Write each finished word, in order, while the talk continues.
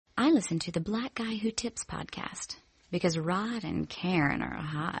I listen to the Black Guy Who Tips podcast because Rod and Karen are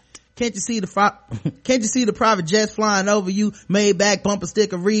hot. Can't you see the private jets flying over you? Made back bumper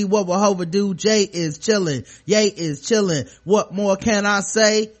sticker read what will Hova do? Jay is chilling. Ye is chilling. What more can I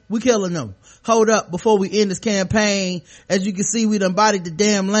say? We killing them. Hold up before we end this campaign. As you can see, we done bodied the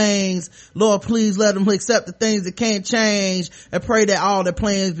damn lanes. Lord, please let them accept the things that can't change and pray that all their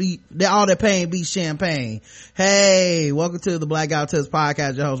pain be champagne. Hey, welcome to the Black Guy Who Tips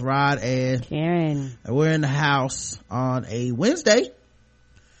podcast. Your host Rod and Karen. And we're in the house on a Wednesday.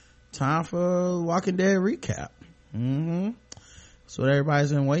 Time for Walking Dead recap. That's what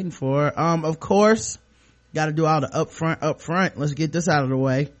everybody's been waiting for. Of course, gotta do all the upfront. Let's get this out of the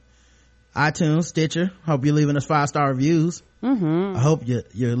way. iTunes, Stitcher, hope you're leaving us 5-star reviews. I hope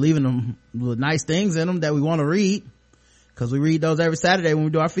you're leaving them with nice things in them that we want to read, because we read those every Saturday when we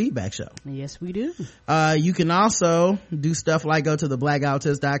do our feedback show. Yes, we do. You can also do stuff like go to the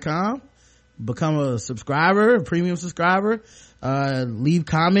blackguywhotips.com, become a subscriber, a premium subscriber, leave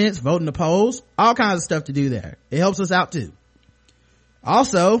comments, vote in the polls, all kinds of stuff to do there. It helps us out too.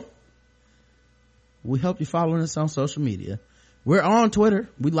 Also, we hope you're following us on social media. We're on Twitter.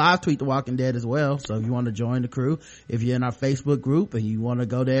 We live tweet The Walking Dead as well. So if you want to join the crew, if you're in our Facebook group and you want to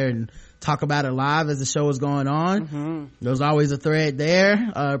go there and talk about it live as the show is going on, there's always a thread there.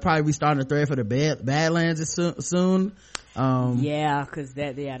 Probably be starting a thread for the Badlands soon. Yeah, cause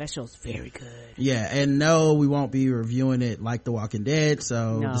that show's very good. Yeah, and no, we won't be reviewing it like The Walking Dead.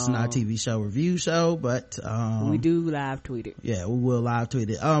 So this is not a TV show review show, but we do live tweet it. Yeah, we will live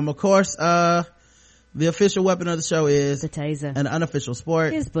tweet it. Of course, the official weapon of the show is the taser. An unofficial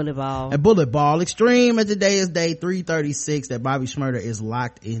sport is bullet ball. A bullet ball extreme. And today is day 336 that Bobby Shmurda is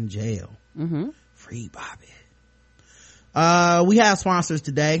locked in jail. Free Bobby. We have sponsors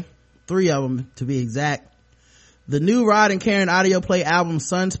today, 3 of them to be exact. The new Rod and Karen audio play album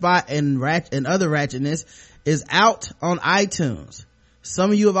Sunspot and Other Ratchetness is out on iTunes.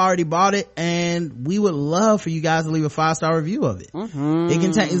 Some of you have already bought it, and we would love for you guys to leave a 5-star review of it.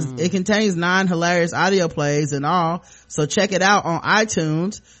 It contains 9 hilarious audio plays and all, so check it out on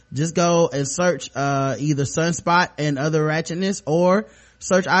iTunes. Just go and search either Sunspot and Other Ratchetness, or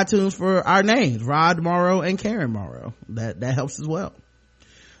search iTunes for our names, Rod Morrow and Karen Morrow. That helps as well.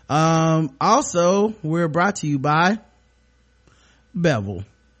 Also, we're brought to you by Bevel.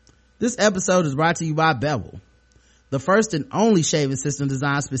 This episode is brought to you by Bevel, the first and only shaving system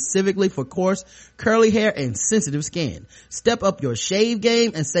designed specifically for coarse, curly hair and sensitive skin. Step up your shave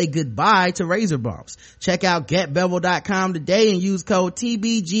game and say goodbye to razor bumps. Check out getbevel.com today and use code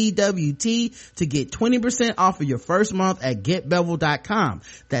TBGWT to get 20% off of your first month at getbevel.com.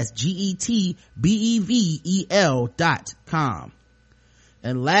 That's GETBEVEL.com.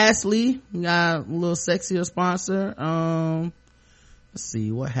 And lastly, we got a little sexier sponsor. Let's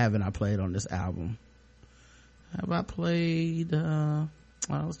see, what haven't I played on this album? Have I played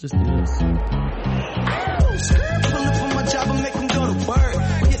let's just do this. Pull up on my job and make them go to work.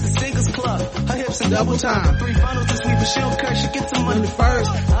 Hit the singles club, her hips and double time. 3 finals this week, but she don't care, she gets some money first.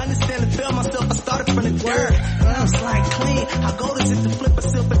 I understand and feel myself, I started from the dirt. I'm slide clean, how gold is it to flip a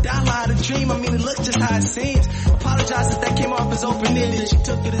silver dollar out of dream? I mean, it looks just how it seems. Apologize if that came off as open-ended. She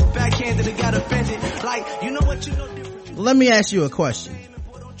took it as backhanded and got offended. Like, you know what, you know different. Let me ask you a question.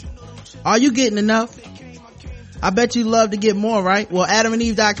 Are you getting enough? I bet you love to get more, right? Well,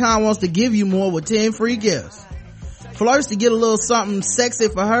 AdamandEve.com wants to give you more with 10 free gifts. First, to get a little something sexy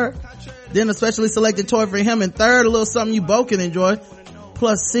for her, then a specially selected toy for him, and third, a little something you both can enjoy,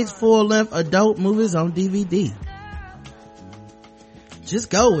 plus 6 full-length adult movies on DVD.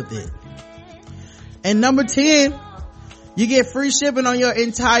 Just go with it. And number 10, you get free shipping on your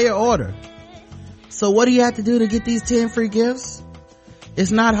entire order. So what do you have to do to get these 10 free gifts?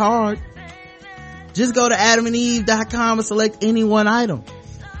 It's not hard. Just go to AdamandEve.com and select any one item.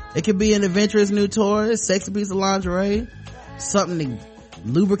 It could be an adventurous new toy, a sexy piece of lingerie, something to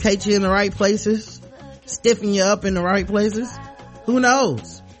lubricate you in the right places, stiffen you up in the right places. Who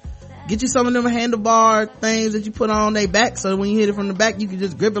knows? Get you some of them handlebar things that you put on their back, so when you hit it from the back, you can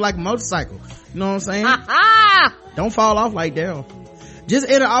just grip it like a motorcycle. You know what I'm saying? Don't fall off like Daryl. Just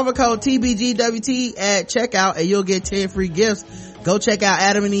enter offer code TBGWT at checkout and you'll get 10 free gifts. Go check out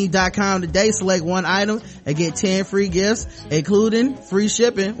AdamandEve.com today, select one item and get 10 free gifts, including free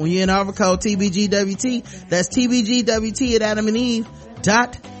shipping when you enter offer code TBGWT. That's TBGWT at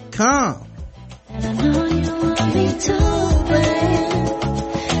AdamandEve.com. And I know you want me to, babe.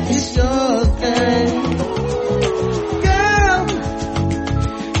 It's your thing. Girl,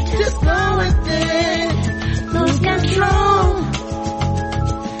 just go with it. Lose control.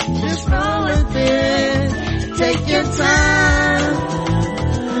 Just roll with it. Take your time.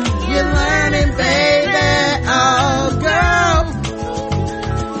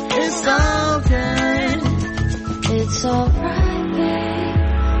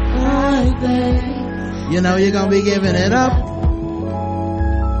 You know you're gonna be giving it up.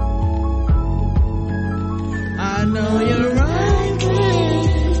 I know you're right.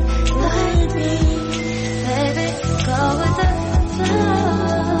 Like me, baby, go with the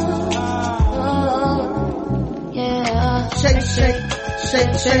flow. Oh, yeah. Shake, shake,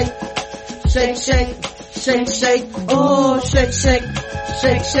 shake, shake, shake, shake, shake, shake. Oh, shake, shake,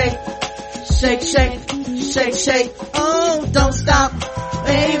 shake, shake, shake, shake, shake, shake. Oh, don't stop,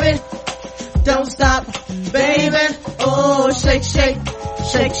 baby. Don't stop, baby. Oh, shake, shake,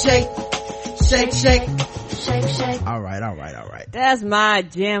 shake, shake, shake, shake. Shake, shake. All right. That's my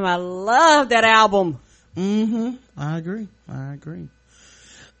jam. I love that album. I agree.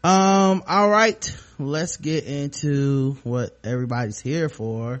 All right. Let's get into what everybody's here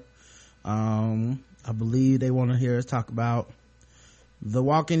for. I believe they want to hear us talk about The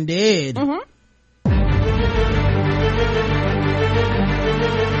Walking Dead.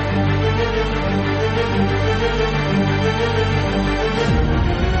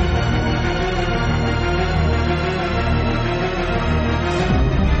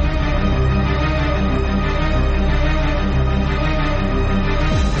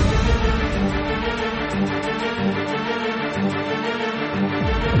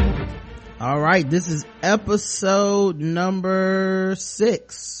 All right, this is episode number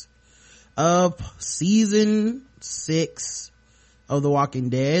 6 of season 6 of The Walking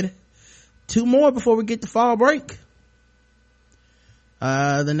Dead. 2 more before we get to fall break.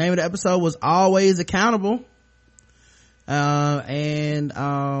 The name of the episode was Always Accountable. There's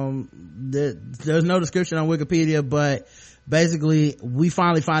no description on Wikipedia, but basically we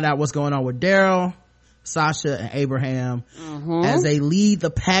finally find out what's going on with Daryl, Sasha, and Abraham as they lead the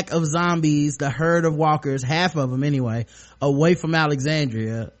pack of zombies, the herd of walkers, half of them anyway, away from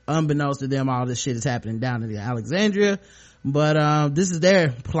Alexandria. Unbeknownst to them, all this shit is happening down in Alexandria, but this is their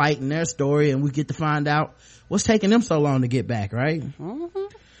plight and their story, and we get to find out what's taking them so long to get back, right?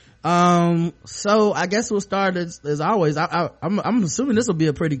 So I guess we'll start as always. I'm assuming this will be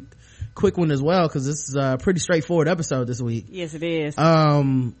a pretty quick one as well, because this is a pretty straightforward episode this week. Yes, it is.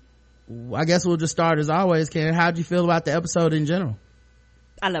 I guess we'll just start as always. Karen, how'd you feel about the episode in general?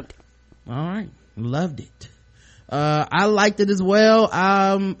 I loved it. All right, loved it. I liked it as well.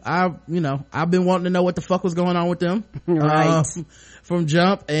 I've been wanting to know what the fuck was going on with them right from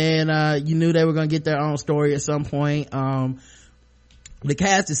jump, and you knew they were gonna get their own story at some point. The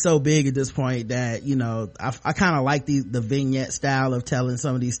cast is so big at this point that I kind of like the vignette style of telling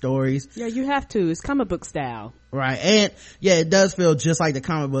some of these stories. Yeah, you have to. It's comic book style, right? And yeah, it does feel just like the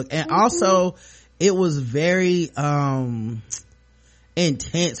comic book, and also it was very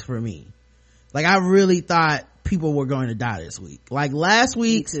intense for me. Like, I really thought people were going to die this week. Like last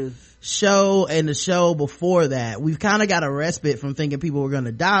week's show and the show before that, we've kind of got a respite from thinking people were going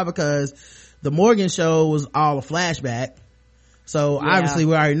to die, because the Morgan show was all a flashback. So obviously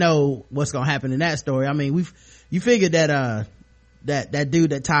we already know what's gonna happen in that story. I mean, you figured that that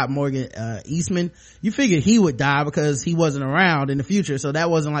dude that topped Morgan, Eastman, you figured he would die because he wasn't around in the future, so that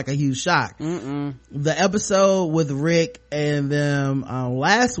wasn't like a huge shock. The episode with Rick and them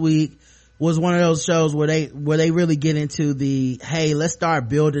last week was one of those shows where they really get into the, hey, let's start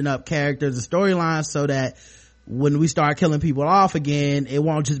building up characters and storylines so that when we start killing people off again, it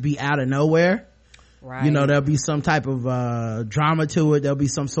won't just be out of nowhere. Right. There'll be some type of drama to it. There'll be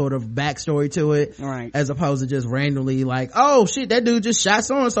some sort of backstory to it. Right. As opposed to just randomly like, oh shit, that dude just shot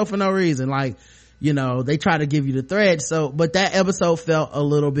so and so for no reason. Like, they try to give you the thread. So, but that episode felt a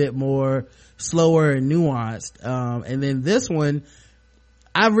little bit more slower and nuanced. And then this one,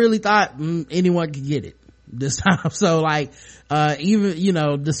 I really thought anyone could get it this time. So like,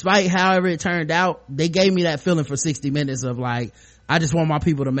 even, despite however it turned out, they gave me that feeling for 60 minutes of like, I just want my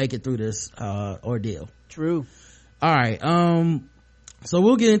people to make it through this ordeal. True. All right. So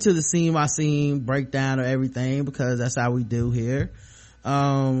we'll get into the scene by scene breakdown of everything, because that's how we do here.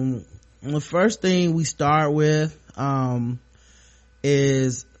 The first thing we start with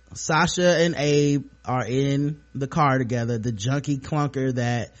is Sasha and Abe are in the car together, the junky clunker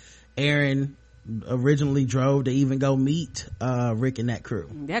that Aaron originally drove to even go meet Rick and that crew.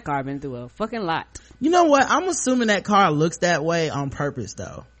 That car been through a fucking lot. You know what, I'm assuming that car looks that way on purpose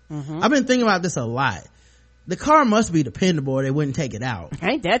though. I've been thinking about this a lot. The car must be dependable or they wouldn't take it out.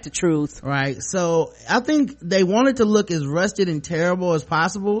 Ain't that the truth? Right. So I think they wanted to look as rusted and terrible as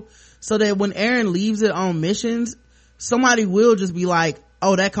possible, so that when Aaron leaves it on missions, somebody will just be like,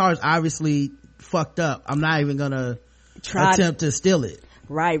 oh, that car's obviously fucked up, I'm not even gonna attempt to steal it.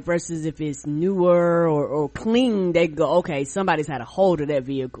 Right, versus if it's newer or clean, they go, okay, somebody's had a hold of that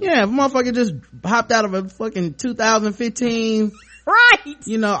vehicle. Yeah, if a motherfucker just hopped out of a fucking 2015 Right.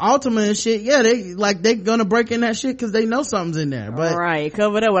 You know, Ultima and shit, yeah, they gonna break in that shit because they know something's in there. But right,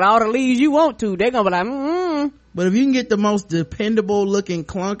 cover it up with all the leaves you want to. They're gonna be like, But if you can get the most dependable looking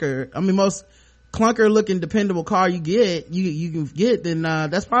most clunker looking dependable car you can get, then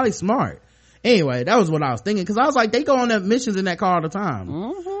that's probably smart. Anyway, that was what I was thinking, because I was like, they go on their missions in that car all the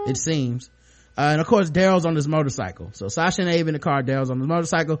time. It seems. And of course Daryl's on this motorcycle. So Sasha and Abe in the car, Daryl's on the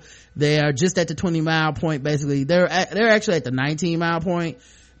motorcycle. They are just at the 20-mile point. Basically they're actually at the 19-mile point,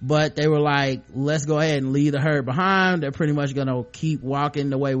 but they were like, let's go ahead and leave the herd behind. They're pretty much gonna keep walking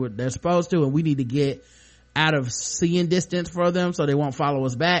the way they're supposed to, and we need to get out of seeing distance for them so they won't follow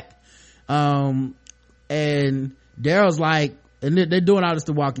us back. And Daryl's like, and they're doing all this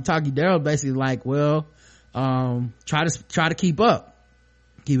to walkie-talkie. Daryl's basically like, well, try to keep up.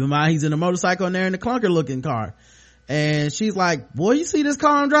 Keep in mind he's in a motorcycle and they're in the clunker looking car. And she's like, boy, you see this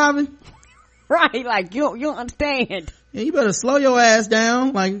car I'm driving? right, like you don't understand. Yeah, you better slow your ass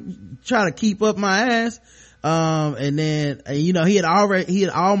down, like try to keep up my ass. And then he had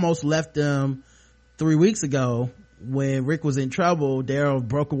almost left them 3 weeks ago when Rick was in trouble. Daryl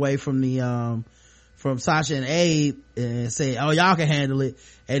broke away from from Sasha and Abe and said, oh, y'all can handle it,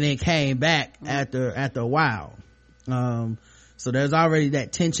 and then came back after a while. So there's already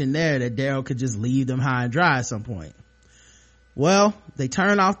that tension there that Daryl could just leave them high and dry at some point. Well, they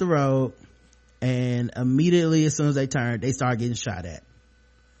turn off the road, and immediately as soon as they turned, they started getting shot at.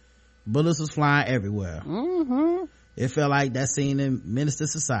 Bullets was flying everywhere. It felt like that scene in Minister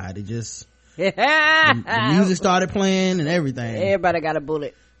Society. Just the music started playing and everything. Everybody got a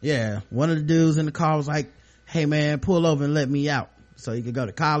bullet. Yeah, one of the dudes in the car was like, hey man, pull over and let me out so he could go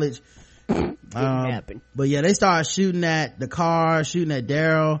to college. Happen. But yeah, they started shooting at the car, shooting at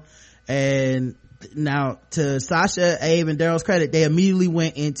Daryl. And now, to Sasha, Abe, and Daryl's credit, they immediately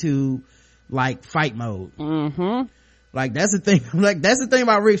went into like fight mode. Like that's the thing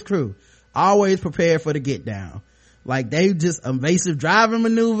about Rick's crew, always prepared for the get down. Like they just evasive driving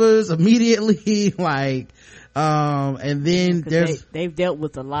maneuvers immediately. Like and then they've dealt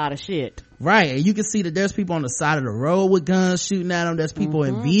with a lot of shit, right? And you can see that there's people on the side of the road with guns shooting at them. There's people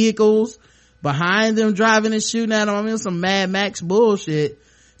in vehicles behind them driving and shooting at them. I mean, some Mad Max bullshit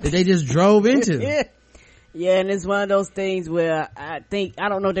that they just drove into. Yeah, and it's one of those things where I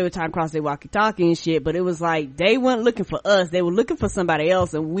don't know if they were talking across their walkie-talkie and shit, but it was like they weren't looking for us, they were looking for somebody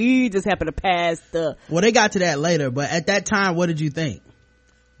else, and we just happened to pass well, they got to that later, but at that time, what did you think?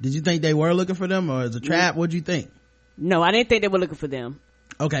 Did you think they were looking for them, or as a trap? What'd you think? No, I didn't think they were looking for them.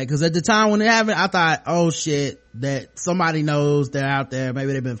 Okay, because at the time when it happened, I thought, oh shit, that somebody knows they're out there.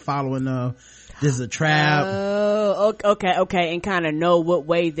 Maybe they've been following them. This is a trap. Oh, okay, and kind of know what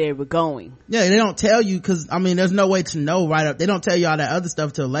way they were going. Yeah, they don't tell you, because I mean, there's no way to know right up. They don't tell you all that other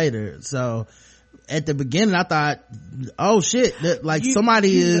stuff till later. So at the beginning, I thought, oh shit, that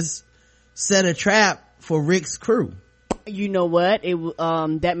somebody is set a trap for Rick's crew. You know what?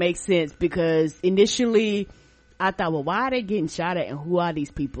 That makes sense, because initially I thought, well, why are they getting shot at and who are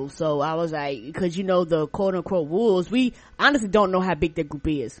these people? So I was like, because the quote unquote wolves, we honestly don't know how big their group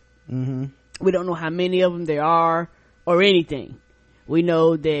is. We don't know how many of them there are or anything. We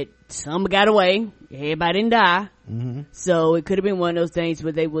know that some got away, everybody didn't die. So it could have been one of those things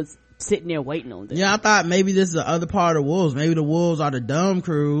where they was sitting there waiting on them. Yeah, I thought maybe this is the other part of the wolves. Maybe the wolves are the dumb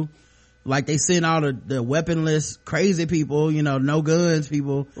crew. Like they send all the weaponless crazy people, no guns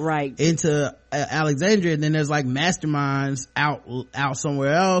people, right, into Alexandria, and then there's like masterminds out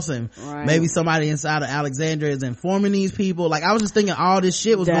somewhere else, and maybe somebody inside of Alexandria is informing these people. Like I was just thinking all this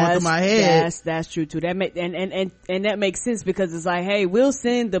shit was going through my head. That's true too. That and that makes sense, because it's like, hey, we'll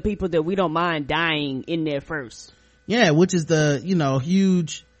send the people that we don't mind dying in there first. Yeah, which is the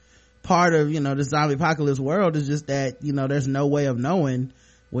huge part of the zombie apocalypse world, is just that there's no way of knowing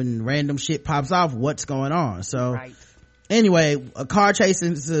when random shit pops off what's going on. So anyway, a car chase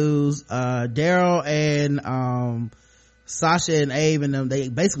ensues. Daryl and Sasha and Abe and them, they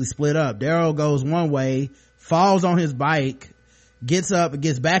basically split up. Daryl goes one way, falls on his bike, gets up and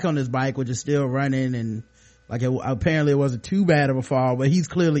gets back on his bike, which is still running, and apparently it wasn't too bad of a fall, but he's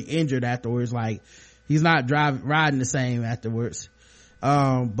clearly injured afterwards. Like he's not riding the same afterwards,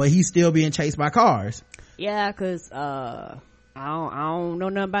 but he's still being chased by cars. Yeah, because I don't know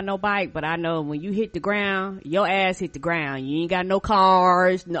nothing about no bike, but I know when you hit the ground, your ass hit the ground. You ain't got no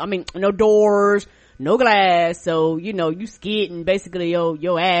cars, no doors, no glass, so you skidding basically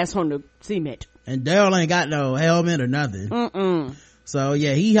your ass on the cement. And Daryl ain't got no helmet or nothing. So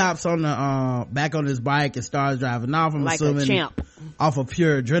yeah, he hops on the back on his bike and starts driving off. I'm like assuming a champ, off of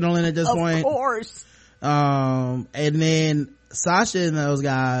pure adrenaline at this point. Of course. And then Sasha and those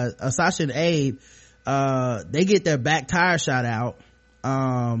guys, Sasha and Abe, they get their back tire shot out,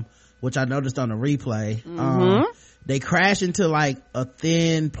 which I noticed on the replay. They crash into like a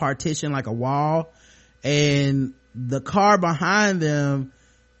thin partition, like a wall, and the car behind them,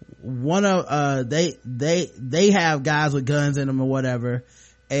 they have guys with guns in them or whatever,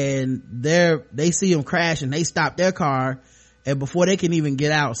 and they see them crash and they stop their car, and before they can even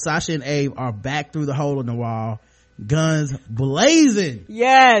get out, Sasha and Abe are back through the hole in the wall, guns blazing.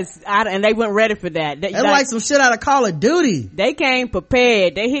 Yes, and they weren't ready for that. They like some shit out of Call of Duty. They came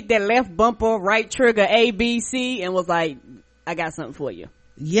prepared. They hit that left bumper, right trigger, A, B, C, and was like, I got something for you.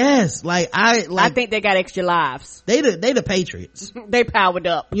 Yes, I think they got extra lives. They the Patriots. They powered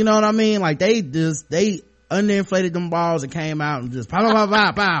up. You know what I mean? Like they underinflated them balls and came out and just pow pow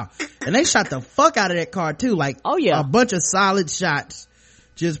pow pow, and they shot the fuck out of that car too. Like, oh yeah, a bunch of solid shots,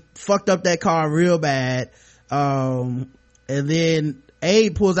 just fucked up that car real bad. And then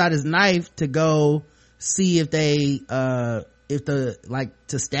Abe pulls out his knife to go see if to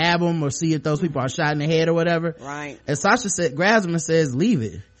stab them or see if those people are shot in the head or whatever. Right. And Sasha grabs him and says, leave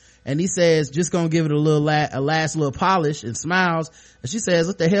it. And he says, just gonna give it a last little polish, and smiles. And she says,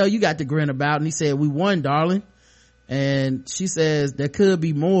 what the hell you got to grin about? And he said, we won, darling. And she says, there could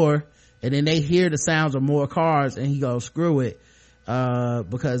be more. And then they hear the sounds of more cars, and he goes, screw it.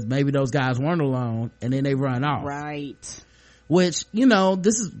 Because maybe those guys weren't alone, and then they run off. Right. Which,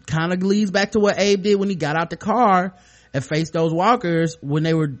 this is kind of leads back to what Abe did when he got out the car and faced those walkers when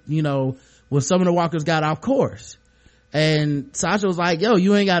they were, when some of the walkers got off course. And Sasha was like, yo,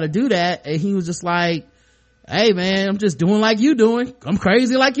 you ain't gotta do that. And he was just like, hey man, I'm just doing like you doing. I'm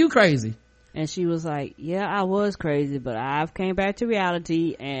crazy like you crazy. And she was like, yeah, I was crazy, but I've came back to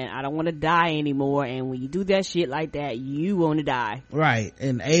reality and I don't want to die anymore. And when you do that shit like that, you want to die. Right.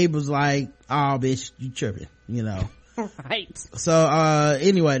 And Abe was like, oh bitch, you tripping, Right. So,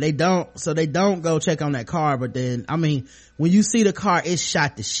 anyway, they don't go check on that car, but then, when you see the car, it's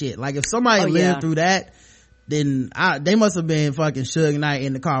shot to shit. Like if somebody lived through that, then they must have been fucking Suge Knight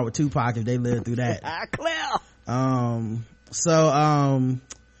in the car with Tupac if they lived through that. Clear.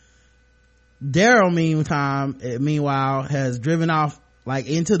 Daryl meanwhile has driven off like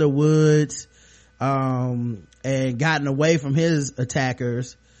into the woods and gotten away from his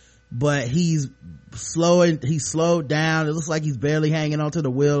attackers, but he's slowed down. It looks like he's barely hanging onto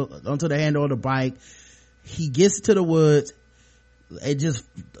the handle of the bike. He gets to the woods, it just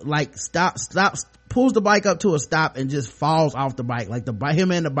like stops, pulls the bike up to a stop and just falls off the bike. Like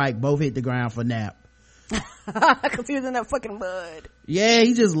him and the bike both hit the ground for nap. Cause he was in that fucking mud. Yeah,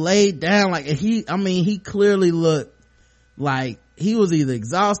 he just laid down like he clearly looked like he was either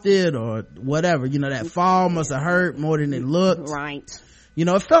exhausted or whatever. That fall must have hurt more than it looked. Right.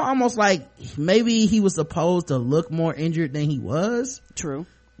 It felt almost like maybe he was supposed to look more injured than he was. True.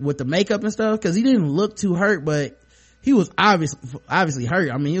 With the makeup and stuff, cause he didn't look too hurt, but he was obviously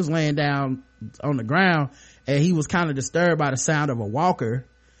hurt. He was laying down on the ground and he was kind of disturbed by the sound of a walker,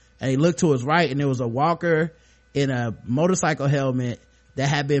 and he looked to his right and there was a walker in a motorcycle helmet that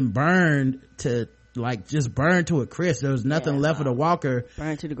had been burned to a crisp. There was nothing left of the walker.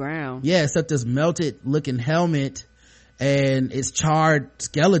 Burned to the ground. Yeah, except this melted looking helmet and its charred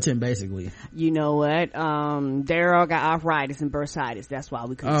skeleton basically. You know what? Daryl got arthritis and bursitis. That's why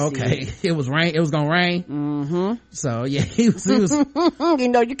we couldn't see it. It was rain. It was gonna rain. Mm-hmm. So yeah, he was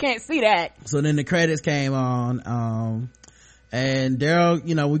you can't see that. So then the credits came on, and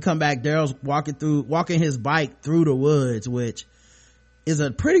Daryl, we come back, Daryl's walking his bike through the woods, which is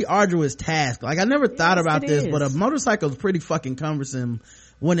a pretty arduous task. Like I never thought about this, but a motorcycle is pretty fucking cumbersome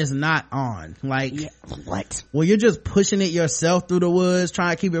when it's not on. Like, what? Well, you're just pushing it yourself through the woods,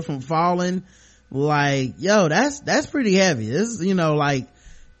 trying to keep it from falling. Like, yo, that's pretty heavy. This, and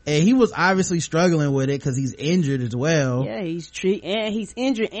he was obviously struggling with it because he's injured as well. Yeah, he's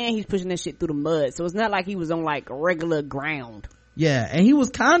injured and he's pushing that shit through the mud. So it's not like he was on like regular ground. Yeah, and he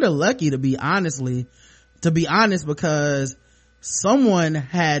was kind of lucky to be honest, because someone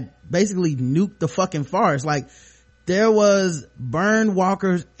had basically nuked the fucking forest. Like, there was burned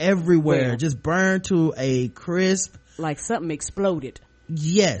walkers everywhere, just burned to a crisp. Like something exploded.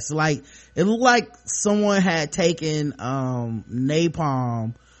 Yes, like it looked like someone had taken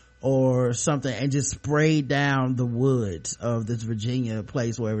napalm or something and just sprayed down the woods of this Virginia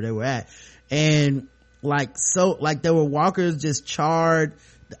place wherever they were at, and there were walkers just charred.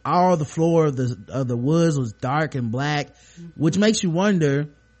 All the floor of the woods was dark and black, which makes you wonder,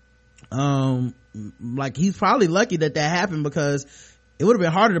 like he's probably lucky that happened, because it would have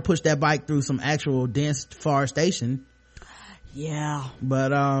been harder to push that bike through some actual dense forestation. Yeah.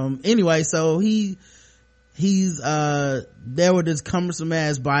 But anyway, so he's there with this cumbersome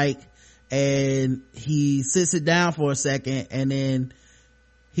ass bike, and he sits it down for a second, and then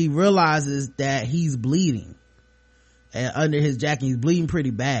he realizes that he's bleeding, and under his jacket he's bleeding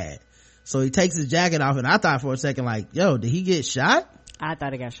pretty bad. So he takes his jacket off, and I thought for a second, like, yo, did he get shot? I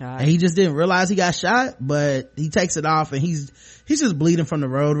thought he got shot, and he just didn't realize he got shot. But he takes it off, and he's just bleeding from the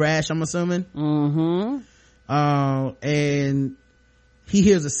road rash, I'm assuming. And he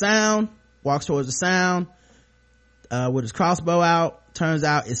hears a sound, walks towards the sound with his crossbow out. Turns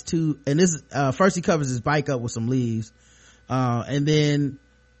out it's two, and this first he covers his bike up with some leaves, and then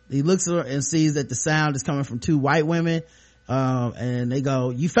he looks and sees that the sound is coming from two white women, and they go,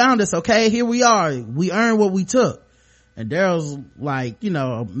 "You found us, okay? Here we are. We earned what we took." And Daryl's like,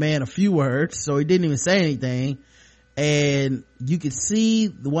 a man of few words, so he didn't even say anything. And you could see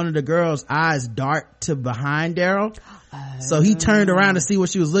one of the girls' eyes dart to behind Daryl, so he turned around to see what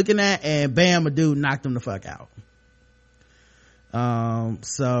she was looking at, and bam, a dude knocked him the fuck out. Now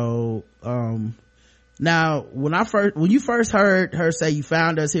when you first heard her say, "You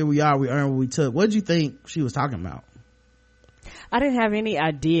found us, here we are, we earned what we took," what did you think she was talking about? I didn't have any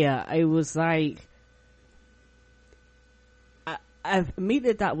idea. It was like, I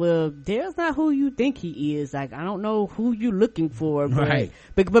immediately thought, well, Daryl's not who you think he is. Like, I don't know who you looking for, but, right.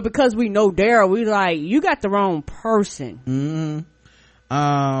 but because we know Daryl, we like, you got the wrong person.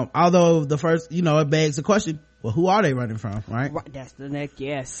 Although the first, it begs the question, well, who are they running from, right? That's the next,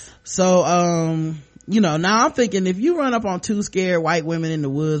 yes. So, now I'm thinking, if you run up on two scared white women in the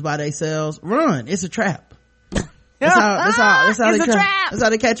woods by themselves, run. It's a trap. That's how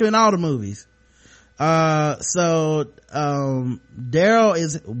they catch you in all the movies. Daryl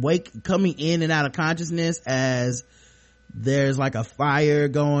is coming in and out of consciousness as there's like a fire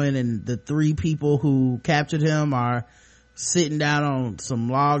going, and the three people who captured him are sitting down on some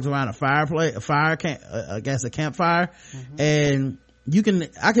logs around a campfire. And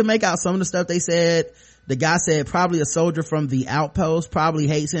I can make out some of the stuff they said. The guy said probably a soldier from the outpost, probably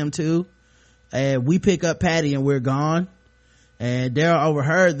hates him too. And we pick up Patty and we're gone. And Daryl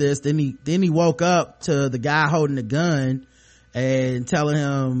overheard this. Then he woke up to the guy holding the gun and telling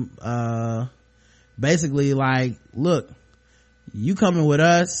him, basically like, look, you coming with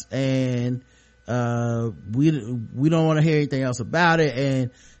us, and we don't want to hear anything else about it.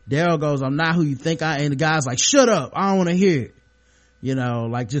 And Daryl goes, I'm not who you think I am. And the guy's like, shut up, I don't want to hear it.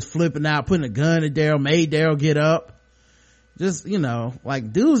 Like just flipping out, putting a gun at Daryl, made Daryl get up. Just,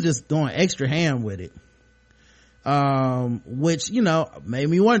 like dude's just going extra ham with it. Which, made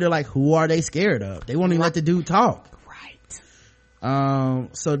me wonder, like, who are they scared of? They won't even let the dude talk.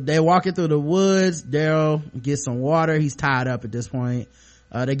 Right. So they're walking through the woods. Daryl gets some water. He's tied up at this point.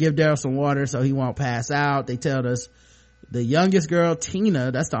 They give Daryl some water so he won't pass out. They tell us the youngest girl,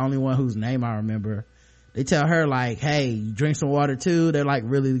 Tina, that's the only one whose name I remember. They tell her, like, hey, you drink some water too. They're like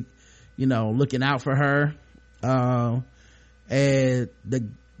really, looking out for her. And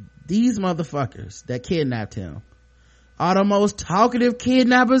these motherfuckers that kidnapped him are the most talkative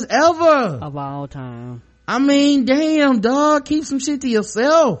kidnappers ever of all time. I mean, damn, dog, keep some shit to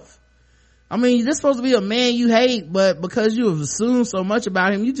yourself. I mean, this supposed to be a man you hate, but because you have assumed so much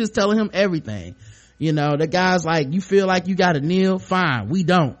about him, you just telling him everything. The guy's like, you feel like you gotta kneel? Fine, we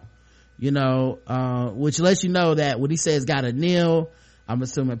don't. Which lets you know that when he says gotta kneel, I'm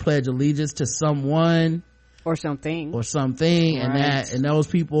assuming pledge allegiance to someone or something, right. and those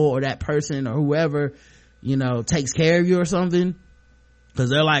people or that person or whoever, takes care of you or something,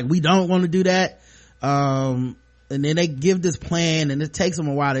 because they're like, we don't want to do that. And then they give this plan, and it takes them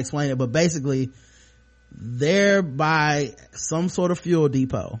a while to explain it, but basically they're by some sort of fuel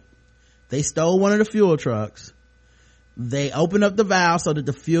depot. They stole one of the fuel trucks. They opened up the valve so that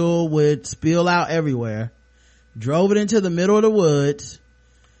the fuel would spill out everywhere, drove it into the middle of the woods,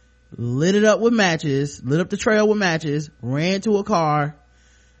 lit it up with matches, lit up the trail with matches, ran to a car,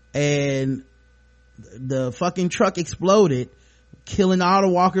 and the fucking truck exploded, killing all the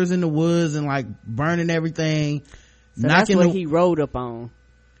walkers in the woods and like burning everything. So that's what he rode up on.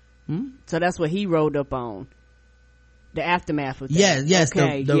 So that's what he rode up on. The aftermath of that. Yes.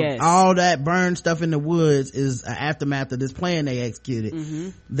 Okay, yes. All that burned stuff in the woods is an aftermath of this plan they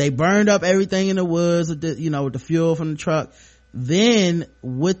executed. They burned up everything in the woods with the fuel from the truck. Then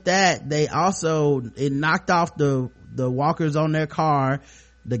with that, they also, it knocked off the walkers on their car.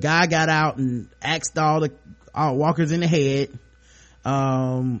 The guy got out and axed all walkers in the head.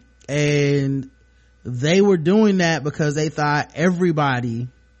 And they were doing that because they thought everybody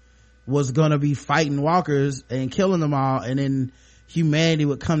was gonna be fighting walkers and killing them all, and then humanity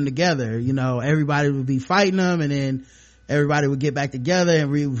would come together. Everybody would be fighting them, and then everybody would get back together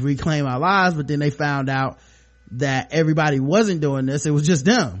and reclaim our lives. But then they found out that everybody wasn't doing this. It was just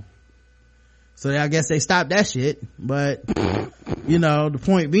them. So I guess they stopped that shit. But, you know, the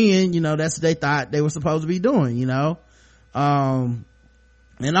point being, you know, that's what they thought they were supposed to be doing, you know. And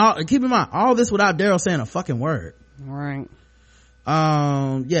keep in mind, all this without Daryl saying a fucking word. Right.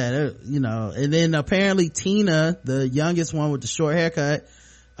 Yeah, you know, and then apparently Tina, the youngest one with the short haircut,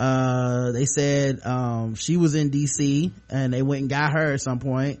 they said, she was in DC and they went and got her at some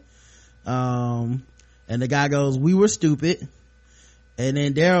point. And the guy goes, we were stupid. And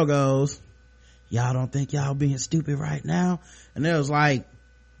then Daryl goes, y'all don't think y'all being stupid right now? And they was like,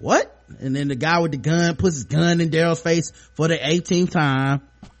 what? And then the guy with the gun puts his gun in Daryl's face for the 18th time.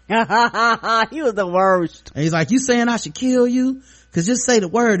 He was the worst. And he's like, you saying I should kill you? Cause just say the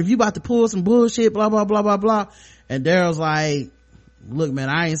word. If you about to pull some bullshit, blah, blah, blah, blah, blah. And Daryl's like, look, man,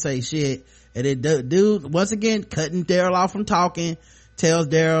 I ain't say shit. And then dude, once again, cutting Daryl off from talking, tells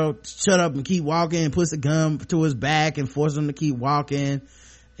Daryl, shut up and keep walking, and puts a gun to his back and forces him to keep walking.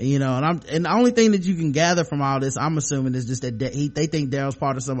 And, you know, and the only thing that you can gather from all this, I'm assuming, is just that they think Daryl's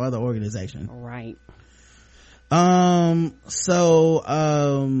part of some other organization. Right. They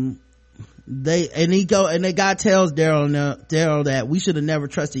guy tells Daryl that we should have never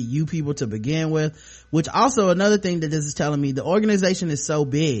trusted you people to begin with, which also another thing that this is telling me, the organization is so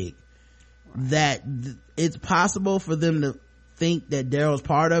big that it's possible for them to think that Daryl's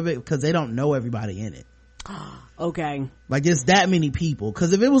part of it because they don't know everybody in it. Okay. Like it's that many people,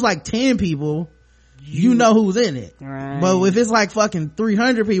 because if it was like 10 people, you know who's in it. Right. But if it's like fucking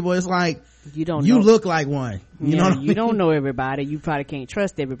 300 people, it's like you look like one. You know what I mean? You don't know everybody. You probably can't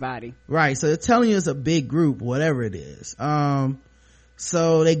trust everybody. Right. So it's telling you it's a big group, whatever it is.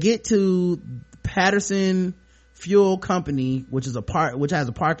 So they get to Patterson Fuel Company, which has a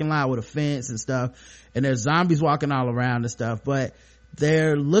parking lot with a fence and stuff, and there's zombies walking all around and stuff, but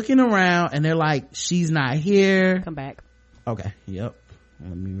they're looking around and they're like, she's not here. Come back. Okay. Yep.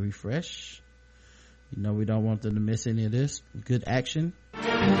 Let me refresh. You know, we don't want them to miss any of this good action.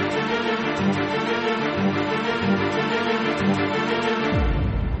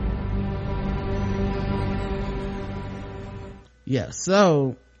 Yeah,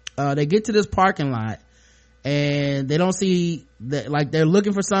 so they get to this parking lot and they don't see that, like they're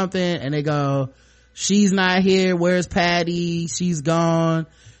looking for something and they go, she's not here, where's Patty? She's gone.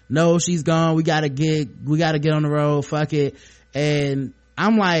 No, she's gone. We gotta get on the road, fuck it. And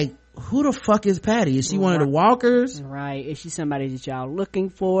I'm like, who the fuck is Patty? Is she one of the walkers? Right. Is she somebody that y'all looking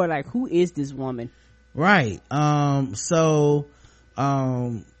for? Like, who is this woman? Right. And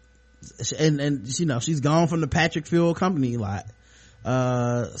you know, she's gone from the Patrick Fuel Company lot.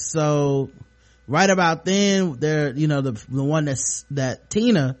 So right about then, there, you know, the one that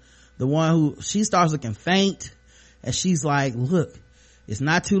Tina, the one who, she starts looking faint, and she's like, look, it's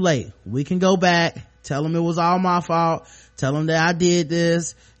not too late. We can go back, tell them it was all my fault, tell them that I did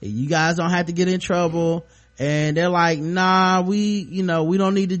this, you guys don't have to get in trouble. And they're like, nah, we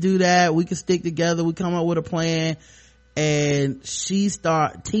don't need to do that, we can stick together, we come up with a plan. And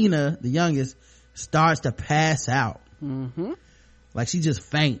Tina, the youngest, starts to pass out. Mm-hmm. Like she just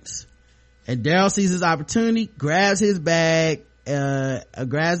faints. And Daryl sees his opportunity, grabs his bag,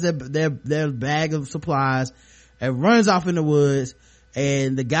 grabs their bag of supplies, and runs off in the woods.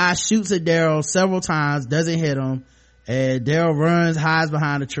 And the guy shoots at Daryl several times, doesn't hit him, and Daryl runs, hides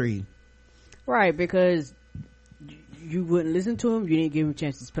behind a tree. Right, because you wouldn't listen to him, you didn't give him a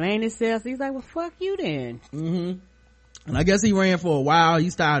chance to explain himself, so he's like, well, fuck you then. Mm-hmm. And I guess he ran for a while,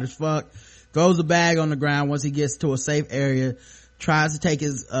 he's tired as fuck, throws the bag on the ground once he gets to a safe area, tries to take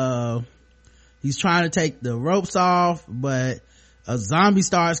he's trying to take the ropes off, but a zombie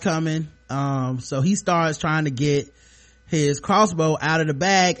starts coming, so he starts trying to get his crossbow out of the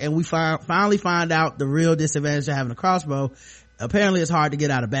bag, and we finally find out the real disadvantage of having a crossbow. Apparently it's hard to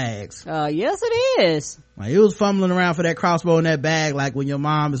get out of bags. Yes it is. Like, he was fumbling around for that crossbow in that bag like when your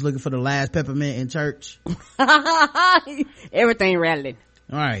mom is looking for the last peppermint in church. Everything rattling.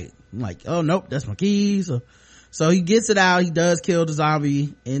 All right. I'm like, oh nope, that's my keys. So he gets it out, he does kill the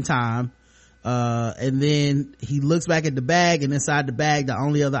zombie in time, and then he looks back at the bag, and inside the bag the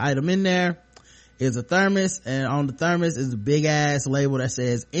only other item in there is a thermos, and on the thermos is a big ass label that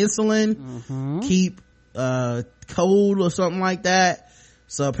says insulin, keep cold or something like that.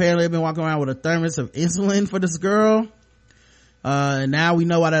 So apparently they've been walking around with a thermos of insulin for this girl, and now we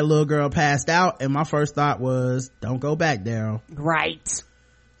know why that little girl passed out. And my first thought was, don't go back, Daryl. Right.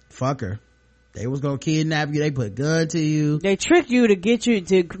 Fuck her. They was gonna kidnap you, they put a gun to you, they tricked you to get you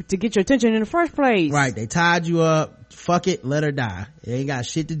to get your attention in the first place. Right, they tied you up. Fuck it, let her die. It ain't got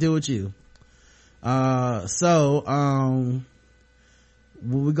shit to do with you. When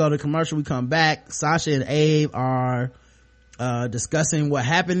we go to commercial, we come back, Sasha and Abe are discussing what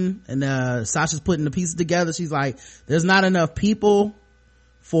happened, and Sasha's putting the pieces together. She's like, there's not enough people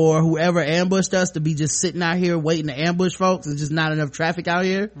for whoever ambushed us to be just sitting out here waiting to ambush folks. There's just not enough traffic out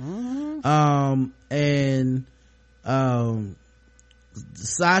here.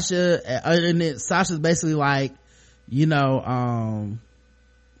 Sasha's basically like, they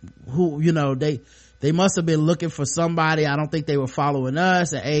must have been looking for somebody. I don't think they were following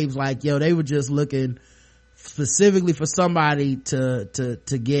us. And Abe's like, they were just looking specifically for somebody to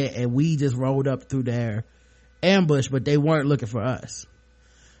get, and we just rolled up through their ambush, but they weren't looking for us.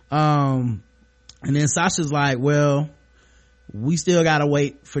 And then Sasha's like, well, we still gotta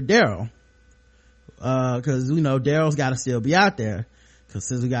wait for Daryl, cause Daryl's gotta still be out there, cause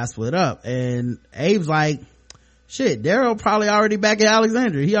since we got split up. And Abe's like, shit, Daryl probably already back at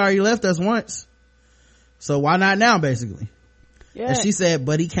Alexandria. He already left us once, so why not now, basically. And she said,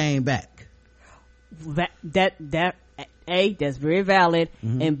 but he came back. That's very valid.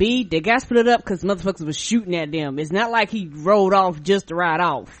 And B, they got split up because motherfuckers was shooting at them. It's not like he rode off just to ride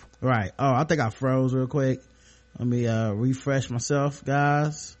off. Right. Oh, I think I froze real quick. Let me refresh myself,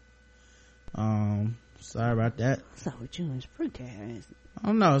 guys. Sorry about that. What's up with you and fruit ass? I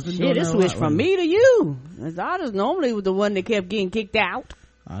don't know. It's been Shit, it switched from me to you. I was normally the one that kept getting kicked out.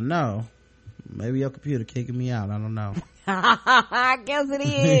 I know. Maybe your computer kicking me out. I don't know. I guess it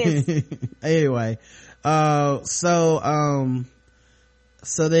is. Anyway, so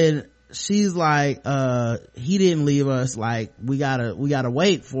then she's like, he didn't leave us, like we gotta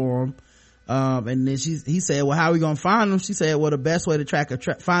wait for him. And then he said, well, how are we gonna find him? She said, well, the best way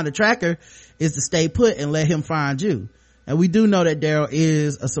to find a tracker is to stay put and let him find you. And we do know that Daryl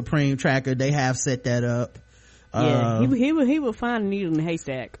is a supreme tracker. They have set that up. He would find a needle in the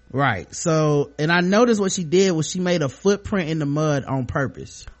haystack. Right. So, and I noticed what she did was she made a footprint in the mud on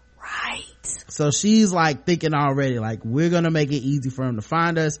purpose. Right. So she's like thinking already, like, we're gonna make it easy for him to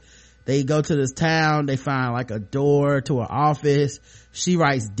find us. They go to this town, they find like a door to an office. She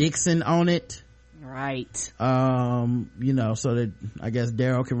writes Dixon on it. Right. So that I guess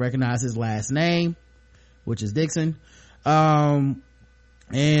Daryl can recognize his last name, which is Dixon.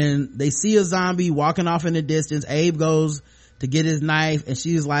 And they see a zombie walking off in the distance. Abe goes to get his knife and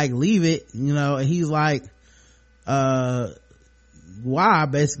she's like, leave it, and he's like, why,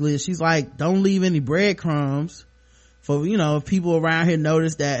 basically? And she's like, don't leave any breadcrumbs for, if people around here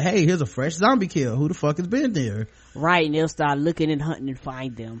notice that, hey, here's a fresh zombie kill. Who the fuck has been there? Right. And they'll start looking and hunting and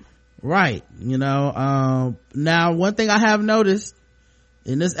find them. Right. Now one thing I have noticed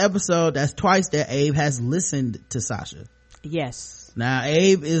in this episode, that's twice that Abe has listened to Sasha. Yes. Now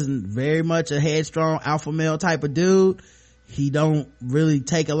Abe isn't very much a headstrong alpha male type of dude. He don't really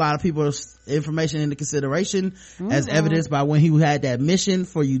take a lot of people's information into consideration, as evidenced by when he had that mission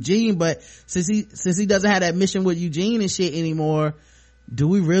for Eugene. But since he doesn't have that mission with Eugene and shit anymore, do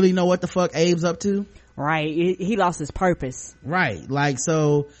we really know what the fuck Abe's up to? Right. He lost his purpose. Right. Like,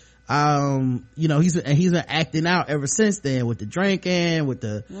 so he's been acting out ever since then, with the drinking, with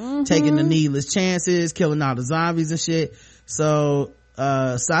the taking the needless chances, killing all the zombies and shit. So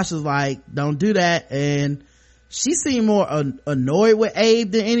Sasha's like, don't do that. And she seemed more annoyed with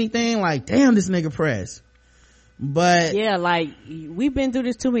Abe than anything, like, damn, this nigga pressed. But yeah, like, we've been through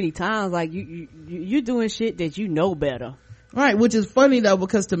this too many times. Like, you're doing shit that you know better. Right. Which is funny though,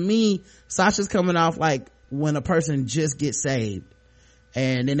 because to me, Sasha's coming off like when a person just gets saved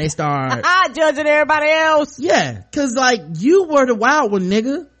and then they start judging everybody else. Yeah, cause like, you were the wild one,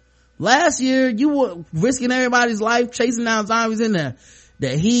 nigga. Last year you were risking everybody's life chasing down zombies in the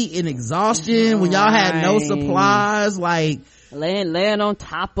heat and exhaustion when y'all had no supplies, like laying on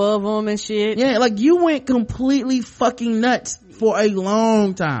top of them and shit. Yeah, like, you went completely fucking nuts for a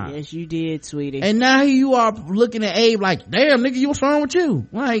long time. Yes, you did, sweetie. And now here you are looking at Abe like, damn, nigga, what's wrong with you?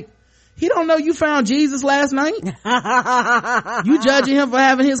 Like, he don't know you found Jesus last night. You judging him for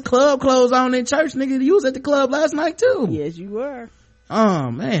having his club clothes on in church, nigga. You was at the club last night too. Yes, you were.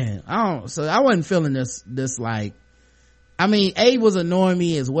 Oh man, so I wasn't feeling this like, I mean, Abe was annoying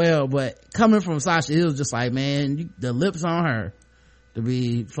me as well, but coming from Sasha, it was just like, man, the lips on her to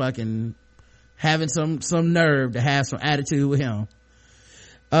be fucking having some nerve to have some attitude with him.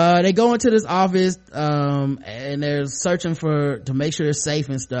 They go into this office, and they're searching to make sure it's safe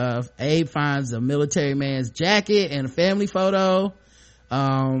and stuff. Abe finds a military man's jacket and a family photo.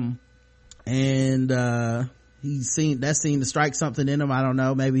 He's seen to strike something in him. I don't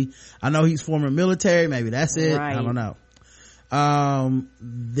know. Maybe, I know he's former military. Maybe that's it. Right. I don't know.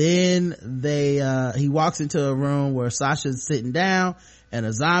 Then he walks into a room where Sasha's sitting down and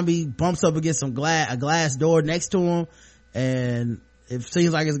a zombie bumps up against a glass door next to him, and it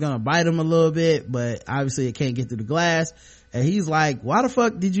seems like it's gonna bite him a little bit, but obviously it can't get through the glass. And he's like, why the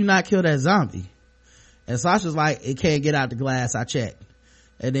fuck did you not kill that zombie? And Sasha's like, it can't get out the glass, I checked.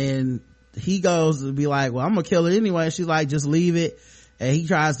 And then he goes to be like, well, I'm gonna kill it anyway. And she's like, just leave it. And he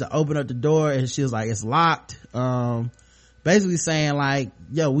tries to open up the door, and she was like, it's locked. Basically saying like,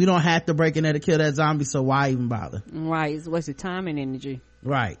 yo, we don't have to break in there to kill that zombie, so why even bother? Right, it's a waste of time and energy.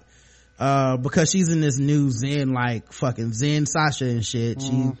 Right. Because she's in this new Zen, like fucking Zen Sasha and shit.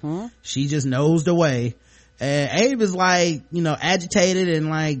 She just knows the way. And Abe is like, you know, agitated and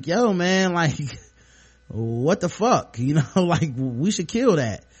like, yo man, like what the fuck, you know, like we should kill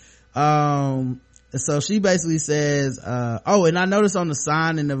that. So she basically says, oh, and I noticed on the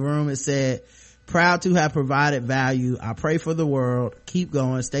sign in the room it said, proud to have provided value. I pray for the world. Keep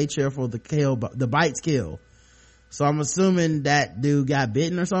going. Stay cheerful. The bites kill. So I'm assuming that dude got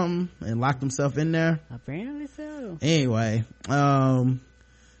bitten or something and locked himself in there. Apparently so. Anyway, I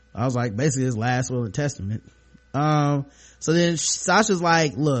was like, basically his last will and testament. So then Sasha's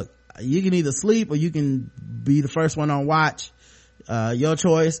like, look, you can either sleep or you can be the first one on watch. Your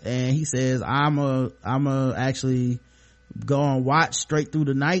choice. And he says, I'm actually go on watch straight through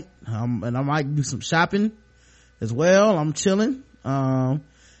the night. And I might do some shopping as well. I'm chilling.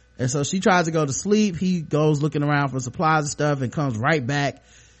 And so she tries to go to sleep. He goes looking around for supplies and stuff and comes right back,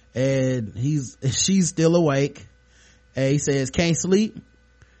 and she's still awake, and he says, can't sleep.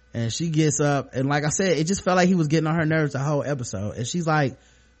 And she gets up, and like I said, it just felt like he was getting on her nerves the whole episode. And she's like,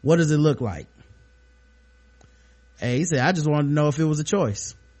 what does it look like? And he said, I just wanted to know if it was a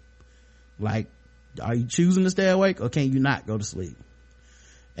choice. Like, are you choosing to stay awake, or can you not go to sleep?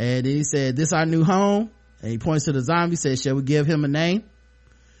 And then he said, this our new home. And he points to the zombie, says, shall we give him a name?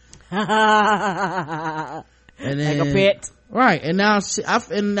 And then, like a pet. Right. And now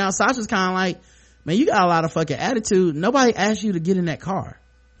Sasha's kind of like, man, you got a lot of fucking attitude. Nobody asked you to get in that car.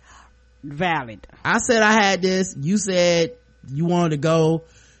 Valid. I said I had this. You said you wanted to go.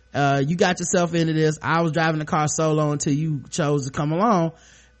 You got yourself into this. I was driving the car solo until you chose to come along.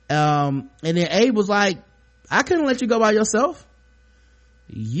 And then Abe was like, I couldn't let you go by yourself.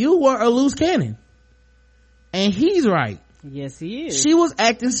 You were a loose cannon. And he's right. Yes, he is. She was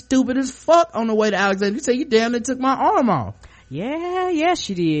acting stupid as fuck on the way to Alexandria. You say, you damn near took my arm off. Yeah,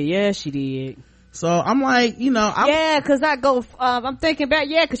 she did. So I'm like, you know, I'm thinking back,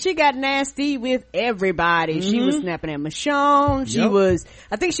 cause she got nasty with everybody. She was snapping at Michonne.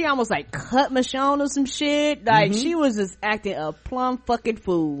 I think she almost like cut Michonne or some shit. Like, she was just acting a plumb fucking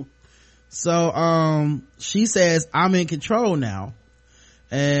fool. So, she says, I'm in control now.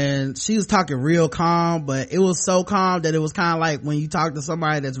 And she was talking real calm, but it was so calm that it was kind of like when you talk to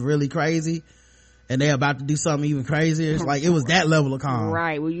somebody that's really crazy and they're about to do something even crazier. It's like, it was that level of calm.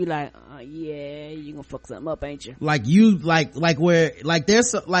 Right. Where you like, yeah, you gonna fuck something up, ain't you? Like you, like where, like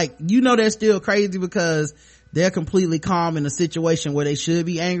there's, like, you know, they're still crazy because they're completely calm in a situation where they should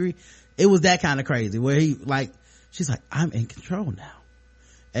be angry. It was that kind of crazy where she's like, I'm in control now.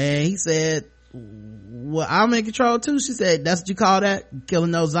 And he said, well, I'm in control too. She said, that's what you call that?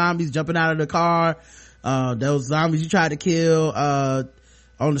 Killing those zombies, jumping out of the car, those zombies you tried to kill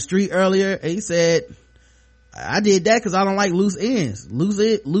on the street earlier. And he said, I did that because I don't like loose ends.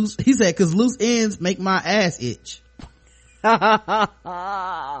 He said, because loose ends make my ass itch. And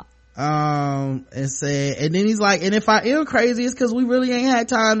then he's like, and if I am crazy, it's because we really ain't had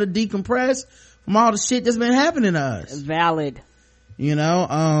time to decompress from all the shit that's been happening to us. Valid. You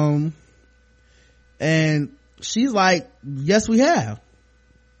know, and she's like, yes, we have.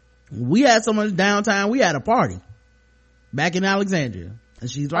 We had so much downtime. We had a party back in Alexandria. And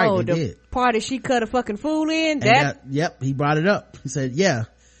she's right. Oh, they did. Party she cut a fucking fool in? Yep. He brought it up. He said, yeah,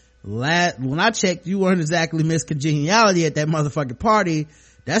 when I checked, you weren't exactly Miss Congeniality at that motherfucking party.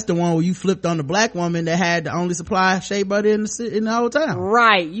 That's the one where you flipped on the black woman that had the only supply of shea butter in the whole town.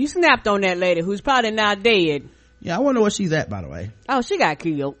 Right. You snapped on that lady who's probably now dead. Yeah, I wonder where she's at, by the way. Oh, she got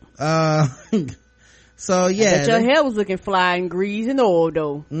killed. So yeah. But your hair was looking fly and grease and oil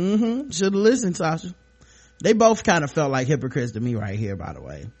though. Should've listened, Sasha. They both kind of felt like hypocrites to me right here, by the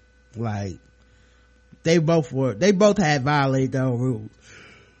way. Like, they both had violated their own rules.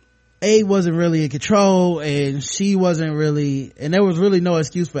 Abe wasn't really in control, and she wasn't really, and there was really no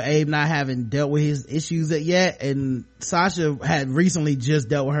excuse for Abe not having dealt with his issues yet, and Sasha had recently just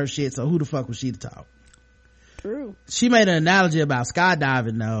dealt with her shit, so who the fuck was she to talk? True. She made an analogy about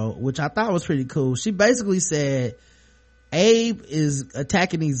skydiving though, which I thought was pretty cool. She basically said Abe is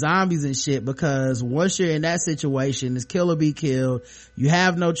attacking these zombies and shit because once you're in that situation, it's kill or be killed. You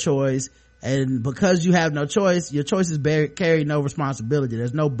have no choice, and because you have no choice, your choices carry no responsibility.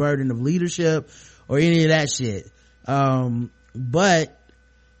 There's no burden of leadership or any of that shit. but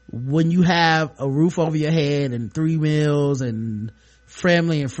when you have a roof over your head and 3 meals and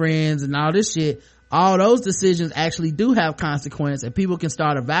family and friends and all this shit, all those decisions actually do have consequence, and people can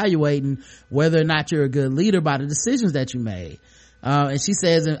start evaluating whether or not you're a good leader by the decisions that you made. And she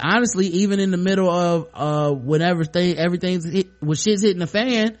says, and honestly, even in the middle of whenever when shit's hitting the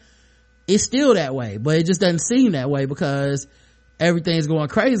fan, it's still that way, but it just doesn't seem that way because everything's going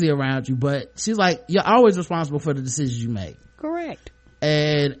crazy around you. But she's like, you're always responsible for the decisions you make. Correct.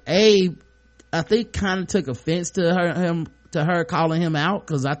 And Abe, I think, kind of took offense to her calling him out,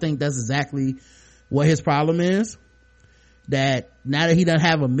 because I think that's exactly what his problem is. That now that he doesn't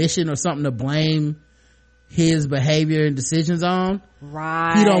have a mission or something to blame his behavior and decisions on,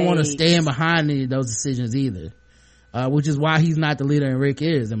 right, he don't want to stand behind any of those decisions either, which is why he's not the leader and Rick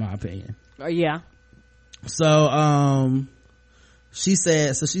is, in my opinion. Yeah. So she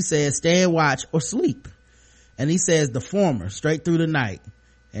said stand watch or sleep, and he says the former, straight through the night.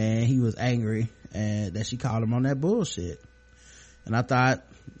 And he was angry and that she called him on that bullshit. And I thought,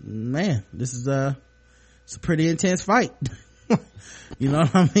 man, this is it's a pretty intense fight. You know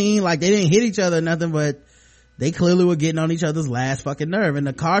what I mean? Like, they didn't hit each other or nothing, but they clearly were getting on each other's last fucking nerve. And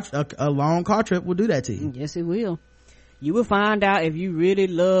a long car trip will do that to you. Yes, it will. You will find out if you really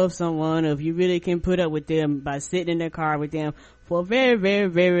love someone, or if you really can put up with them by sitting in their car with them for a very, very,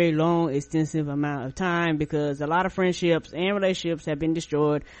 very long, extensive amount of time, because a lot of friendships and relationships have been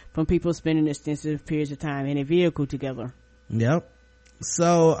destroyed from people spending extensive periods of time in a vehicle together. Yep.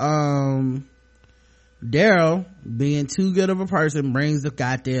 So Daryl, being too good of a person, brings the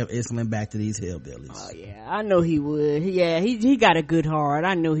goddamn insulin back to these hillbillies. Oh yeah, I know he would. Yeah, he got a good heart.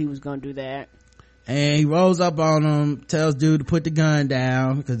 I knew he was gonna do that. And he rolls up on him, tells dude to put the gun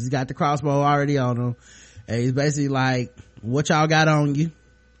down because he's got the crossbow already on him, and he's basically like, what y'all got on you?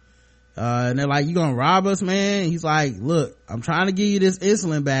 And they're like, you gonna rob us, man? And he's like, look, I'm trying to give you this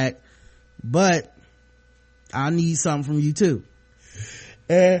insulin back, but I need something from you too.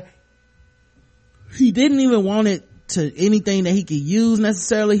 And he didn't even want it to anything that he could use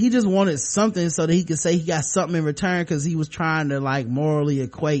necessarily. He just wanted something so that he could say he got something in return, because he was trying to like morally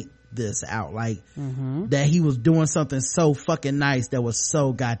equate this out, like that he was doing something so fucking nice that was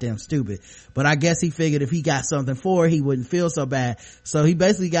so goddamn stupid. But I guess he figured if he got something for it, he wouldn't feel so bad. So he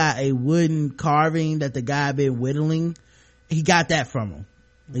basically got a wooden carving that the guy been whittling. He got that from him.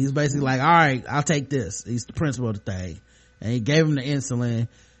 He's basically like, all right, I'll take this. He's the principal of the thing. And he gave him the insulin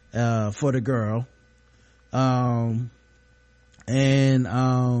for the girl.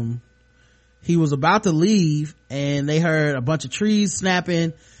 He was about to leave, and they heard a bunch of trees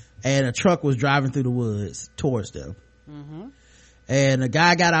snapping, and a truck was driving through the woods towards them. And the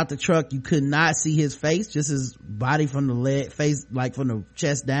guy got out the truck. You could not see his face, just his body from the leg, face, like from the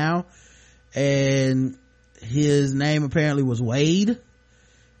chest down. And his name apparently was Wade.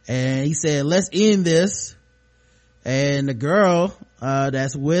 And he said, let's end this. And the girl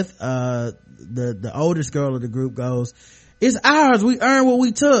that's with the oldest girl of the group goes, it's ours, we earned what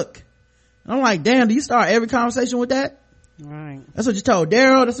we took. And I'm like, damn, do you start every conversation with that? Right. That's what you told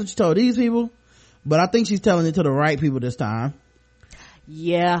Daryl, that's what you told these people. But I think she's telling it to the right people this time.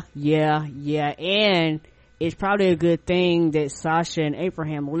 Yeah. And it's probably a good thing that Sasha and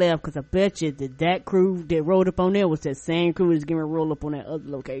Abraham left, because I bet you that crew that rolled up on there was that same crew that's gonna roll up on that other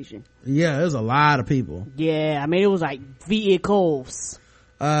location. Yeah, there's a lot of people. Yeah, I mean, it was like vehicles.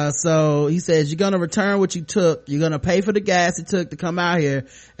 So he says, you're gonna return what you took, you're gonna pay for the gas it took to come out here,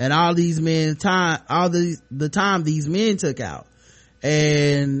 and the time these men took out.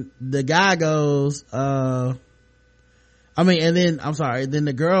 And the guy goes, then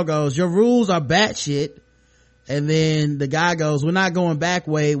the girl goes, your rules are batshit. And then the guy goes, we're not going back,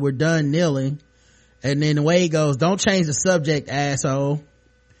 Wade, we're done kneeling. And then Wade goes, don't change the subject, asshole.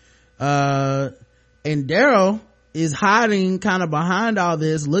 And Daryl is hiding kind of behind all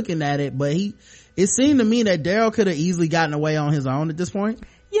this, looking at it, but it seemed to me that Daryl could have easily gotten away on his own at this point.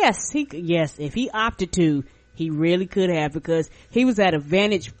 Yes, if he opted to, he really could have, because he was at a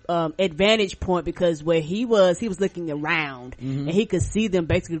advantage point, because where he was looking around, and he could see them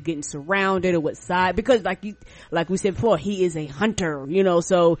basically getting surrounded, or what side, because like we said before, he is a hunter,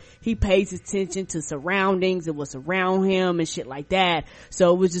 so he pays attention to surroundings and what's around him and shit like that.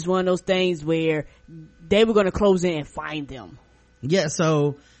 So it was just one of those things where they were going to close in and find them. Yeah,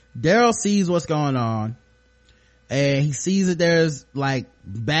 so Daryl sees what's going on, and he sees that there's like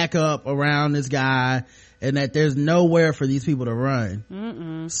backup around this guy, and that there's nowhere for these people to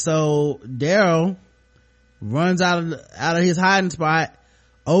run. So Daryl runs out of his hiding spot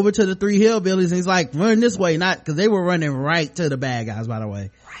over to the three hillbillies, and he's like, run this way, not, because they were running right to the bad guys, by the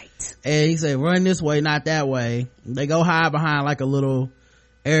way. Right. And he said, run this way, not that way. They go hide behind like a little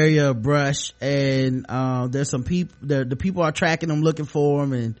area of brush, and there's some people, the people are tracking them, looking for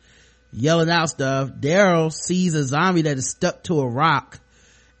them and yelling out stuff. Daryl sees a zombie that is stuck to a rock,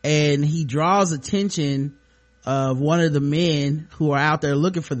 and he draws attention of one of the men who are out there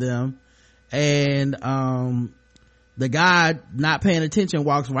looking for them, and the guy, not paying attention,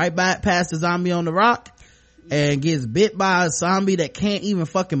 walks right back past the zombie on the rock and gets bit by a zombie that can't even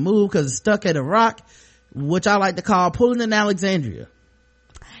fucking move because it's stuck at a rock, which I like to call pulling in Alexandria.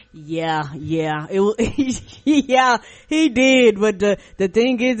 Yeah, it was, yeah, he did, but the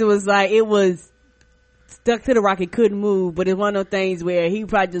thing is, it was like, it was stuck to the rock, it couldn't move, but it's one of those things where he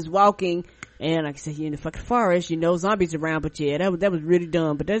probably just walking, and like I said, you're in the fucking forest, zombies around, but yeah, that was really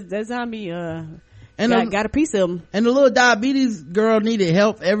dumb, but that zombie, got a piece of him. And the little diabetes girl needed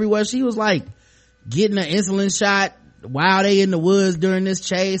help everywhere. She was like getting an insulin shot while they in the woods during this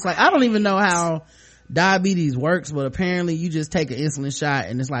chase. Like, I don't even know how diabetes works, but apparently you just take an insulin shot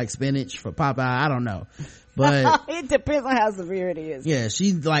and it's like spinach for Popeye. I don't know, but it depends on how severe it is. Yeah,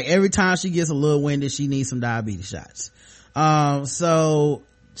 she like every time she gets a little winded, she needs some diabetes shots. So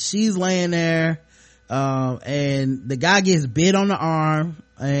she's laying there, and the guy gets bit on the arm,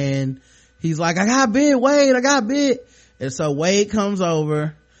 and he's like, I got bit, Wade, I got bit. And so Wade comes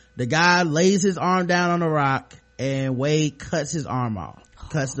over, the guy lays his arm down on the rock, and Wade cuts his arm off.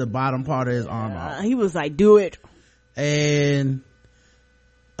 Cuts the bottom part of his arm off. He was like, do it. And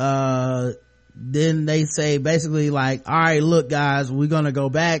then they say basically like, all right, look guys, we're gonna go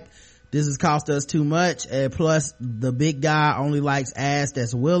back, this has cost us too much, and plus the big guy only likes ass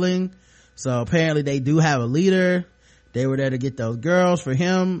that's willing. So apparently they do have a leader. They were there to get those girls for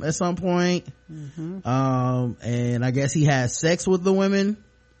him at some point. And I guess he has sex with the women,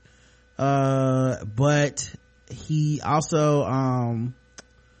 but he also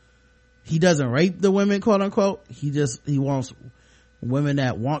he doesn't rape the women, quote unquote. He wants women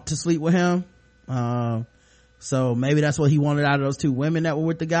that want to sleep with him. So maybe that's what he wanted out of those two women that were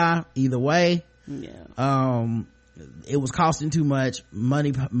with the guy. Either way, it was costing too much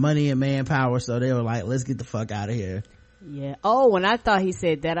money and manpower, so they were like, let's get the fuck out of here. Yeah. Oh, when I thought he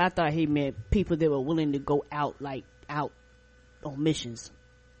said that, I thought he meant people that were willing to go out on missions.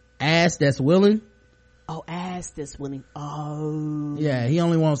 Ass that's willing. Oh, ass that's willing. Oh. Yeah, he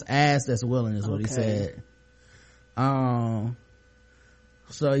only wants ass that's willing is what he said.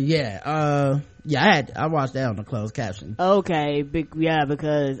 So yeah, I watched that on the closed caption. Okay,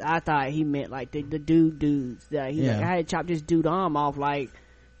 because I thought he meant like the dudes that he like, I had to chop this dude arm off, like,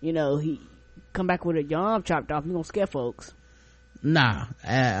 he come back with your arm chopped off, you gonna scare folks. Nah.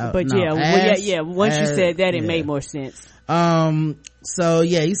 But no, once you said that, it made more sense. So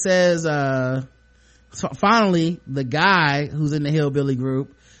yeah, he says, so finally the guy who's in the hillbilly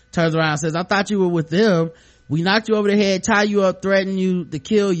group turns around and says, I thought you were with them. We knocked you over the head, tie you up, threatened you to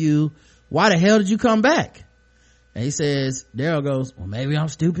kill you. Why the hell did you come back? And he says, Daryl goes, well, maybe I'm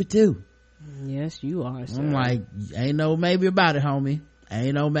stupid too. Yes, you are, sir. I'm like, ain't no maybe about it, homie.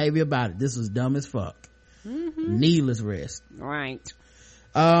 Ain't no maybe about it. This was dumb as fuck. Needless risk. Right.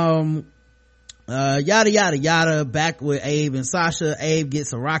 Yada yada yada. Back with Abe and Sasha. Abe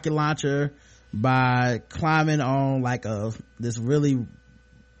gets a rocket launcher by climbing on like this really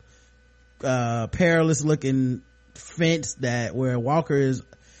perilous looking fence where Walker is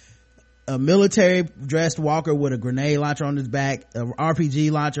a military dressed Walker with a grenade launcher on his back, a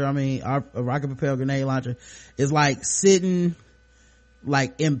RPG launcher, a rocket propelled grenade launcher, is like sitting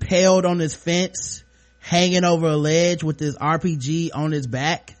like impaled on this fence, hanging over a ledge with this RPG on his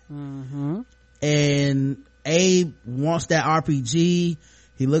back. And Abe wants that RPG.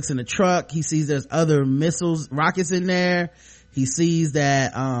 He looks in the truck, he sees there's other rockets in there. He sees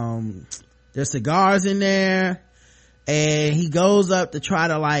that there's cigars in there, and he goes up to try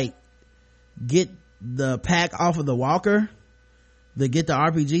to like get the pack off of the Walker to get the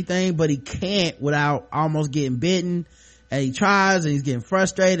RPG thing, but he can't without almost getting bitten. And he tries, and he's getting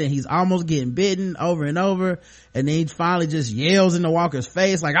frustrated, and he's almost getting bitten over and over, and then he finally just yells in the Walker's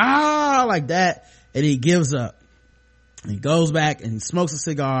face like, ah, like that, and he gives up. And he goes back and he smokes a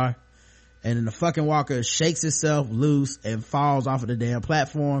cigar, and then the fucking Walker shakes itself loose and falls off of the damn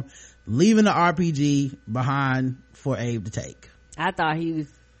platform, leaving the RPG behind for Abe to take. I thought he was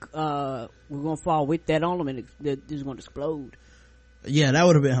we're gonna fall with that on him, and it was gonna explode. Yeah, that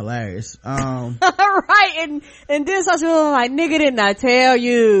would have been hilarious. Right, and then Sasha was like, nigga, didn't I tell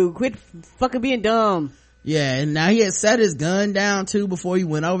you? Quit fucking being dumb. Yeah, and now he had set his gun down too before he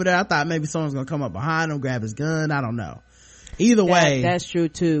went over there. I thought maybe someone's gonna come up behind him, grab his gun. I don't know. Either way, that's true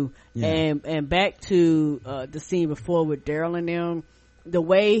too. Yeah. And back to the scene before with Daryl and them, the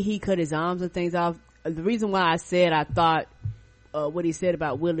way he cut his arms and things off. The reason why I said I thought what he said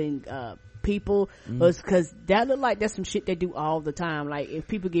about willing people was because that looked like that's some shit they do all the time. Like if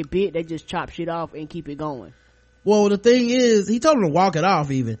people get bit, they just chop shit off and keep it going. Well, the thing is, he told him to walk it off.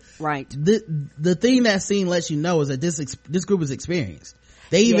 Even right. The thing that scene lets you know is that this group is experienced.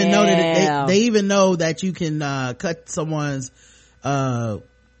 They even know that they even know that you can cut someone's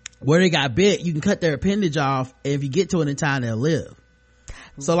where they got bit. You can cut their appendage off, and if you get to it in time, they'll live.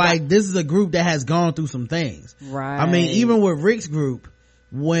 So like this is a group that has gone through some things. Right. I mean, even with Rick's group,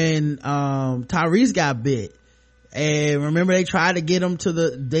 when Tyrese got bit, and remember they tried to get him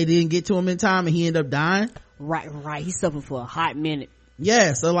they didn't get to him in time, and he ended up dying. Right. He suffered for a hot minute.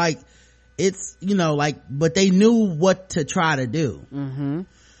 Yeah. So like it's but they knew what to try to do. Mm-hmm.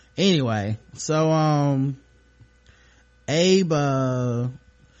 Anyway, so Abe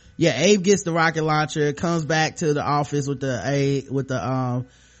gets the rocket launcher, comes back to the office with the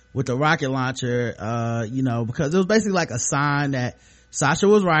rocket launcher, because it was basically like a sign that Sasha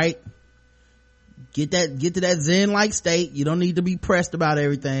was right. Get to that Zen like state. You don't need to be pressed about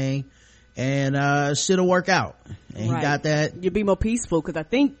everything, and shit'll work out. And he got that. You'll be more peaceful, because I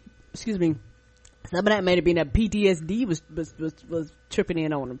think, excuse me, some of that may have been that PTSD was tripping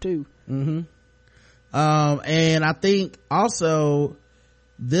in on him too. Mm-hmm. And I think also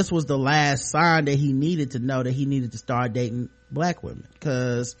this was the last sign that he needed to know that he needed to start dating black women,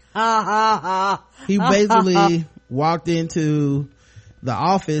 because he basically walked into the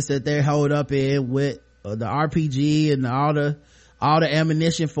office that they're holed up in with the RPG and all the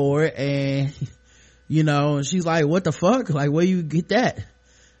ammunition for it, and and she's like, what the fuck, like where you get that?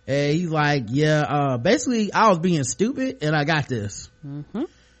 And he's like, basically I was being stupid and I got this. Mm-hmm.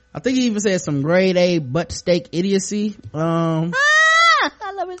 I think he even said some grade A butt steak idiocy. I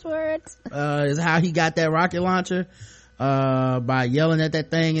love his words. Is how he got that rocket launcher, by yelling at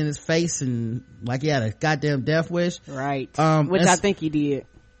that thing in his face, and like he had a goddamn death wish. Right. Which I think he did.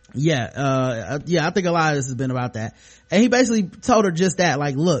 Yeah. I think a lot of this has been about that. And he basically told her just that,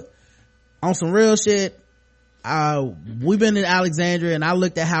 like, look, on some real shit, we've been in Alexandria and I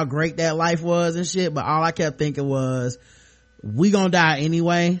looked at how great that life was and shit, but all I kept thinking was, we gonna die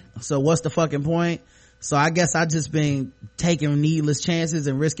anyway, so what's the fucking point? So I guess I just been taking needless chances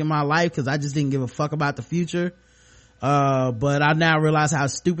and risking my life because I just didn't give a fuck about the future. But I now realize how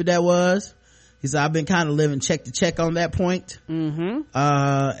stupid that was. He said, I've been kind of living check to check on that point. Mm-hmm.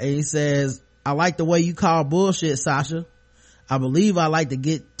 And he says, I like the way you call bullshit, Sasha. I believe I like to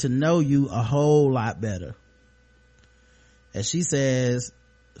get to know you a whole lot better. And she says,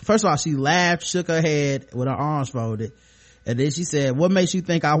 first of all, she laughed, shook her head with her arms folded, and then she said, what makes you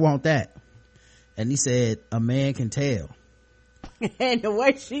think I want that? And he said, a man can tell. And the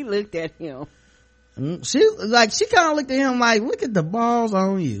way she looked at him, she kind of looked at him like, look at the balls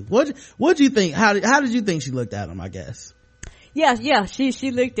on you. What do you think? How did you think she looked at him? I guess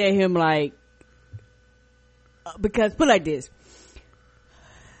she looked at him like, because put it like this,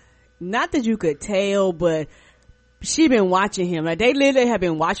 not that you could tell, but she been watching him. Like, they literally have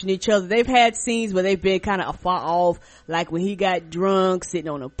been watching each other. They've had scenes where they've been kind of far off, like when he got drunk sitting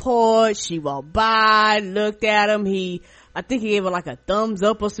on the porch, she walked by, looked at him, I think he gave her like a thumbs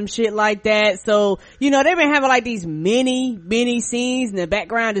up or some shit like that. So they've been having like these many scenes, and the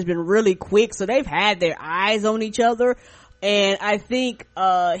background has been really quick, so they've had their eyes on each other. And I think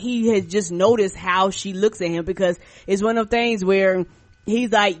he has just noticed how she looks at him, because it's one of those things where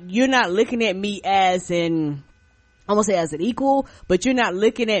he's like, you're not looking at me as an equal, but you're not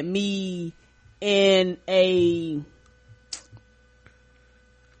looking at me in a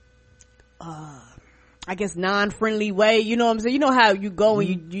I guess non-friendly way. You know what I'm saying? You know how you go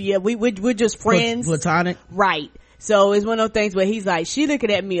and we're just friends, platonic, right? So it's one of those things where he's like, she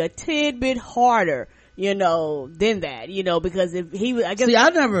looking at me a tidbit harder, than that, because if he was, I guess. See, I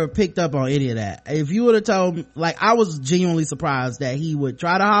never picked up on any of that. If you would have told me, like, I was genuinely surprised that he would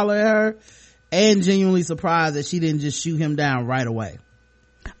try to holler at her, and genuinely surprised that she didn't just shoot him down right away.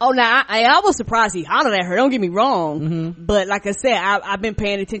 Oh, now I was surprised he hollered at her. Don't get me wrong, mm-hmm. But like I said, I've been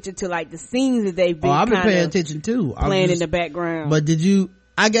paying attention to like the scenes that they've been. I've been paying attention too, playing in the background. But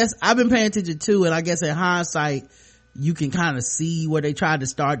I guess I've been paying attention too, and I guess in hindsight, you can kind of see where they tried to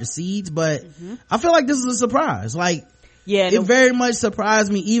start the seeds. But mm-hmm. I feel like this is a surprise. Like, yeah, it very much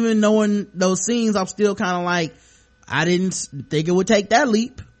surprised me. Even knowing those scenes, I'm still kind of like, I didn't think it would take that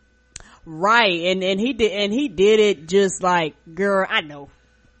leap. Right, and he did it just like, girl, I know.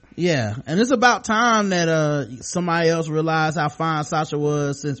 Yeah, and it's about time that somebody else realized how fine Sasha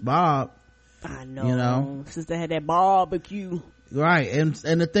was since Bob. I know. You know, since they had that barbecue. Right. And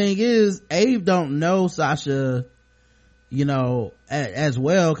the thing is, Abe don't know Sasha, you know, as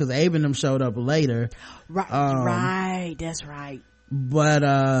well, because Abe and them showed up later. Right. Right. That's right. But,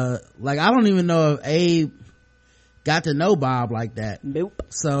 like, I don't even know if Abe got to know Bob like that. Nope.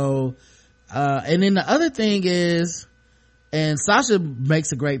 So, and then the other thing is, and Sasha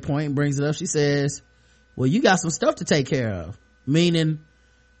makes a great point and brings it up. She says, well, you got some stuff to take care of. Meaning,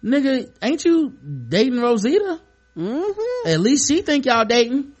 nigga, ain't you dating Rosita? Mm-hmm. At least she think y'all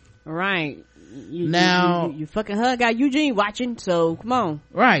dating. Right. You fucking her got Eugene watching, so come on.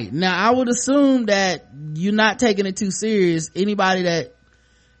 Right. Now, I would assume that you're not taking it too serious. Anybody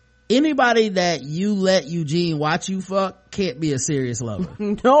that you let Eugene watch you fuck can't be a serious lover.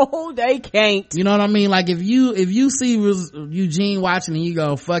 No, they can't. You know what I mean? Like, if you see Eugene watching and you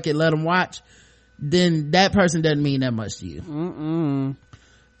go, fuck it, let him watch, then that person doesn't mean that much to you.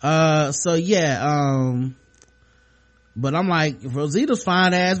 So yeah, but I'm like, Rosita's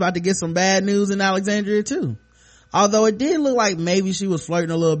fine ass about to get some bad news in Alexandria too. Although it did look like maybe she was flirting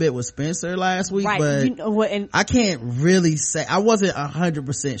a little bit with Spencer last week, right. But you know what, and I can't really say, I wasn't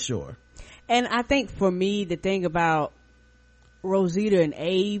 100% sure. And I think for me, the thing about Rosita and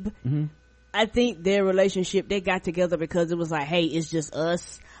Abe, I think their relationship, they got together because it was like, hey, it's just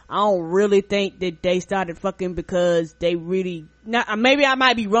us. I don't really think that they started fucking because they really, maybe I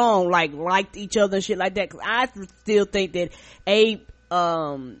might be wrong, like liked each other and shit like that, cause I still think that Abe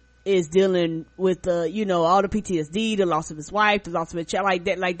is dealing with you know, all the PTSD, the loss of his wife, the loss of his child,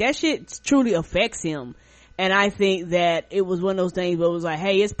 like that shit truly affects him. And I think that it was one of those things where it was like,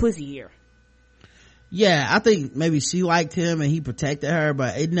 hey, it's pussy here. Yeah, I think maybe she liked him and he protected her,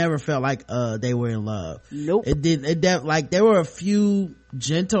 but it never felt like they were in love. Nope. Like there were a few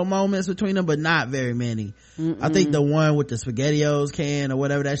gentle moments between them, but not very many. I think the one with the SpaghettiOs can or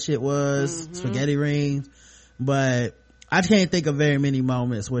whatever that shit was, spaghetti rings, but I can't think of very many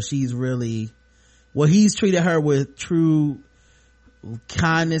moments where he's treated her with true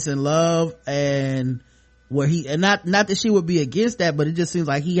kindness and love, and where not that she would be against that, but it just seems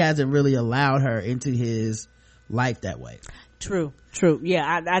like he hasn't really allowed her into his life that way. True.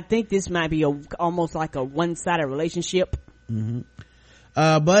 Yeah, I think this might be almost like a one-sided relationship.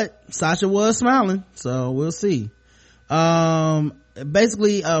 But Sasha was smiling, so we'll see.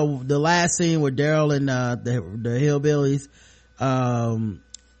 Basically, the last scene with Daryl and the hillbillies,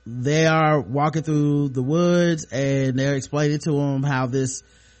 they are walking through the woods and they're explaining to him how this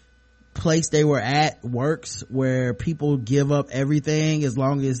place they were at works, where people give up everything as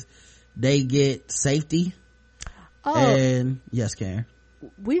long as they get safety. And yes, Karen,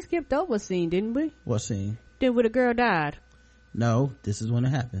 we skipped over a scene, didn't we? What scene? Then where the girl died. No, this is when it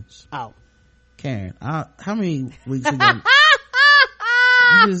happens. Karen, how many weeks ago?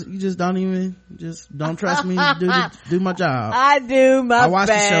 you just don't trust me to do my job. I do my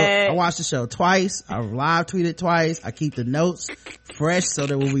best. I watched the show twice. I live tweeted twice. I keep the notes fresh so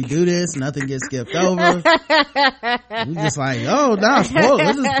that when we do this, nothing gets skipped over. We just like, spoil it.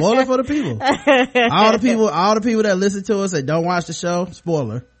 Let's just spoil it for the people. All the people that listen to us that don't watch the show,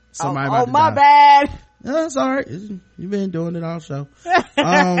 spoiler. Somebody about to my die. bad. No, that's all right. You've been doing it all show.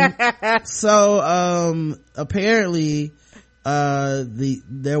 So apparently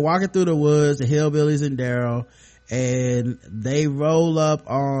they're walking through the woods, the hillbillies and Daryl, and they roll up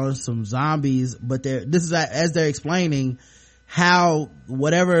on some zombies, but this is as they're explaining how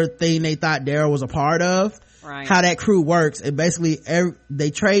whatever thing they thought Daryl was a part of, right, how that crew works. And basically they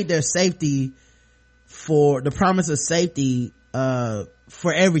trade their safety for the promise of safety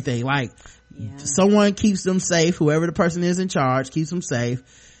for everything. Like, someone keeps them safe, whoever the person is in charge keeps them safe,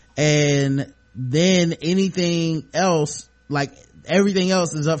 and then anything else, like everything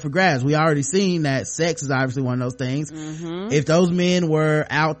else, is up for grabs. We already seen that sex is obviously one of those things. If those men were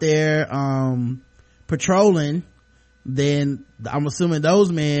out there patrolling, then I'm assuming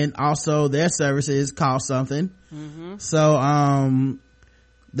those men also, their services cost something. So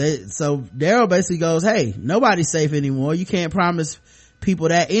Daryl basically goes, hey, nobody's safe anymore. You can't promise people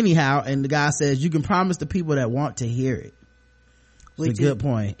that anyhow. And the guy says, you can promise the people that want to hear it. Which is a good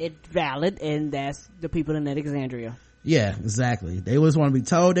point. It's valid, and that's the people in Alexandria. Yeah, exactly. They just want to be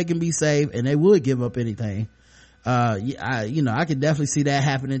told they can be safe, and they would give up anything. I could definitely see that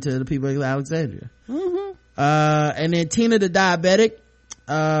happening to the people in Alexandria. And then Tina the diabetic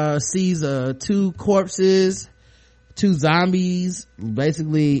sees two corpses, two zombies,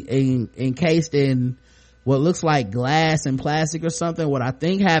 basically encased in what looks like glass and plastic or something. What I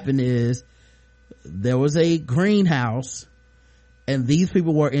think happened is there was a greenhouse, and these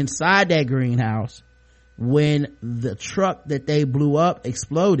people were inside that greenhouse when the truck that they blew up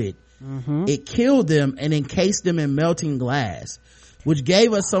exploded, It killed them and encased them in melting glass, which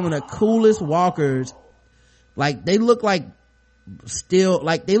gave us some of the coolest walkers. Like, they look like they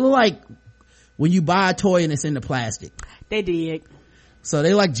look like when you buy a toy and it's in the plastic. They did. So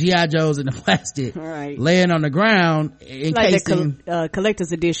they like G.I. Joes in the plastic, right, laying on the ground, encased like the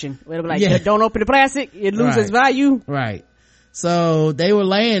collector's edition. Where they're like, don't open the plastic, it loses value. Right. So they were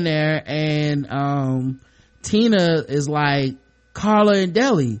laying there, and Tina is like, Carla and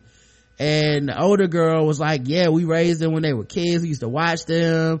Deli, and the older girl was like, yeah, we raised them when they were kids, we used to watch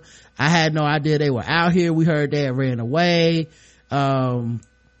them, I had no idea they were out here, we heard they had ran away, and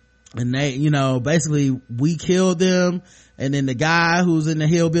they, basically we killed them. And then the guy who's in the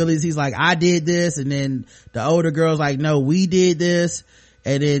hillbillies, he's like, I did this. And then the older girl's like, no, we did this.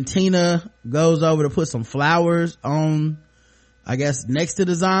 And then Tina goes over to put some flowers on, I guess, next to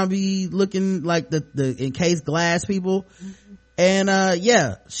the zombie looking like the encased glass people. And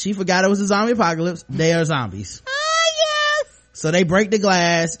she forgot it was a zombie apocalypse. They are zombies. Yes. So they break the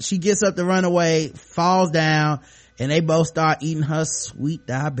glass, she gets up to run away, falls down, and they both start eating her sweet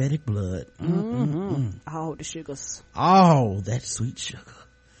diabetic blood. Oh, the sugars. Oh, that sweet sugar.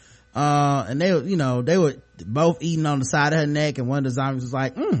 And they were both eating on the side of her neck, and one of the zombies was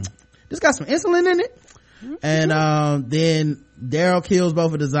like, this got some insulin in it. And then Daryl kills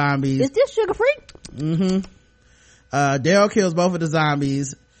both of the zombies. Is this sugar free? Daryl kills both of the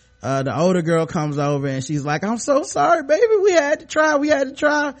zombies. The older girl comes over and she's like, I'm so sorry, baby, we had to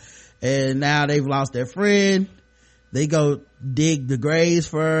try. And now they've lost their friend. They go dig a grave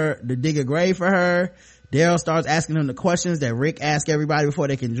for her. Daryl starts asking them the questions that Rick asked everybody before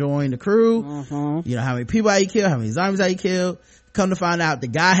they can join the crew. How many people have you killed? How many zombies have you killed? Come to find out, the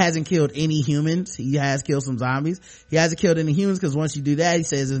guy hasn't killed any humans. He has killed some zombies. He hasn't killed any humans because once you do that, he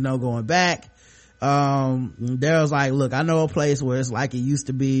says there's no going back. Daryl's like, look, I know a place where it's like it used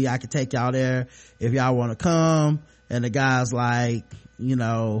to be. I could take y'all there if y'all want to come. And the guy's like,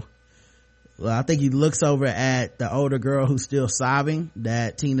 I think he looks over at the older girl who's still sobbing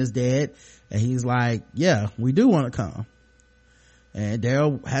that Tina's dead, and he's like, yeah, we do want to come. And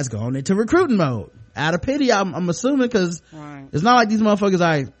Daryl has gone into recruiting mode out of pity, I'm assuming, because it's not like these motherfuckers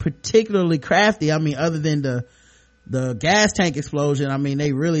are particularly crafty. I mean, other than the gas tank explosion, I mean,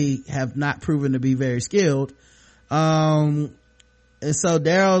 they really have not proven to be very skilled. And so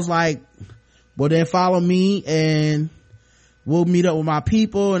Daryl's like, well, then follow me and we'll meet up with my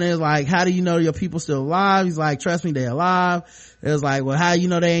people. And it's like, how do you know your people still alive? He's like, trust me, they're alive. It was like, well, how you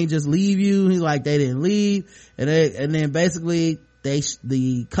know they ain't just leave you? He's like, they didn't leave. And then basically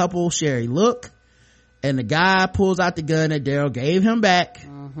the couple share a look, and the guy pulls out the gun that Daryl gave him back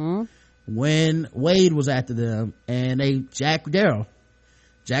when Wade was after them, and they jack Daryl,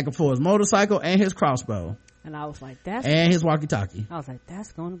 jack him for his motorcycle and his crossbow. And I was like, and his walkie-talkie. I was like,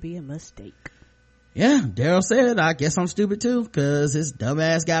 that's gonna be a mistake. Yeah, Daryl said, I guess I'm stupid too, cause his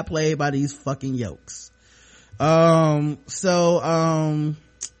dumbass got played by these fucking yokes.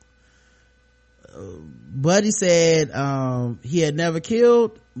 Buddy said, he had never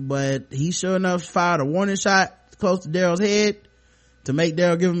killed, but he sure enough fired a warning shot close to Daryl's head to make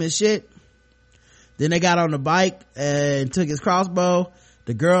Daryl give him his shit. Then they got on the bike and took his crossbow.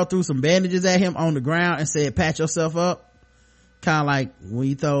 The girl threw some bandages at him on the ground and said, pat yourself up. Kind of like when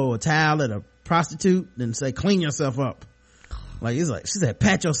you throw a towel at a prostitute and say, clean yourself up. Like, it's like, she said,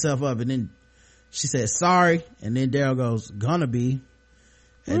 pat yourself up. And then she said, sorry. And then Daryl goes, gonna be.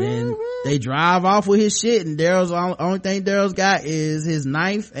 And then they drive off with his shit, and Daryl's only thing Daryl's got is his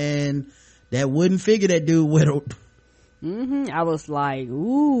knife and that wooden figure that dude whittled. I was like,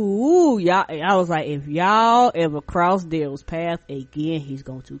 ooh, y'all. I was like, if y'all ever cross Daryl's path again, he's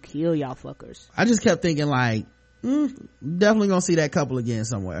going to kill y'all fuckers. I just kept thinking like, definitely gonna see that couple again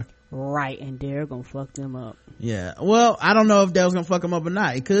somewhere. Right, and Daryl gonna fuck them up. Yeah. Well, I don't know if Daryl's gonna fuck them up or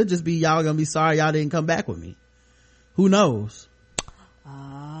not. It could just be y'all gonna be sorry y'all didn't come back with me. Who knows?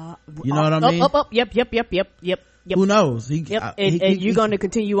 You know what I mean? Yep. Who knows? And you're going to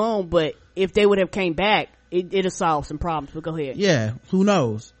continue on, but if they would have came back, it'll solve some problems. But go ahead. Yeah, who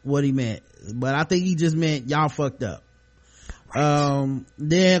knows what he meant? But I think he just meant y'all fucked up. Right.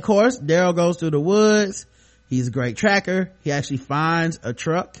 Then of course Daryl goes through the woods. He's a great tracker. He actually finds a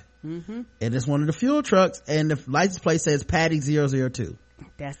truck, and it's one of the fuel trucks, and the license plate says Patty 002.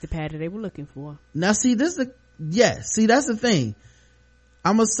 That's the Patty they were looking for. Now see, that's the thing.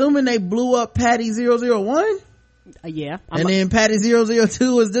 I'm assuming they blew up Patty 001. Yeah. And then Patty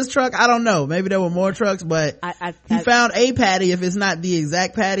 002 is this truck. I don't know. Maybe there were more trucks, but he found a Patty if it's not the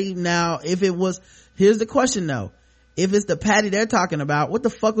exact Patty. Now, if it was, here's the question though. if it's the patty they're talking about, what the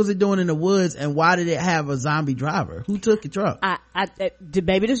fuck was it doing in the woods, and why did it have a zombie driver? Who took the truck?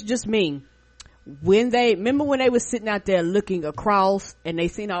 Baby, this is just me. Remember when they was sitting out there looking across and they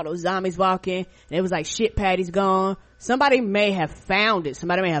seen all those zombies walking and it was like, shit, Patty's gone. Somebody may have found it.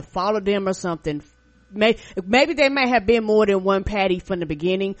 Somebody may have followed them or something. Maybe there may have been more than one Patty from the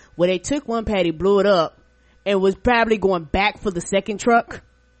beginning, where they took one Patty, blew it up, and was probably going back for the second truck.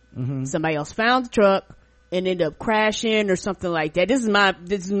 Mm-hmm. Somebody else found the truck and ended up crashing or something like that. This is my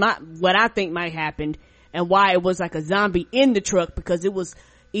what I think might happen, and why it was like a zombie in the truck, because it was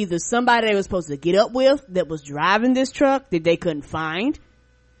either somebody they was supposed to get up with that was driving this truck that they couldn't find.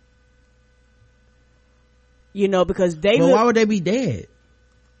 Because why would they be dead?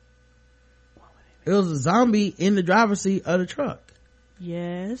 It was a zombie in the driver's seat of the truck.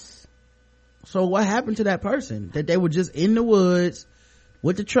 Yes. So what happened to that person? That they were just in the woods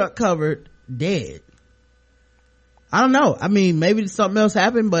with the truck covered, dead. I don't know. I mean, maybe something else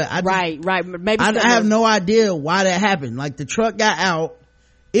happened, but right. Maybe I have no idea why that happened. Like, the truck got out.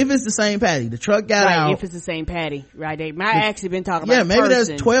 If it's the same Patty, the truck got out. If it's the same Patty, right? They might actually been talking about. Yeah, maybe there's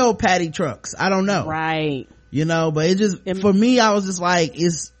 12 Patty trucks. I don't know. Right. But it just, for me, I was just like,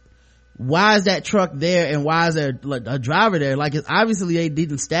 why is that truck there, and why is there a driver there? Like, it's obviously they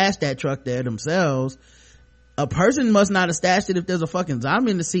didn't stash that truck there themselves. A person must not have stashed it if there's a fucking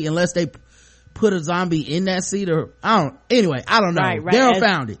zombie in the seat, unless they put a zombie in that seat, or I don't know. Right. Daryl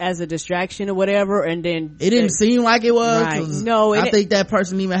found it as a distraction or whatever, and then it didn't seem like it was. Right. No, I think that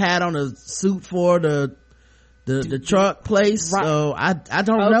person even had on a suit for the truck place. Right. So I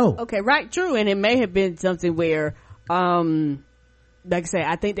don't know. Okay, right, true. And it may have been something where, like I say,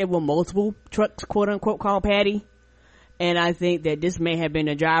 I think there were multiple trucks, quote unquote, called Patty, and I think that this may have been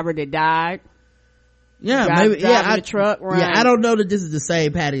a driver that died. Yeah, maybe. Yeah, the truck. Right. Yeah, I don't know that this is the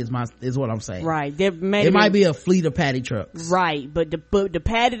same Patty is what I'm saying. Right. It might be a fleet of Patty trucks. Right, but the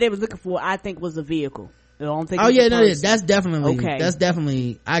Patty they was looking for, I think, was a vehicle. I don't think. That's definitely okay. That's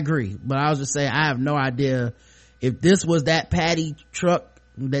definitely. I agree, but I was just saying, I have no idea if this was that Patty truck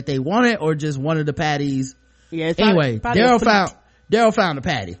that they wanted, or just one of the Patties. Yeah. Anyway, Daryl found the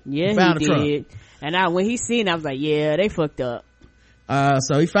Patty. Yeah, he found the did. Truck. And when he seen it, I was like, yeah, they fucked up.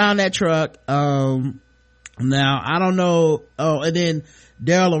 So he found that truck. Now I don't know. And then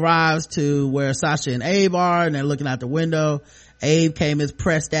Daryl arrives to where Sasha and Abe are, and they're looking out the window. Abe came his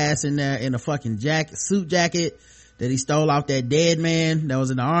pressed ass in there in a fucking suit jacket that he stole off that dead man that was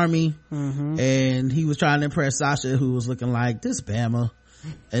in the army. Mm-hmm. And he was trying to impress Sasha, who was looking like this Bama.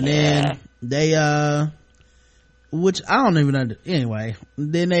 And then they which I don't even know. Anyway,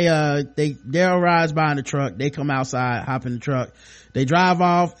 then Daryl rides by in the truck. They come outside, hop in the truck. They drive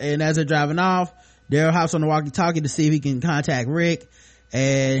off, and as they're driving off, Daryl hops on the walkie-talkie to see if he can contact Rick,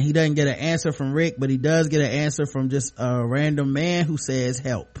 and he doesn't get an answer from Rick, but he does get an answer from just a random man who says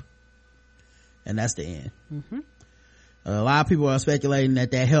help, and that's the end. Mm-hmm. A lot of people are speculating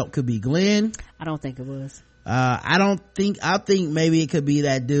that help could be Glenn. I don't think it was. I think maybe it could be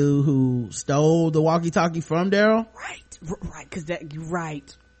that dude who stole the walkie-talkie from Daryl. Right, because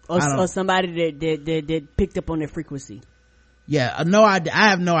or somebody that picked up on their frequency. Yeah, no idea. I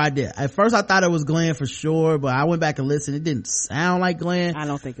have no idea. At first I thought it was Glenn for sure, but I went back and listened. It didn't sound like Glenn. I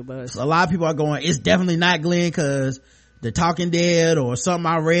don't think it was. So a lot of people are going, it's definitely not Glenn because The Talking Dead or something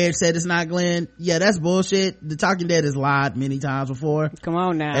I read said it's not Glenn. Yeah, that's bullshit. The Talking Dead has lied many times before. Come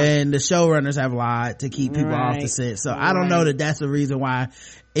on now. And the showrunners have lied to keep people off the set. So I don't know that that's the reason why.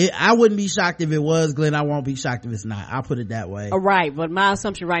 I wouldn't be shocked if it was Glenn. I won't be shocked if it's not. I'll put it that way. Right, but my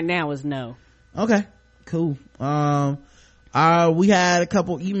assumption right now is no. Okay, cool. We had a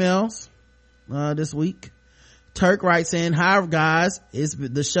couple emails this week. Turk writes in, hi guys, is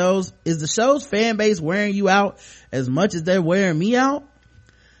the show's fan base wearing you out as much as they're wearing me out?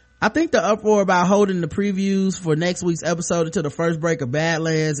 I think the uproar about holding the previews for next week's episode until the first break of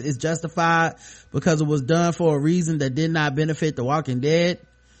Badlands is justified because it was done for a reason that did not benefit The Walking Dead.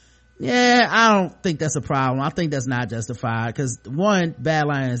 Yeah, I don't think that's a problem. I think that's not justified because one,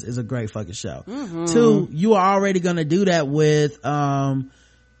 Badlands is a great fucking show. Mm-hmm. Two, you are already gonna do that with Talking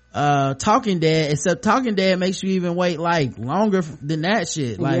Dead, except Talking Dead makes you even wait like longer than that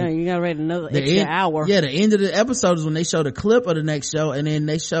shit. Like, yeah, you gotta wait another extra hour. Yeah, the end of the episode is when they show the clip of the next show, and then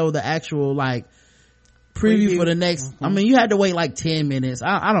they show the actual like preview for the next. Mm-hmm. I mean, you had to wait like 10 minutes.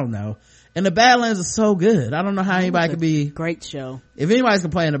 I don't know. And the Badlands is so good. I don't know how anybody could be. Great show. If anybody's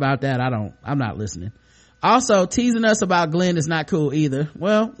complaining about that, I'm not listening. Also, teasing us about Glenn is not cool either.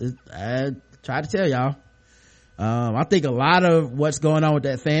 Well, I tried to tell y'all. I think a lot of what's going on with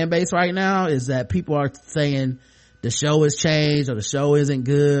that fan base right now is that people are saying the show has changed, or the show isn't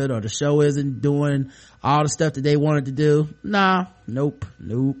good, or the show isn't doing all the stuff that they wanted to do. Nah, nope.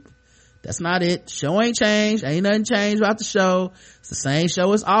 That's not it. Show ain't changed. Ain't nothing changed about the show. It's the same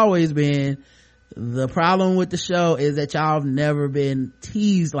show it's always been. The problem with the show is that y'all have never been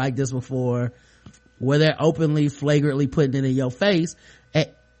teased like this before, where they're openly, flagrantly putting it in your face. And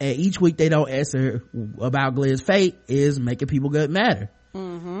each week they don't answer about Glenn's fate is making people get madder.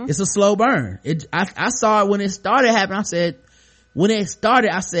 It's a slow burn. I saw it when it started happening. I said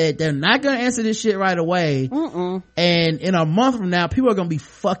they're not gonna answer this shit right away. And in a month from now, people are gonna be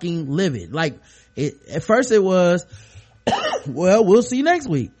fucking livid. Like at first it was well, we'll see next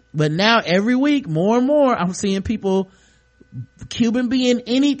week, but now every week more and more I'm seeing people Cuban being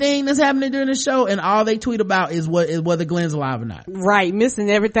anything that's happening during the show, and all they tweet about is whether Glenn's alive or not. Right, missing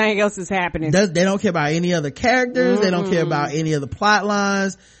everything else that's happening. They don't care about any other characters. They don't care about any other plot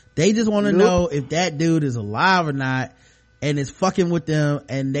lines. They just want to know if that dude is alive or not, and it's fucking with them,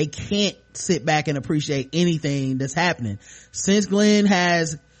 and they can't sit back and appreciate anything that's happening. Since Glenn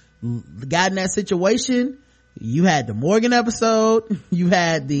has gotten that situation, you had the Morgan episode, you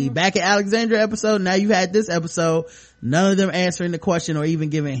had the Back at Alexandria episode, now you had this episode. None of them answering the question or even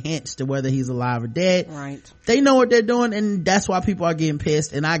giving hints to whether he's alive or dead. Right. They know what they're doing, and that's why people are getting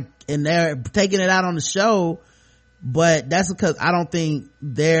pissed, and they're taking it out on the show. But that's because I don't think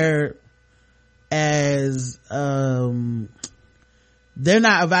they're as they're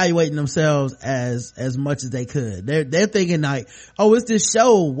not evaluating themselves as much as they could. They're thinking like, oh, it's this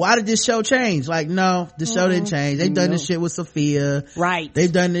show, why did this show change? Like, no, the show didn't change. They've done this shit with Sophia, right?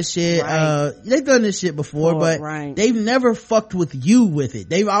 They've done this shit they've done this shit before, but they've never fucked with you with it.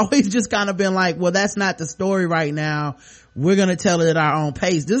 They've always just kind of been like, well, that's not the story right now, we're gonna tell it at our own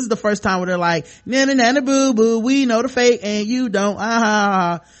pace. This is the first time where they're like, na na na na boo boo, we know the fate and you don't,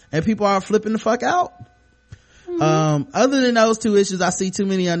 and people are flipping the fuck out. Other than those two issues, I see too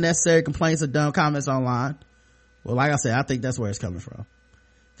many unnecessary complaints or dumb comments online. Well, like I said, I think that's where it's coming from,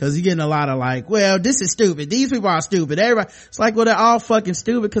 because you're getting a lot of like, well, this is stupid, these people are stupid, everybody. It's like, well, they're all fucking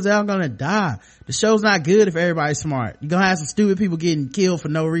stupid because they're all gonna die. The show's not good if everybody's smart. You're gonna have some stupid people getting killed for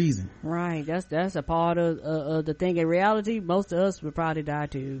no reason. Right, that's a part of the thing. In reality, most of us would probably die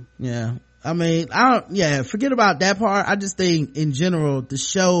too. Yeah, I mean, forget about that part. I just think in general the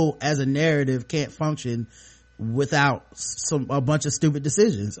show as a narrative can't function without a bunch of stupid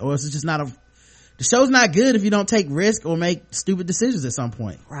decisions, or it's just not the show's not good if you don't take risk or make stupid decisions at some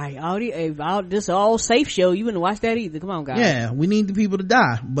point. Right. This all safe show, you wouldn't watch that either. Come on, guys. Yeah, we need the people to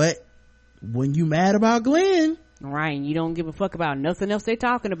die, but when you mad about Glenn, right, and you don't give a fuck about nothing else they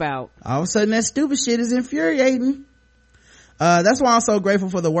talking about, all of a sudden that stupid shit is infuriating. That's why I'm so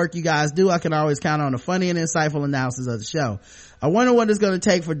grateful for the work you guys do. I can always count on the funny and insightful analysis of the show. I wonder what it's going to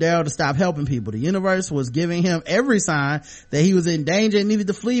take for Daryl to stop helping people. The universe was giving him every sign that he was in danger and needed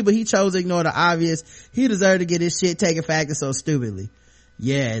to flee, but he chose to ignore the obvious. He deserved to get his shit taken factor so stupidly.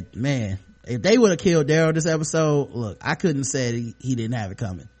 Yeah, man, if they would have killed Daryl this episode, look, I couldn't have said he didn't have it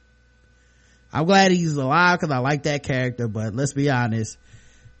coming. I'm glad he's alive because I like that character, but let's be honest,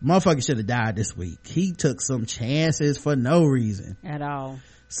 motherfucker should have died this week. He took some chances for no reason at all.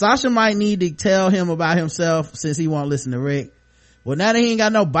 Sasha might need to tell him about himself since he won't listen to Rick. Well, now that he ain't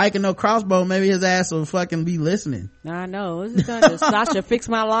got no bike and no crossbow, maybe his ass will fucking be listening. I know. Is it gonna Sasha fix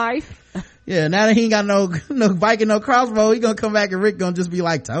my life? Yeah, now that he ain't got no bike and no crossbow, he gonna come back and Rick gonna just be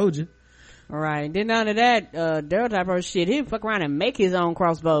like, told you. All right. Then none of that Daryl type of shit, he'd fuck around and make his own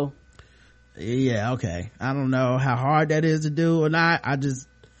crossbow. Yeah, okay. I don't know how hard that is to do or not.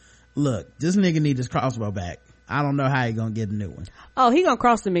 Look, this nigga need his crossbow back. I don't know how he gonna get a new one. Oh, he gonna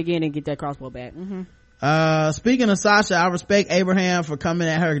cross them again and get that crossbow back. Speaking of Sasha, I respect Abraham for coming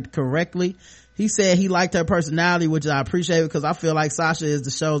at her correctly. He said he liked her personality, which I appreciate because I feel like Sasha is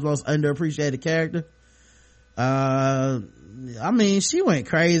the show's most underappreciated character. I mean, she went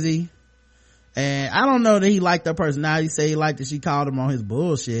crazy, and I don't know that he liked her personality. He said he liked that she called him on his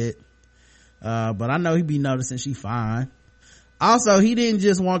bullshit, but I know he be noticing she fine. Also, he didn't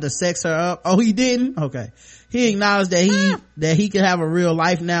just want to sex her up. Oh, he didn't? Okay. He acknowledged that he can have a real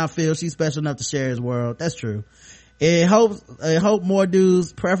life now, feel she's special enough to share his world. That's true. I hope more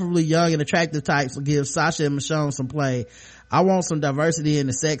dudes, preferably young and attractive types, will give Sasha and Michonne some play. I want some diversity in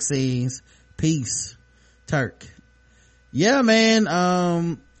the sex scenes. Peace. Turk. Yeah, man.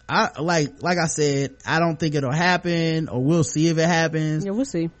 I like I said, I don't think it'll happen, or we'll see if it happens. Yeah, we'll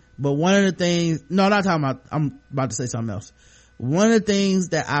see. But one of the things, no, not talking about, I'm about to say something else. One of the things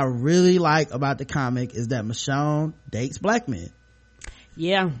that I really like about the comic is that Michonne dates black men.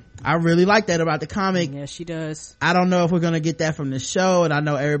 Yeah, I really like that about the comic. Yeah, she does. I don't know if we're gonna get that from the show, and I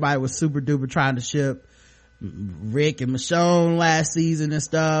know everybody was super duper trying to ship Rick and Michonne last season and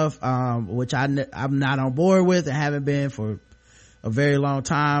stuff, which I'm not on board with and haven't been for a very long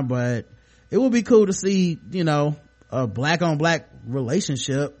time, but it would be cool to see, you know, a black on black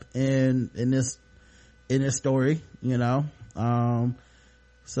relationship in this story, you know.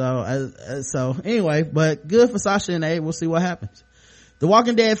 So anyway, but good for Sasha and Abe. We'll see what happens. The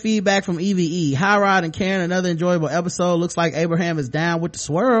Walking Dead feedback from EVE. Hi Rod and Karen, another enjoyable episode. Looks like Abraham is down with the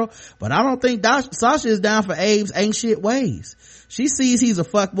swirl, but I don't think Sasha is down for Abe's ain't shit ways. She sees he's a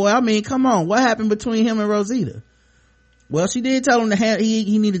fuckboy. I mean, come on, what happened between him and Rosita? Well, she did tell him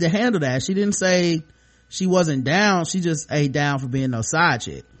he needed to handle that. She didn't say she wasn't down. She just ain't down for being no side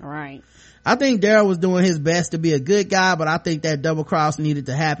chick. All right. I think Daryl was doing his best to be a good guy, but I think that double cross needed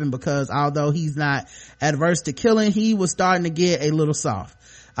to happen because although he's not adverse to killing, he was starting to get a little soft.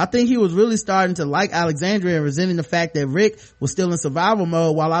 I think he was really starting to like Alexandria and resenting the fact that Rick was still in survival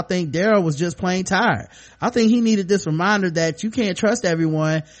mode, while I think Daryl was just plain tired. I think he needed this reminder that you can't trust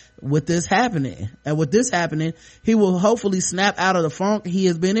everyone with this happening. And with this happening, he will hopefully snap out of the funk he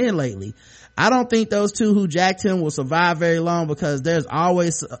has been in lately. I don't think those two who jacked him will survive very long because there's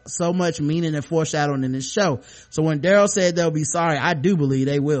always so much meaning and foreshadowing in this show. So when Daryl said they'll be sorry, I do believe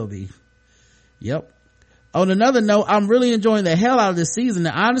they will be. Yep. On another note, I'm really enjoying the hell out of this season,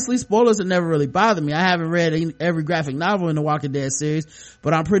 and honestly, spoilers have never really bothered me. I haven't read every graphic novel in the Walking Dead series,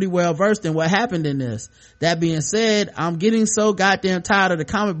 but I'm pretty well versed in what happened in this. That being said, I'm getting so goddamn tired of the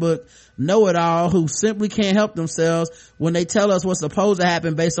comic book know-it-all who simply can't help themselves when they tell us what's supposed to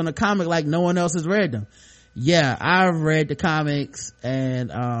happen based on the comic like no one else has read them. Yeah, I've read the comics, and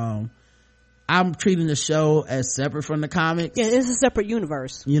I'm treating the show as separate from the comics. Yeah, it's a separate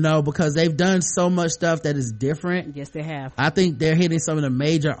universe. You know, because they've done so much stuff that is different. Yes, they have. I think they're hitting some of the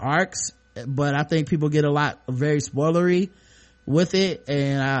major arcs, but I think people get a lot very spoilery with it.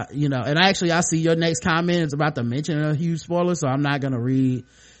 And I see your next comment is about to mention a huge spoiler, so I'm not going to read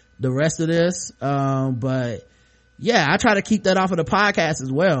the rest of this. But yeah, I try to keep that off of the podcast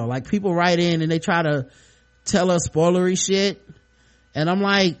as well. Like, people write in and they try to tell us spoilery shit, and I'm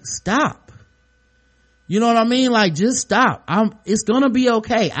like, stop. You know what I mean? Like, just stop. It's gonna be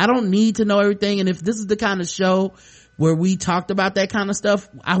okay. I don't need to know everything. And if this is the kind of show where we talked about that kind of stuff,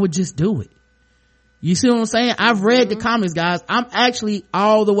 I would just do it. You see what I'm saying? I've read the comics, guys. I'm actually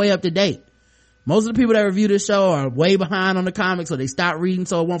all the way up to date. Most of the people that review this show are way behind on the comics, or they stop reading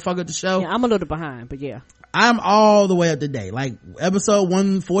so it won't fuck up the show. Yeah, I'm a little behind, but yeah. I'm all the way up to date. Like, episode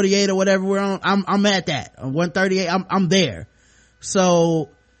 148 or whatever we're on, I'm at that. 138, I'm there.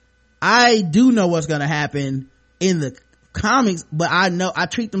 So, I do know what's gonna happen in the comics, but I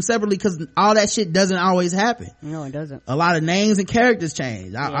treat them separately because all that shit doesn't always happen. No, it doesn't. A lot of names and characters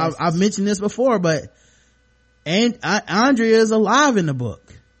change. Yes. I've mentioned this before, but Andrea is alive in the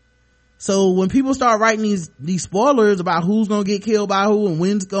book. So when people start writing these spoilers about who's gonna get killed by who and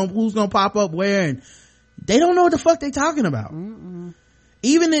who's gonna pop up where, and they don't know what the fuck they talking about. Mm-mm.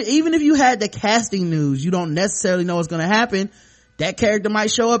 Even if you had the casting news, you don't necessarily know what's gonna happen. That character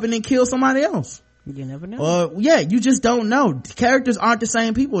might show up and then kill somebody else. You never know. You just don't know. Characters aren't the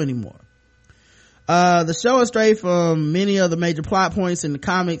same people anymore. The show is strayed from many of the major plot points in the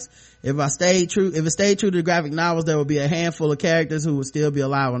comics. If it stayed true to the graphic novels, there would be a handful of characters who would still be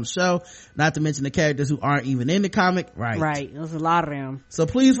alive on the show, not to mention the characters who aren't even in the comic. Right. There's a lot of them. So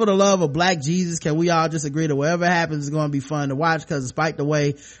please, for the love of Black Jesus, can we all just agree that whatever happens is going to be fun to watch? Because despite the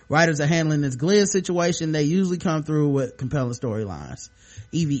way writers are handling this Glenn situation, they usually come through with compelling storylines.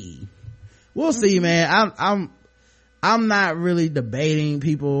 EVE. We'll see, man. I'm not really debating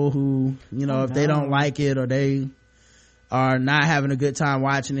people who, if they don't like it or they are not having a good time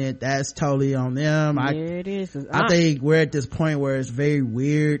watching it, that's totally on them. It is. I think we're at this point where it's very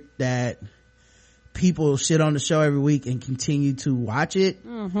weird that people shit on the show every week and continue to watch it.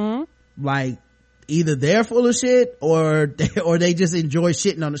 Mm-hmm. Like, either they're full of shit or they just enjoy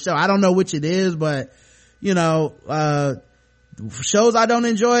shitting on the show. I don't know which it is, but shows I don't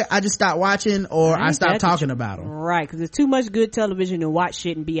enjoy, I just stop watching, or I stop talking about them. Right, because there's too much good television to watch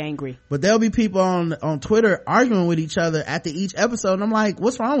shit and be angry. But there'll be people on Twitter arguing with each other after each episode, and I'm like,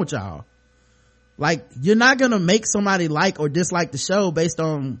 what's wrong with y'all? Like, you're not gonna make somebody like or dislike the show based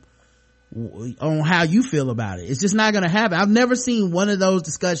on how you feel about it. It's just not gonna happen. I've never seen one of those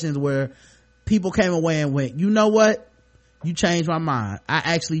discussions where people came away and went, you know what? You changed my mind. I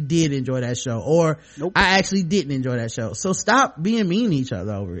actually did enjoy that show, or nope, I actually didn't enjoy that show. So stop being mean to each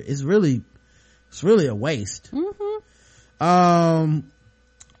other over it. It's really a waste. Mm-hmm.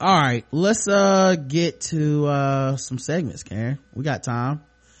 All right, let's get to some segments, Karen. We got time.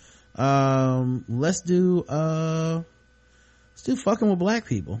 Let's do fucking with black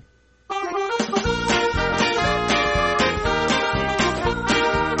people.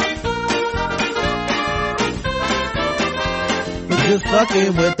 just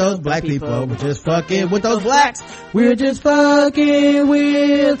fucking with those black people. We're just fucking with those blacks. We're just fucking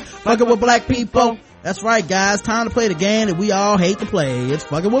with black people. That's right, guys. Time to play the game that we all hate to play. It's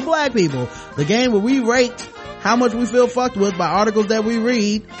fucking with black people. The game where we rate how much we feel fucked with by articles that we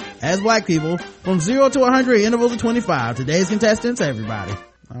read as black people from 0 to 100 intervals of 25. Today's contestants, everybody.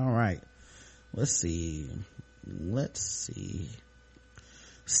 All right. Let's see.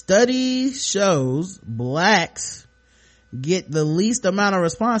 Study shows blacks get the least amount of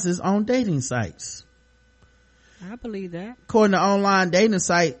responses on dating sites. I believe that. According to the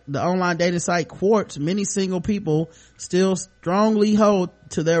online dating site Quartz, many single people still strongly hold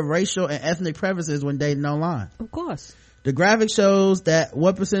to their racial and ethnic preferences when dating online. Of course. The graphic shows that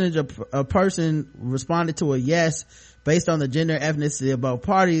what percentage of a person responded to a yes based on the gender and ethnicity of both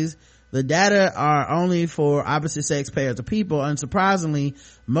parties. The data are only for opposite sex pairs of people. Unsurprisingly,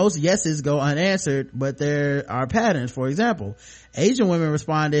 most yeses go unanswered, but there are patterns. For example, Asian women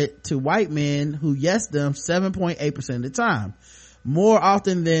responded to white men who yesed them 7.8% of the time, more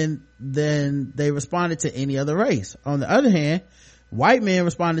often than they responded to any other race. On the other hand, white men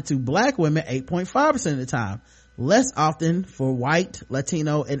responded to black women 8.5% of the time, less often for white,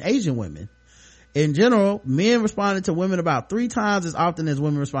 Latino, and Asian women. In general, men responded to women about 3 times as often as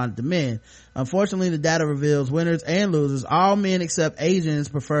women responded to men. Unfortunately, the data reveals winners and losers. All men except Asians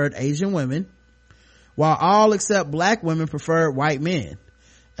preferred Asian women, while all except black women preferred white men.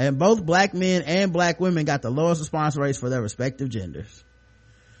 And both black men and black women got the lowest response rates for their respective genders.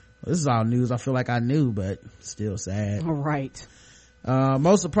 Well, this is all news I feel like I knew, but still sad. All right.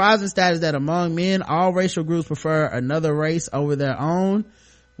 Most surprising stat is that among men, all racial groups prefer another race over their own.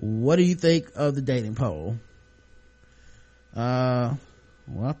 What do you think of the dating poll? Well,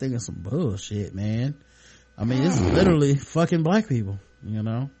 I'm thinking some bullshit, man. I mean, this is literally fucking black people, you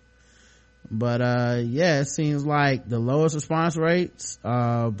know? But, yeah, it seems like the lowest response rates,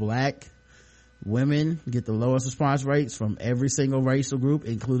 black women get the lowest response rates from every single racial group,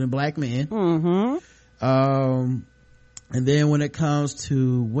 including black men. And then when it comes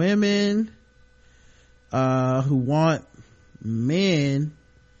to women, who want men,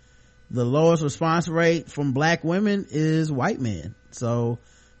 the lowest response rate from black women is white men. So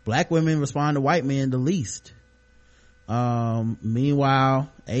black women respond to white men the least.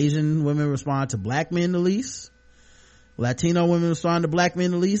 Meanwhile, Asian women respond to black men the least. Latino women respond to black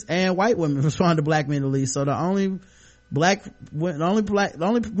men the least, and white women respond to black men the least. So the only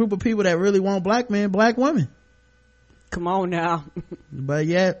group of people that really want black men, black women. Come on now. But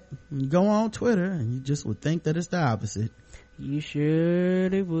yet, you go on Twitter and you just would think that it's the opposite. You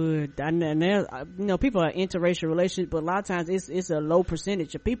surely would. And there, you know, people are interracial relationships, but a lot of times it's a low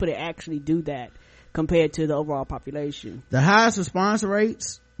percentage of people that actually do that compared to the overall population. The highest response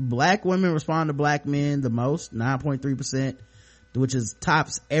rates, black women respond to black men the most, 9.3%, which is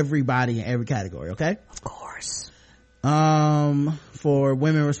tops everybody in every category, okay? Of course. For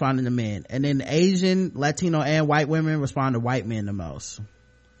women responding to men. And then Asian, Latino, and white women respond to white men the most.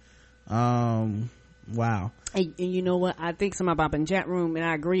 Wow. And you know what? I think somebody about in the chat room, and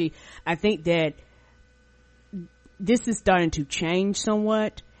I agree. I think that this is starting to change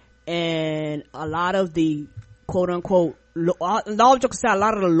somewhat, and a lot of the quote unquote, all jokes aside, a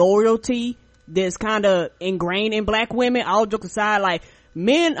lot of the loyalty that's kind of ingrained in black women, all jokes aside, like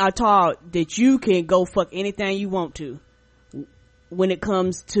men are taught that you can go fuck anything you want to. When it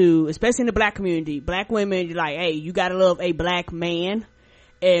comes to, especially in the black community, black women, you're like, hey, you gotta love a black man.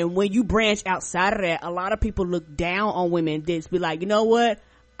 And when you branch outside of that, a lot of people look down on women that's be like, you know what?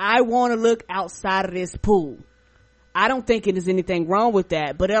 I want to look outside of this pool. I don't think there's anything wrong with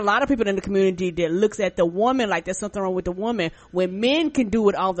that. But there are a lot of people in the community that looks at the woman like there's something wrong with the woman, when men can do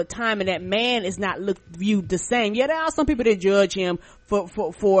it all the time and that man is not viewed the same. Yeah, there are some people that judge him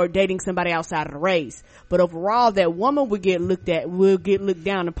for dating somebody outside of the race. But overall, that woman will get looked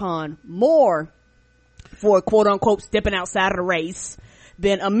down upon more for quote unquote stepping outside of the race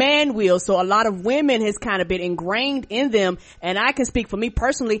than a man will. So a lot of women has kind of been ingrained in them. And I can speak for me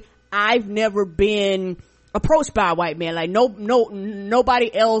personally. I've never been approached by a white man. Like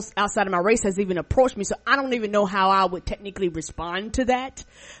nobody else outside of my race has even approached me. So I don't even know how I would technically respond to that.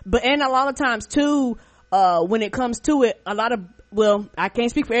 But, and a lot of times too, when it comes to it, well, I can't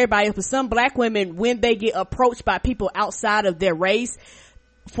speak for everybody, but some black women, when they get approached by people outside of their race,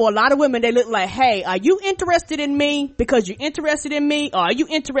 for a lot of women, they look like, hey, are you interested in me because you're interested in me, or are you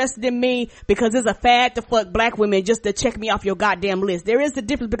interested in me because it's a fad to fuck black women just to check me off your goddamn list? There is a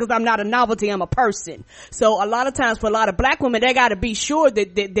difference, because I'm not a novelty, I'm a person. So a lot of times for a lot of black women, they gotta be sure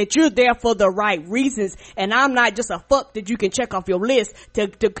that you're there for the right reasons, and I'm not just a fuck that you can check off your list to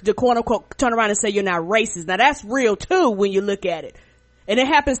quote unquote turn around and say you're not racist. Now that's real too when you look at it. And it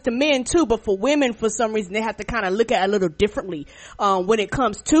happens to men too, but for women, for some reason, they have to kind of look at it a little differently, when it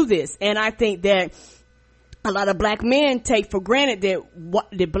comes to this. And I think that a lot of black men take for granted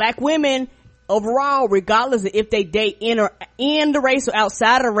that black women overall, regardless of if they date in the race or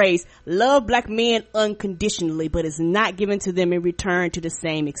outside of the race, love black men unconditionally, but it's not given to them in return to the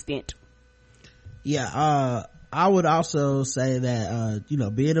same extent. Yeah, I would also say that,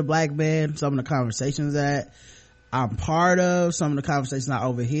 being a black man, some of the conversations that I'm part of, some of the conversations I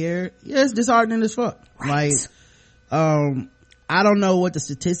overhear, yeah, it's disheartening as fuck. Right. Like, I don't know what the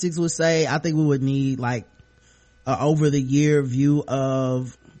statistics would say. I think we would need like a over the year view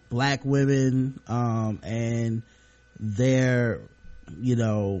of black women, and their,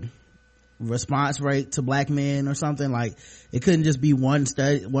 response rate to black men or something. Like, it couldn't just be one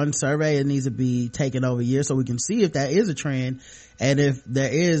survey. It needs to be taken over years so we can see if that is a trend. And if there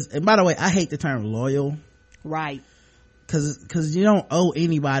is, and by the way, I hate the term loyal. Right. Cause you don't owe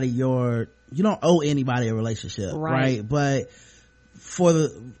anybody a relationship. Right. But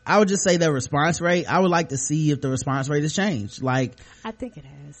I would just say their response rate, I would like to see if the response rate has changed. Like, I think it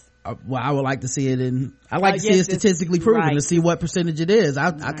has. Well, I would like to see it see it statistically proven, right, to see what percentage it is.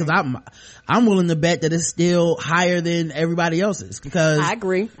 Cause I'm willing to bet that it's still higher than everybody else's, because I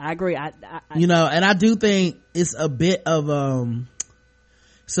agree. and I do think it's a bit of a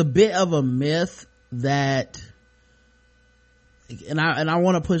myth that, and I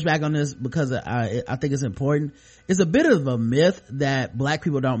want to push back on this because I think it's important. It's a bit of a myth that black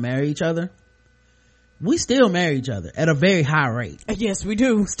people don't marry each other. We still marry each other at a very high rate. Yes, we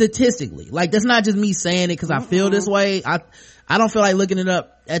do. Statistically. Like, that's not just me saying it because I feel this way. I don't feel like looking it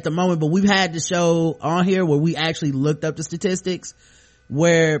up at the moment, but we've had the show on here where we actually looked up the statistics,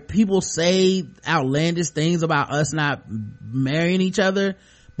 where people say outlandish things about us not marrying each other,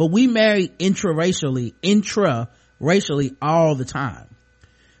 but we marry intraracially all the time.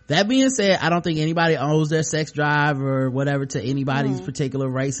 That being said, I don't think anybody owes their sex drive or whatever to anybody's particular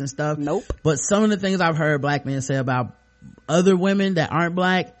race and stuff. Nope. But some of the things I've heard black men say about other women that aren't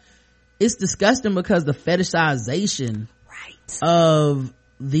black, it's disgusting, because the fetishization of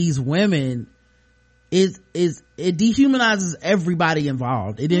these women it dehumanizes everybody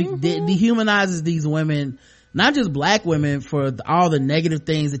involved. It dehumanizes these women, not just black women, for all the negative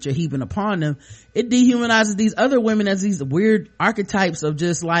things that you're heaping upon them. It dehumanizes these other women as these weird archetypes of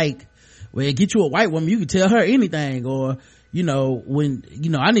just like, well, get you a white woman, you can tell her anything, or when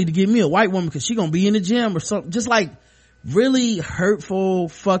I need to get me a white woman because she gonna be in the gym or something. Just like really hurtful,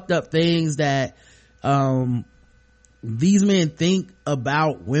 fucked up things that these men think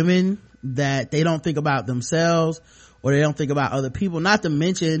about women that they don't think about themselves, or they don't think about other people. Not to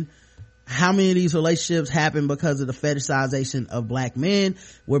mention how many of these relationships happen because of the fetishization of black men,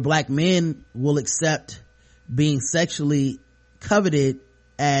 where black men will accept being sexually coveted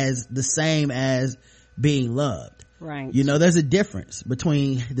as the same as being loved. Right. There's a difference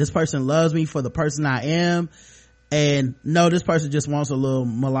between this person loves me for the person I am, and no, this person just wants a little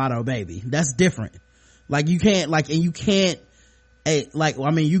mulatto baby. That's different. Like, you can't, you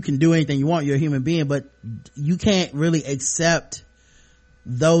can do anything you want, you're a human being, but you can't really accept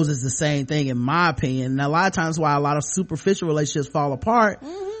those as the same thing, in my opinion. And a lot of times why a lot of superficial relationships fall apart,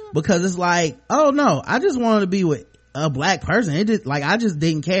 because it's like, oh no, I just wanted to be with a black person. It just, I just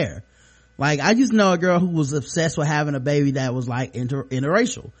didn't care. Like, I just know a girl who was obsessed with having a baby that was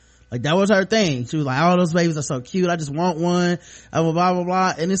interracial. Like, that was her thing. She was like, oh, those babies are so cute, I just want one, blah blah blah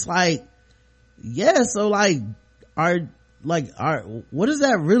blah. And it's like, yeah, so what does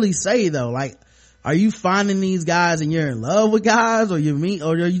that really say though? Like, are you finding these guys and you're in love with guys, or or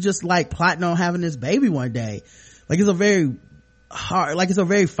are you just plotting on having this baby one day? It's a very hard, it's a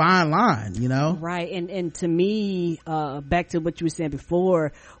very fine line, Right. And to me, back to what you were saying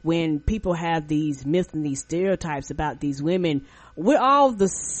before, when people have these myths and these stereotypes about these women, we're all the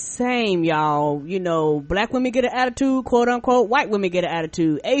same, y'all. Black women get an attitude, quote unquote, white women get an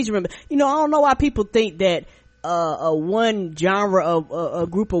attitude, Asian women. I don't know why people think that one genre of a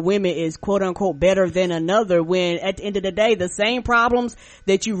group of women is quote unquote better than another, when at the end of the day, the same problems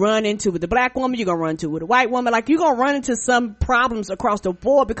that you run into with the black woman, you're gonna run into with a white woman. You're gonna run into some problems across the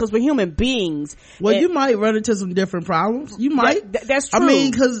board, because we're human beings. Well, you might run into some different problems. You might. That's true. I mean,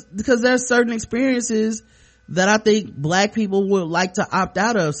 because there's certain experiences that I think black people would like to opt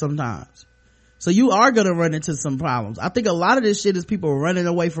out of sometimes. So you are going to run into some problems. I think a lot of this shit is people running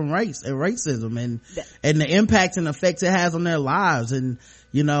away from race and racism and the impact and effects it has on their lives. And,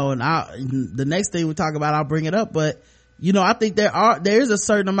 you know, and the next thing we talk about, I'll bring it up. But, you know, I think there is a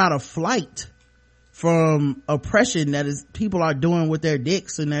certain amount of flight from oppression that is people are doing with their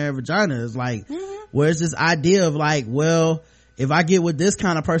dicks and their vaginas. Like, where it's this idea of like, well, if I get with this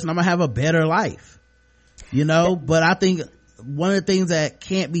kind of person, I'm gonna have a better life, you know. But I think one of the things that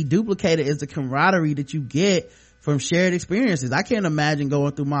can't be duplicated is the camaraderie that you get from shared experiences. I can't imagine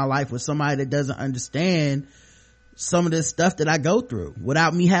going through my life with somebody that doesn't understand some of this stuff that I go through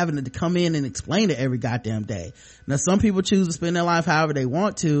without me having to come in and explain it every goddamn day. Now, some people choose to spend their life however they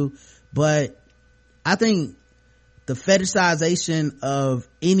want to, but I think the fetishization of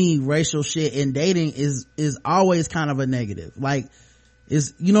any racial shit in dating is always kind of a negative. Like,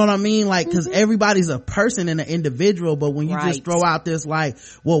 is, you know what I mean? Like, cause everybody's a person and an individual, but when you just throw out this like,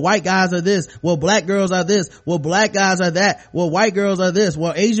 well, white guys are this, well, black girls are this, well, black guys are that, well, white girls are this,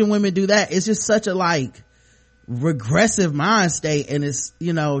 well, Asian women do that. It's just such a like regressive mind state. And it's,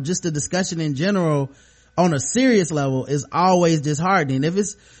 you know, just the discussion in general on a serious level is always disheartening.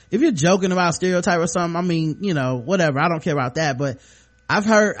 If you're joking about stereotype or something, I mean, you know, whatever, I don't care about that. But I've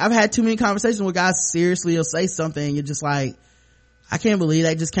had too many conversations where guys seriously will say something and you're just like, I can't believe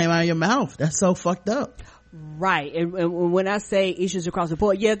that just came out of your mouth. That's so fucked up. Right. And when I say issues across the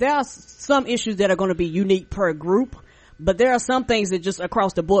board, yeah, there are some issues that are going to be unique per group, but there are some things that just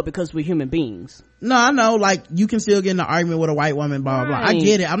across the board because we're human beings. No, I know, like, you can still get in an argument with a white woman, blah, blah, blah. I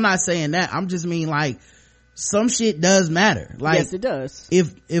get it. I'm not saying that. I'm just mean like, some shit does matter. Like, yes, it does.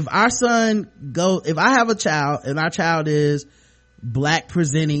 If our son if I have a child and our child is black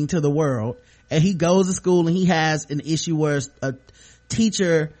presenting to the world and he goes to school and he has an issue where a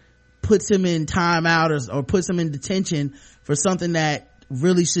teacher puts him in timeout or puts him in detention for something that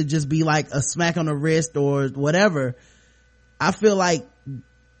really should just be like a smack on the wrist or whatever, I feel like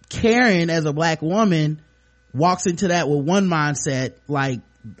Karen as a black woman walks into that with one mindset, like,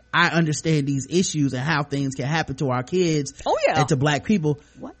 I understand these issues and how things can happen to our kids and to black people.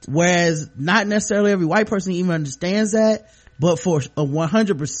 What? Whereas not necessarily every white person even understands that, but for a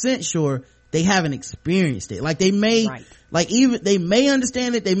 100% sure, they haven't experienced it. Like they may, they may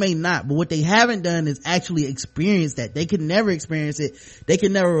understand it, they may not, but what they haven't done is actually experience that. They can never experience it. They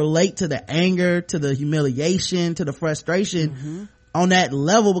can never relate to the anger, to the humiliation, to the frustration on that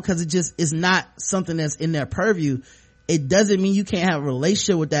level because it just is not something that's in their purview. It doesn't mean you can't have a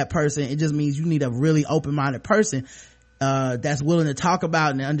relationship with that person. It just means you need a really open-minded person that's willing to talk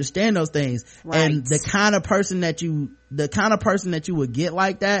about and understand those things. And the kind of person that you would get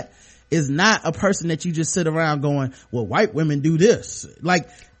like that is not a person that you just sit around going, well, white women do this. Like,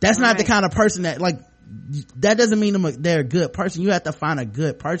 that's not the kind of person that, like, that doesn't mean they're a good person. You have to find a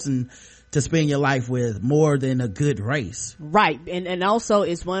good person to spend your life with more than a good race. Right. And also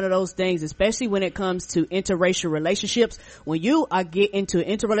it's one of those things, especially when it comes to interracial relationships. When you get into an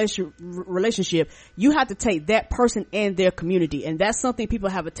interracial relationship, you have to take that person and their community. And that's something people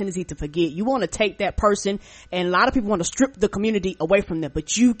have a tendency to forget. You want to take that person, and a lot of people want to strip the community away from them,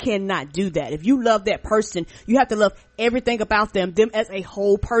 but you cannot do that. If you love that person, you have to love everything about them as a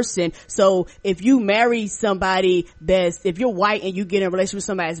whole person. So if you marry somebody if you're white and you get in a relationship with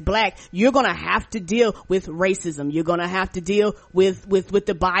somebody that's black, you're gonna have to deal with racism. You're gonna have to deal with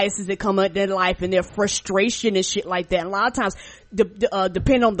the biases that come up in their life and their frustration and shit like that. And a lot of times,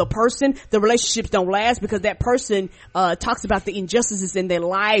 depending on the person, the relationships don't last because that person talks about the injustices in their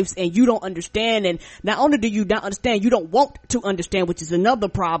lives and you don't understand. And not only do you not understand, you don't want to understand, which is another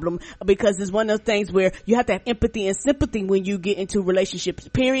problem, because it's one of those things where you have to have empathy and sympathy when you get into relationships,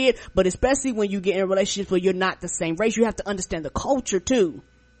 period. But especially when you get in relationships where you're not the same race, you have to understand the culture too.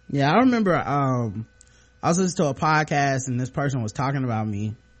 Yeah, I remember I was listening to a podcast and this person was talking about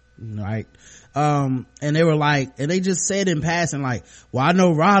me, right? And they were like, and they just said in passing, like, well, I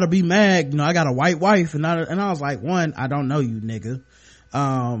know Rod will be mad, I got a white wife, and I was like, one, I don't know you, nigga.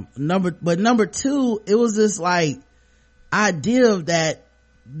 Number two, it was this like idea of that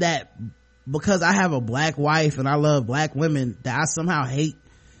because I have a black wife and I love black women, that I somehow hate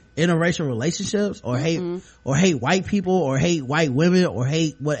interracial relationships or hate white people or hate white women or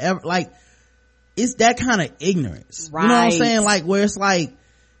hate whatever. Like, it's that kind of ignorance. You know what I'm saying? Like, where it's like,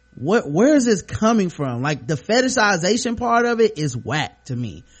 where is this coming from? Like, the fetishization part of it is whack to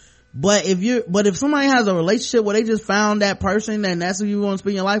me. But if somebody has a relationship where they just found that person and that's who you want to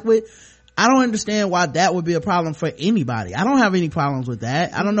spend your life with, I don't understand why that would be a problem for anybody. I don't have any problems with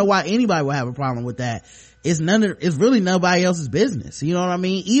that. I don't know why anybody would have a problem with that. It's really nobody else's business. You know what I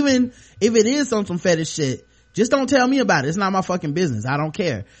mean? Even if it is on some fetish shit, Just don't tell me about it. It's not my fucking business. I don't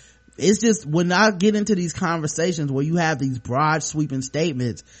care. It's just when I get into these conversations where you have these broad sweeping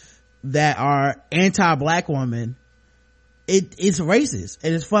statements that are anti-black woman, it's racist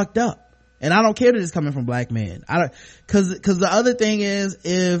and it's fucked up. And I don't care that it's coming from black men. Cause the other thing is,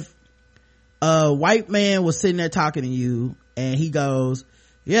 if a white man was sitting there talking to you and he goes,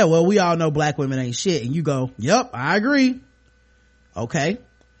 yeah, well, we all know black women ain't shit. And you go, yep, I agree. Okay.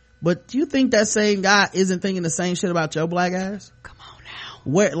 But do you think that same guy isn't thinking the same shit about your black ass? Come on now.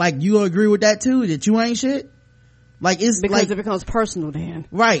 Where, like, you agree with that too? That you ain't shit? Like, it's because like, it becomes personal then.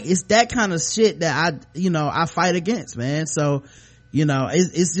 Right. It's that kind of shit that I fight against, man. So,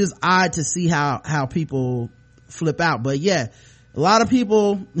 it's just odd to see how people flip out. But yeah, a lot of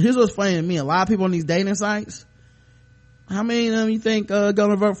people, here's what's funny to me. A lot of people on these dating sites, how many of them you think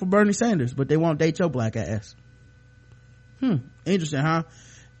gonna vote for Bernie Sanders, but they won't date your black ass? Interesting, huh?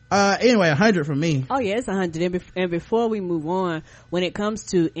 Anyway, 100 from me. Oh yeah, it's 100. And before we move on, when it comes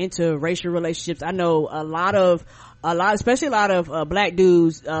to interracial relationships, I know a lot of black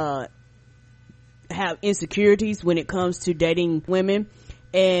dudes have insecurities when it comes to dating women,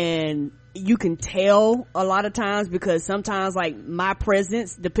 and you can tell a lot of times, because sometimes, like, my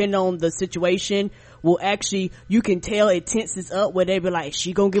presence, depending on the situation, will actually, you can tell it tenses up, where they be like, is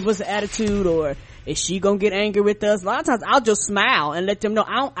she gonna give us an attitude, or is she gonna get angry with us? A lot of times I'll just smile and let them know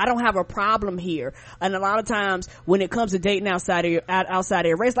I don't have a problem here. And a lot of times when it comes to dating outside of your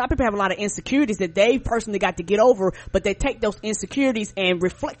race, a lot of people have a lot of insecurities that they personally got to get over, but they take those insecurities and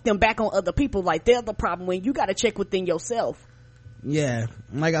reflect them back on other people like they're the problem, when you got to check within yourself. Yeah,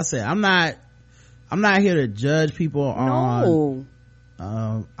 like I said, I'm not here to judge people on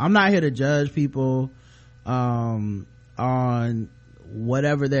I'm not here to judge people on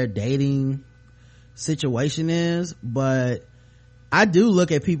whatever their dating situation is, but I do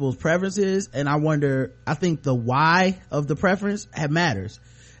look at people's preferences, and I think the why of the preference matters,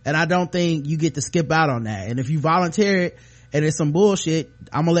 and I don't think you get to skip out on that. And if you volunteer it and it's some bullshit,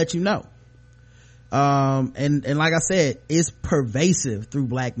 I'm gonna let you know. And like I said, it's pervasive through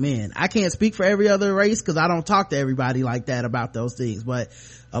black men. I can't speak for every other race because I don't talk to everybody like that about those things, but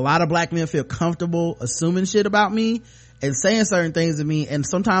a lot of black men feel comfortable assuming shit about me and saying certain things to me, and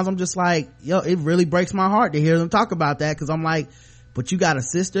sometimes I'm just like, yo, it really breaks my heart to hear them talk about that, because I'm like, but you got a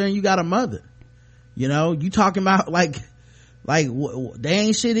sister and you got a mother, you talking about like they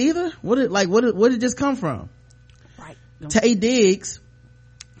ain't shit either. What did this come from? Right. Tay Diggs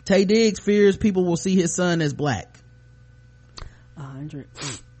fears people will see his son as black. 100.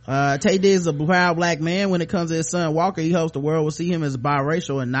 Tay Diggs is a proud black man. When it comes to his son Walker, he hopes the world will see him as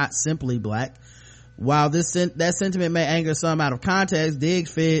biracial and not simply black. While that sentiment may anger some out of context,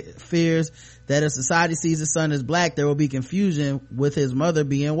 Diggs fears that if society sees his son as black, there will be confusion with his mother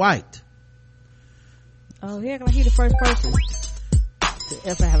being white. Oh, yeah, like he's the first person to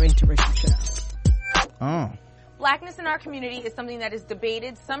ever have an interracial child. Oh. Blackness in our community is something that is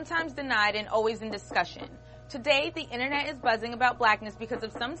debated, sometimes denied, and always in discussion. Today, the internet is buzzing about blackness because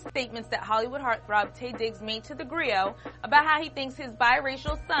of some statements that Hollywood heartthrob Tay Diggs made to the Griot about how he thinks his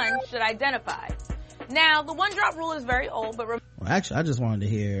biracial son should identify. Now, the one drop rule is very old, but... Well, actually, I just wanted to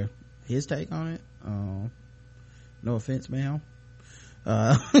hear his take on it. No offense, ma'am.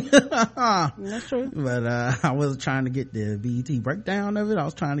 That's true. But I wasn't trying to get the BET breakdown of it. I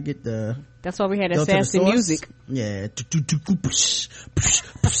was trying to get the... That's why we had that sassy music. Yeah.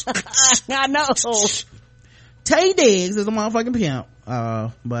 I know. Tay Diggs is a motherfucking pimp.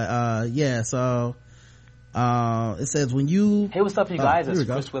 Yeah, so... it says when you... Hey, what's up, you guys? It's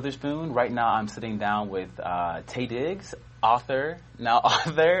Chris Witherspoon. Right now I'm sitting down with Tay Diggs, author,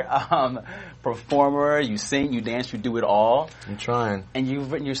 performer. You sing, you dance, you do it all. I'm trying. And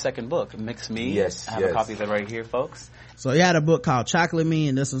you've written your second book, Mix Me. Yes, I have a copy of it right here, folks. So he had a book called Chocolate Me,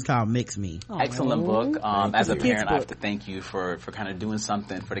 and this one's called Mix Me. Oh, excellent book. As a parent, I have to thank you for kind of doing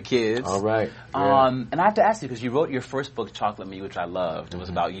something for the kids. All right. And I have to ask you, because you wrote your first book, Chocolate Me, which I loved. It was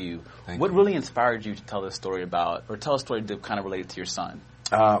about you. What really inspired you to tell this story about, or tell a story that kind of related to your son?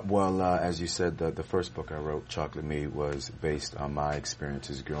 As you said, the first book I wrote, Chocolate Me, was based on my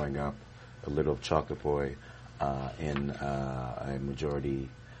experiences growing up, a little chocolate boy in a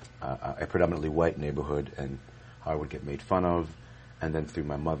predominantly white neighborhood, and how I would get made fun of. And then through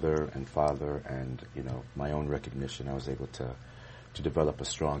my mother and father and, my own recognition, I was able to develop a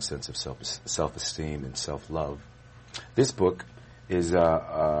strong sense of self-esteem and self-love. This book is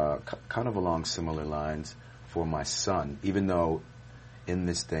kind of along similar lines for my son, even though in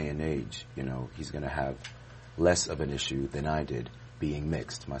this day and age, he's going to have less of an issue than I did being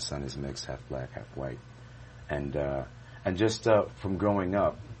mixed. My son is mixed, half black, half white. And just from growing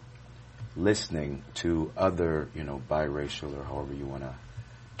up, listening to other, biracial or however you want to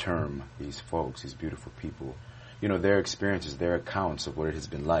term these folks, these beautiful people, their experiences, their accounts of what it has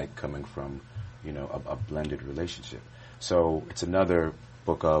been like coming from, a blended relationship. So it's another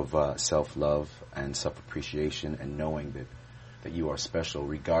book of self-love and self-appreciation and knowing that you are special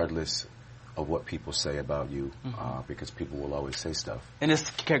regardless of what people say about you, because people will always say stuff. And this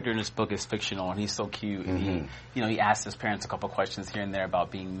character in this book is fictional, and he's so cute. And he asks his parents a couple questions here and there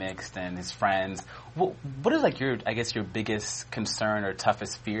about being mixed and his friends. What is your biggest concern or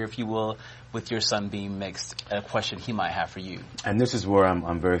toughest fear, if you will, with your son being mixed? A question he might have for you. And this is where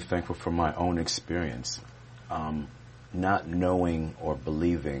I'm very thankful for my own experience, not knowing or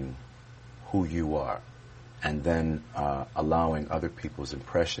believing who you are, and then allowing other people's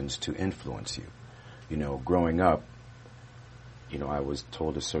impressions to influence you. Growing up, I was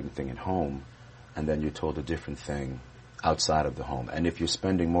told a certain thing at home, and then you're told a different thing outside of the home. And if you're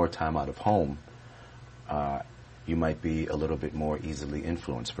spending more time out of home, you might be a little bit more easily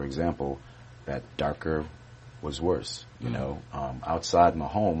influenced. For example, that darker was worse. Outside my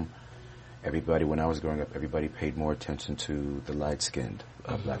home, when I was growing up, everybody paid more attention to the light-skinned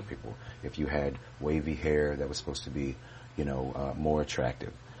black people. If you had wavy hair, that was supposed to be, more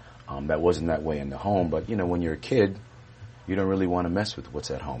attractive. That wasn't that way in the home, but, when you're a kid, you don't really want to mess with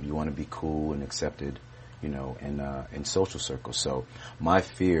what's at home. You want to be cool and accepted, in social circles. So my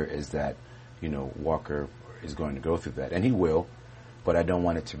fear is that, Walker is going to go through that, and he will, but I don't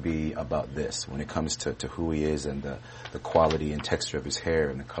want it to be about this when it comes to who he is and the quality and texture of his hair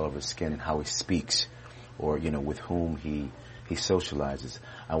and the color of his skin and how he speaks, or, with whom he socializes.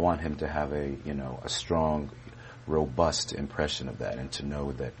 I want him to have a strong, robust impression of that, and to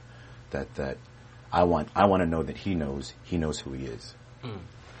know that I want to know that he knows who he is.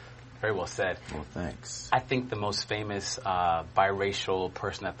 Very well said. Well, thanks. I think the most famous biracial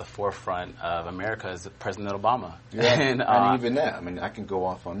person at the forefront of America is President Obama. Yeah, and even that. I mean, I can go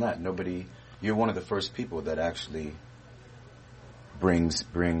off on that. You're one of the first people that actually brings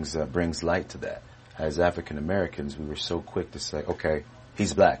light to that. As African Americans, we were so quick to say, okay,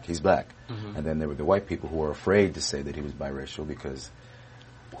 he's black. And then there were the white people who were afraid to say that he was biracial because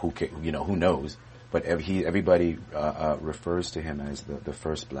who knows? But everybody refers to him as the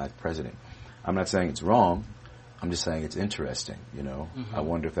first black president. I'm not saying it's wrong. I'm just saying it's interesting, I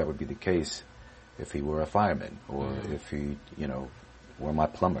wonder if that would be the case if he were a fireman or if he, were my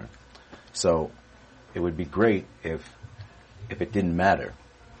plumber. So it would be great if it didn't matter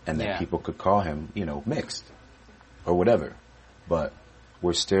and that people could call him, mixed or whatever. But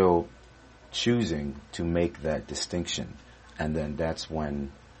we're still choosing to make that distinction. And then that's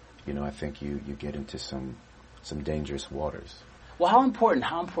when, I think you get into some dangerous waters. Well, how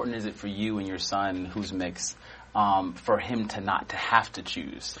important is it for you and your son who's mixed, for him to have to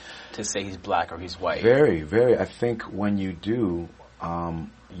choose to say he's black or he's white? Very, very. I think when you do,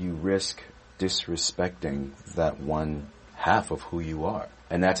 you risk disrespecting that one half of who you are.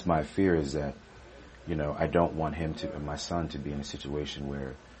 And that's my fear, is that, I don't want my son to be in a situation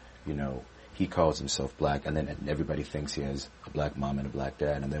where, he calls himself black, and then everybody thinks he has a black mom and a black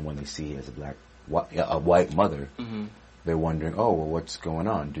dad, and then when they see he has a white mother, they're wondering, oh, well, what's going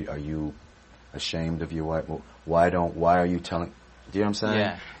on? Are you ashamed of your white? Well, why are you telling? Do you know what I'm saying?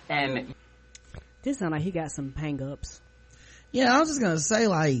 Yeah. And this sounds like he got some hang-ups. Yeah, I was just gonna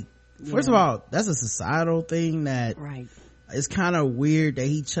say, first of all, that's a societal thing that right. It's kind of weird that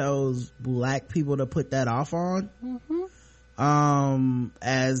he chose black people to put that off on.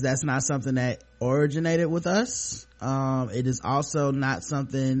 As that's not something that originated with us. It is also not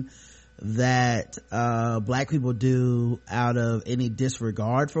something that black people do out of any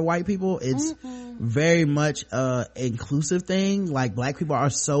disregard for white people. It's very much a inclusive thing. Like, black people are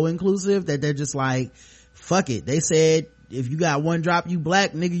so inclusive that they're just like, fuck it. They said, if you got one drop, you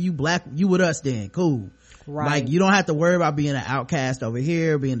black, nigga, you black, you with us then, cool. Right. Like, you don't have to worry about being an outcast over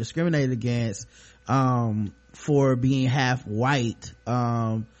here, being discriminated against for being half white,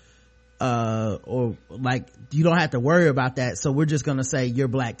 or like, you don't have to worry about that, so we're just gonna say you're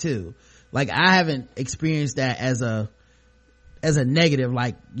black too. Like, I haven't experienced that as a negative,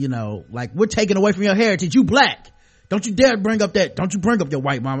 like, like, we're taking away from your heritage, you black, don't you dare bring up your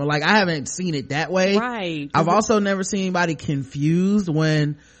white mama. Like, I haven't seen it that way. Right. I've also never seen anybody confused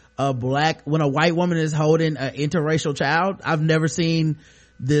when a white woman is holding an interracial child. I've never seen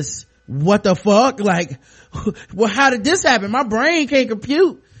this, what the fuck? Like, well, how did this happen? My brain can't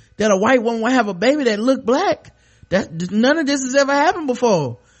compute that a white woman will have a baby that look black. None of this has ever happened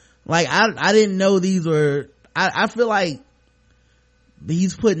before. Like, I didn't know these were, I feel like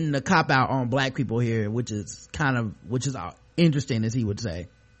he's putting the cop out on black people here, which is interesting, as he would say.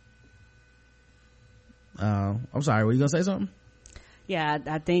 I'm sorry, were you gonna say something? Yeah,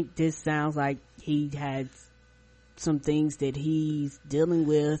 I think this sounds like he had some things that he's dealing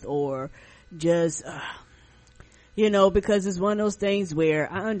with, or just because it's one of those things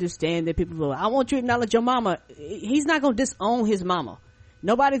where I understand that people go, I want you to acknowledge your mama. He's not gonna disown his mama.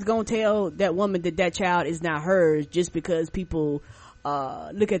 Nobody's gonna tell that woman that child is not hers just because people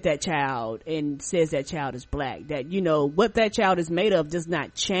look at that child and says that child is black. That what that child is made of does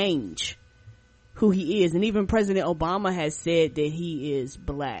not change who he is. And even President Obama has said that he is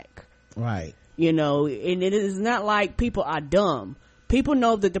black, right? And it is not like people are dumb. People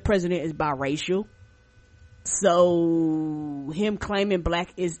know that the president is biracial, so him claiming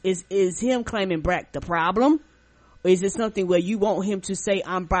black is him claiming black the problem? Or is it something where you want him to say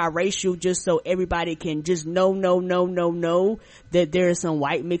I'm biracial just so everybody can just know that there is some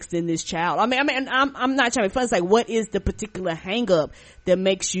white mixed in this child? I mean, I'm not trying to be fun. It's like, what is the particular hang up that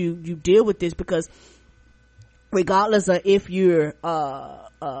makes you deal with this? Because regardless of if you're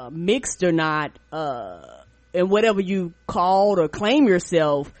mixed or not, and whatever you called or claim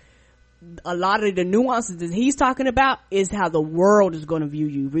yourself, a lot of the nuances that he's talking about is how the world is going to view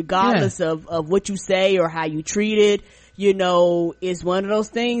you, regardless of what you say or how you treat it. It's one of those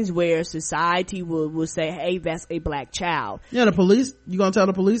things where society will say, hey, that's a black child. Yeah, the police, you gonna tell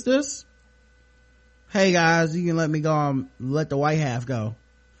the police this? Hey guys, you can let me go, let the white half go.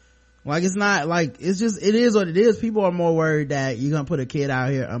 Like, it's not like, it is what it is. People are more worried that you're gonna put a kid out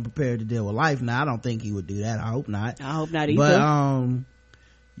here unprepared to deal with life. Now, I don't think he would do that. I hope not. I hope not either. But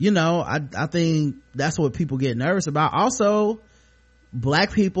I think that's what people get nervous about. Also,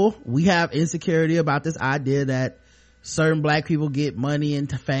 black people, we have insecurity about this idea that certain black people get money and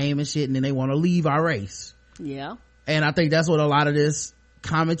fame and shit, and then they want to leave our race. Yeah. And I think that's what a lot of this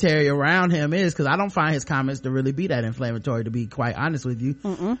commentary around him is, because I don't find his comments to really be that inflammatory, to be quite honest with you.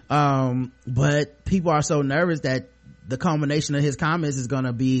 But people are so nervous that the culmination of his comments is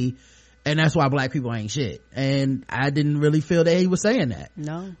gonna be, and that's why black people ain't shit. And I didn't really feel that he was saying that.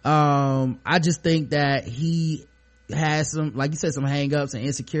 No. I just think that he has some, like you said, some hang-ups and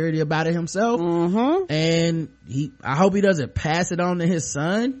insecurity about it himself. And I hope he doesn't pass it on to his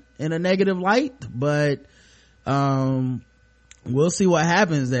son in a negative light, but we'll see what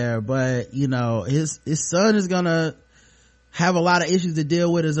happens there. But his son is gonna have a lot of issues to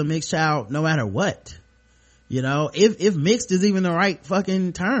deal with as a mixed child no matter what. If mixed is even the right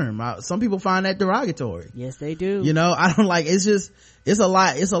fucking term. Some people find that derogatory. Yes, they do. I don't like, it's a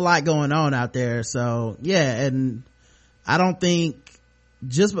lot going on out there. So yeah, and I think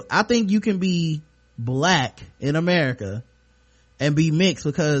you can be black in America and be mixed,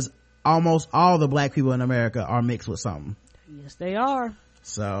 because almost all the black people in America are mixed with something. Yes, they are.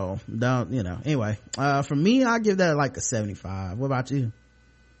 So anyway, for me, I give that like a 75. What about you?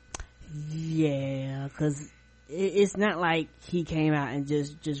 Yeah, because it's not like he came out and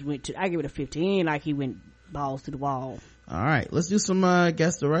just went to, I give it a 15, like he went balls to the wall. All right, let's do some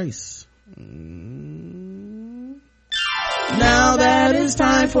guess the race. Now that it's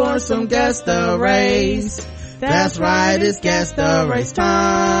time for some guess the race. That's right, it's guess the race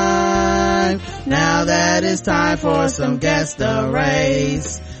time. Now that it's time for some guess the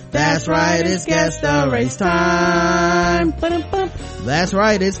race. That's right, it's guess the race time. That's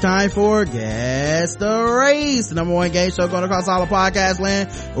right, it's time for Guess the Race, the number one game show going across all of podcast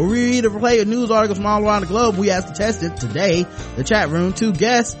land, where we read or play news articles from all around the globe. We ask the contestant today, the chat room, to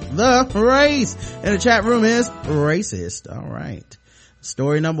guess the race, and the chat room is racist. All right,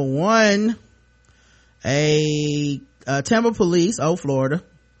 story number one. Tampa police, Florida,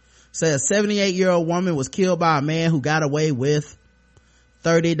 say a 78-year-old woman was killed by a man who got away with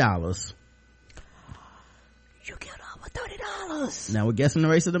 $30. You killed her for $30. Now we're guessing the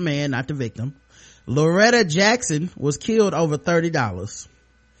race of the man, not the victim. Loretta Jackson was killed over $30.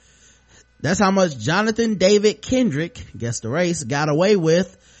 That's how much Jonathan David Kendrick, guess the race, got away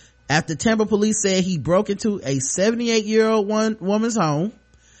with after Tampa police said he broke into a 78-year-old woman's home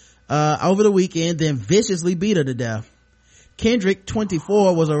over the weekend, then viciously beat her to death. Kendrick,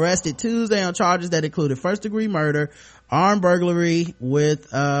 24, was arrested Tuesday on charges that included first-degree murder, armed burglary with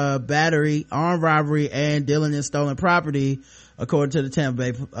battery, armed robbery, and dealing in stolen property, according to the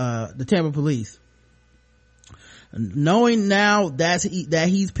Tampa police. Knowing now that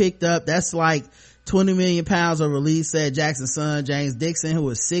he's picked up, that's like 20 million pounds of release, said Jackson's son James Dixon, who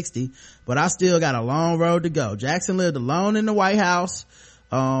was 60. But I still got a long road to go. Jackson lived alone in the White House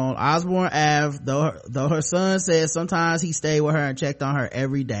on Osborne Ave, though her son says sometimes he stayed with her and checked on her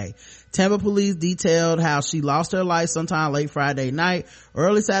every day. Tampa police detailed how she lost her life sometime late Friday night,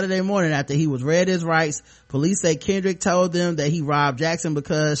 early Saturday morning after he was read his rights. Police say Kendrick told them that he robbed Jackson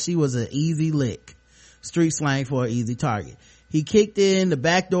because she was an easy lick. street slang for an easy target. He kicked in the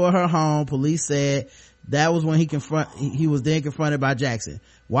back door of her home. Police said that was when he was then confronted by Jackson.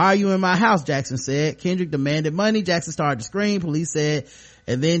 Why are you in my house? Jackson said. Kendrick demanded money. Jackson started to scream. Police said,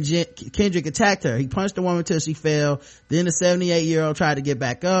 and then Kendrick attacked her. He punched the woman till she fell. Then the 78-year-old tried to get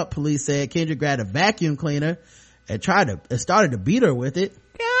back up. Police said Kendrick grabbed a vacuum cleaner and started to beat her with it.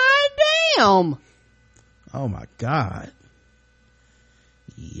 God damn. Oh my God.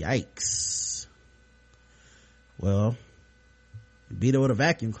 Yikes. Well, beat her with a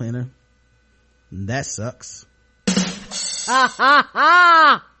vacuum cleaner. That sucks. Ha ha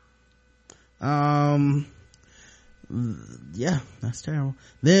ha. Yeah, that's terrible.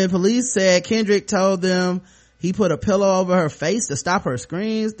 Then police said Kendrick told them he put a pillow over her face to stop her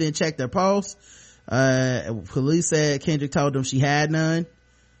screams, then checked her pulse. Police said Kendrick told them she had none.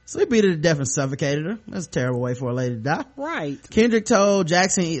 So he beat her to death and suffocated her. That's a terrible way for a lady to die. Right. Kendrick told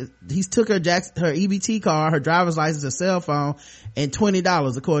Jackson he took her EBT card, her driver's license, her cell phone, and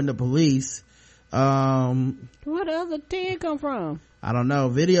 $20 according to police. Where the other 10 come from? I don't know.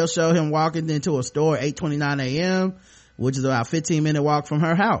 Video show him walking into a store at 8:29 a.m., which is about a 15-minute walk from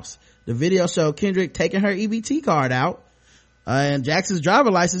her house. The video showed Kendrick taking her EBT card out, and Jackson's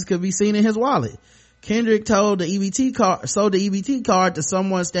driver license could be seen in his wallet. Kendrick sold the EBT card to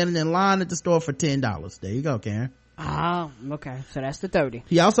someone standing in line at the store for $10. There you go, Karen. Oh, okay. So that's the 30.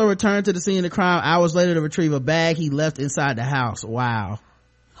 He also returned to the scene of the crime hours later to retrieve a bag he left inside the house. Wow.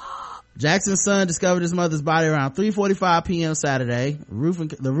 Jackson's son discovered his mother's body around 3:45 p.m. Saturday.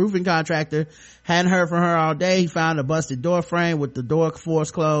 The roofing contractor hadn't heard from her all day. He found a busted door frame with the door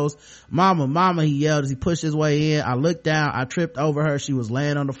forced closed. Mama, mama, he yelled as he pushed his way in. I looked down. I tripped over her. She was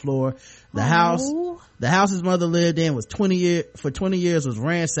laying on the floor. The house his mother lived in was 20 years was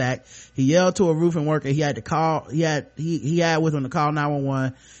ransacked. He yelled to a roofing worker he had with him to call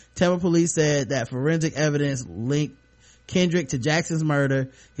 911. Tampa police said that forensic evidence linked Kendrick to Jackson's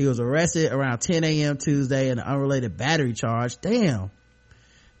murder. He was arrested around 10 a.m. Tuesday in an unrelated battery charge. Damn.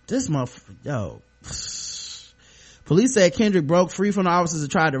 This yo. Police said Kendrick broke free from the officers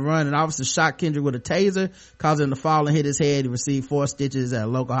and tried to run. An officer shot Kendrick with a taser, causing him to fall and hit his head. He received 4 stitches at a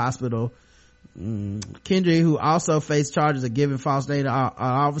local hospital. Kendrick, who also faced charges of giving false data to an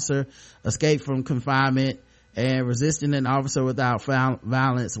officer, escaped from confinement and resisting an officer without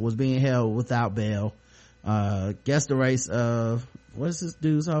violence, was being held without bail. Guess the race of, what's this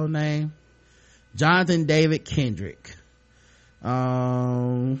dude's whole name? Jonathan David Kendrick. See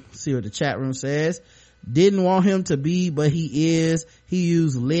what the chat room says. Didn't want him to be, but he is. He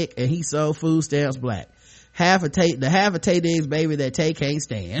used lick and he sold food stamps black. The half of Tay Diggs baby that Tay can't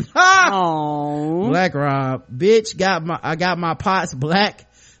stand. Aww. Black Rob. Bitch, I got my pots black.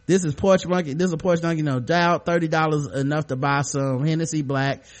 This is a porch monkey, no doubt. $30 enough to buy some Hennessy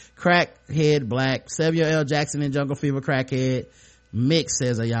black. Crackhead black. Samuel L. Jackson and Jungle Fever crackhead. Mix,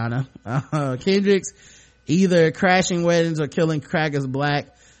 says Ayana. Kendrick's either crashing weddings or killing crackers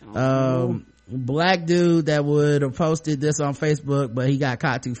black. Black dude that would have posted this on Facebook, but he got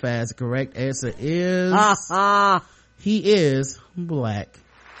caught too fast. The correct answer is he is black.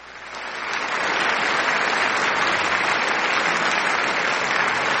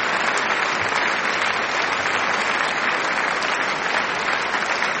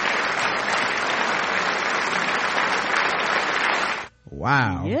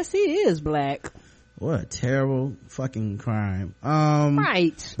 Wow. Yes, he is black. What a terrible fucking crime.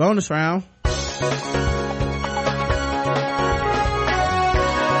 Right. Bonus round.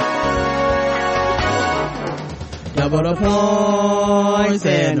 Double the points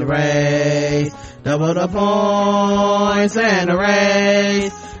and the race. Double the points and the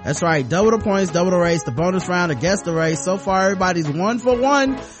race. That's right. Double the points, double the race. The bonus round against the race. So far, everybody's 1 for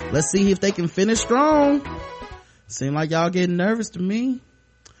 1. Let's see if they can finish strong. Seem like y'all getting nervous to me.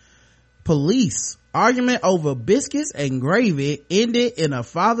 Police argument over biscuits and gravy ended in a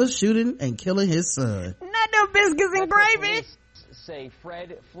father shooting and killing his son. Not no biscuits and gravy. Say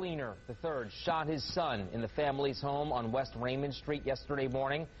Fred Fleener III shot his son in the family's home on West Raymond Street yesterday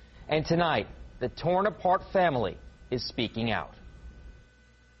morning. And tonight, the torn apart family is speaking out.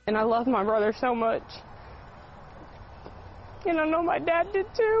 And I love my brother so much. And I know my dad did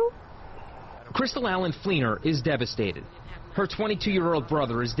too. Crystal Allen Fleener is devastated. Her 22-year-old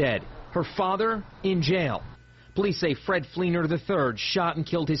brother is dead. Her father in jail. Police say Fred Fleener III shot and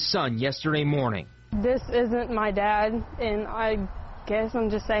killed his son yesterday morning. This isn't my dad, and I guess I'm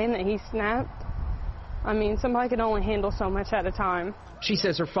just saying that he snapped. I mean, somebody can only handle so much at a time. She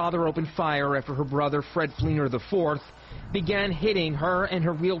says her father opened fire after her brother, Fred Fleener IV, began hitting her and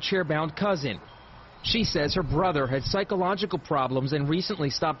her wheelchair-bound cousin. She says her brother had psychological problems and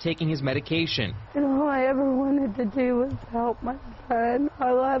recently stopped taking his medication. And all I ever wanted to do was help my son.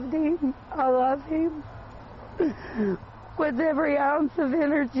 I loved him. I love him with every ounce of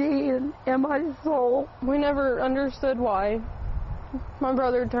energy in my soul. We never understood why my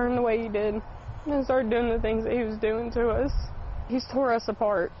brother turned the way he did and started doing the things that he was doing to us. He's tore us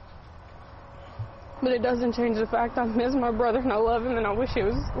apart. But it doesn't change the fact I miss my brother and I love him and I wish he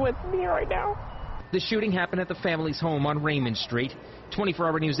was with me right now. The shooting happened at the family's home on Raymond Street.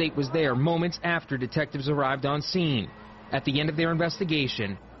 24-Hour News 8 was there moments after detectives arrived on scene. At the end of their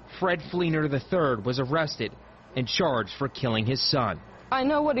investigation, Fred Fleener III was arrested and charged for killing his son. I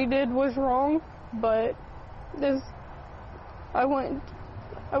know what he did was wrong, but I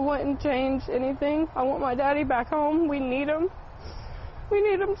wouldn't change anything. I want my daddy back home. We need him. We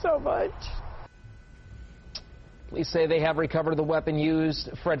need him so much. Police say they have recovered the weapon used.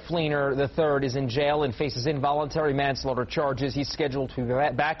 Fred Fleener III is in jail and faces involuntary manslaughter charges. He's scheduled to be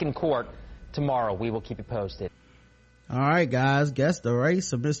back in court tomorrow. We will keep you posted. All right, guys. Guess the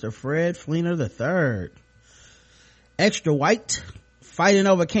race of Mr. Fred Fleener III. Extra white. Fighting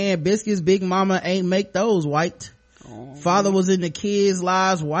over canned biscuits. Big mama ain't make those white. Father was in the kids'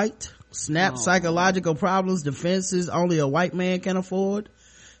 lives white. Snap psychological problems. Defenses only a white man can afford.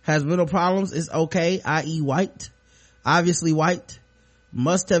 Has mental problems. It's okay, i.e. white. Obviously white.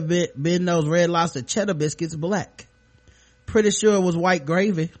 Must have been those Red Lobster cheddar biscuits black. Pretty sure it was white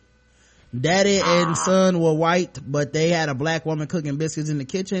gravy. Daddy and son were white, but they had a black woman cooking biscuits in the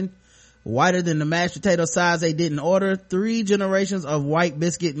kitchen. Whiter than the mashed potato size they didn't order. 3 generations of white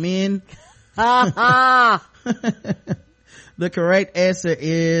biscuit men. The correct answer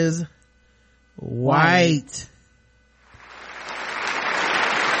is white.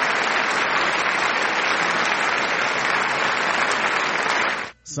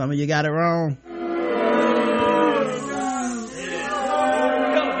 Some of you got it wrong.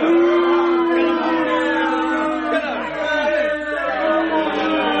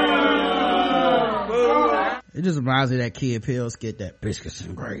 It just reminds me of that Kid Pills skit, that biscuits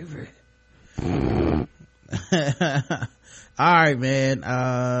and gravy. All right, man.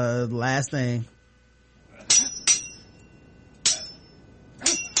 Last thing.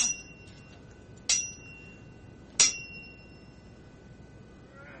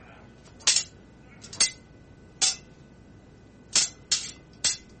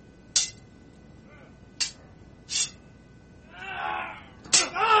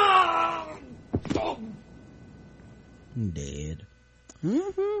 Dead.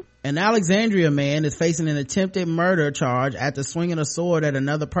 An Alexandria man is facing an attempted murder charge after swinging a sword at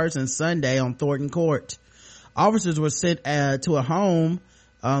another person Sunday on Thornton Court. Officers were sent to a home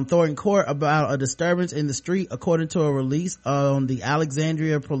on Thornton Court about a disturbance in the street, according to a release on the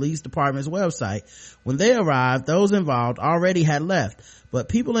Alexandria Police Department's website. When they arrived, those involved already had left, but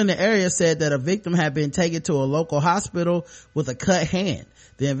people in the area said that a victim had been taken to a local hospital with a cut hand.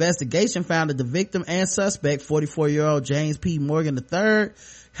 The investigation found that the victim and suspect, 44-year-old James P. Morgan III,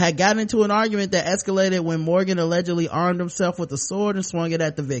 had gotten into an argument that escalated when Morgan allegedly armed himself with a sword and swung it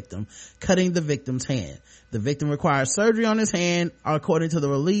at the victim, cutting the victim's hand. The victim required surgery on his hand. According to the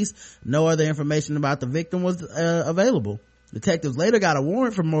release, no other information about the victim was available. Detectives later got a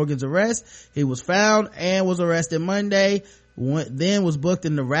warrant for Morgan's arrest. He was found and was arrested Monday, then was booked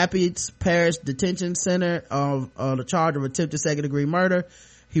in the Rapids Parish Detention Center on the charge of attempted second-degree murder.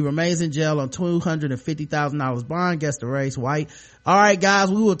 He remains in jail on $250,000 bond. Guess the race, white. All right,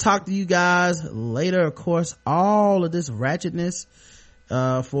 guys, we will talk to you guys later. Of course, all of this ratchetness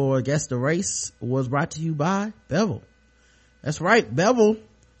for Guess the Race was brought to you by Bevel. That's right, Bevel.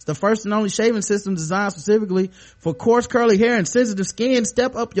 It's the first and only shaving system designed specifically for coarse curly hair and sensitive skin.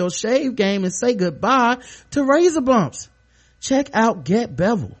 Step up your shave game and say goodbye to razor bumps. Check out Get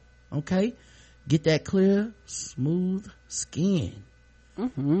Bevel. Okay, get that clear, smooth skin.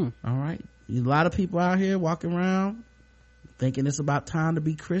 All right, a lot of people out here walking around thinking it's about time to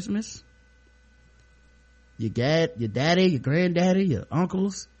be Christmas. Your daddy, your granddaddy, your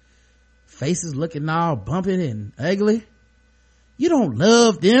uncles, faces looking all bumpy and ugly. You don't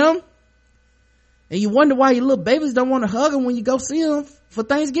love them, and you wonder why your little babies don't want to hug them when you go see them for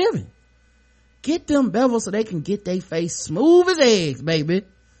Thanksgiving. Get them Bevel so they can get their face smooth as eggs, baby,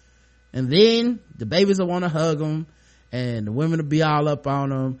 and then the babies will want to hug them, and the women will be all up on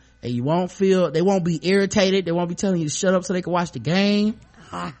them, and they won't be irritated. They won't be telling you to shut up so they can watch the game.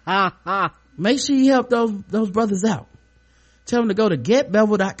 Make sure you help those brothers out. Tell them to go to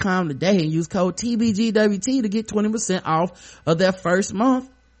getbevel.com today and use code TBGWT to get 20% off of their first month.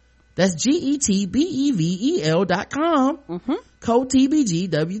 That's GETBEVEL.com. Code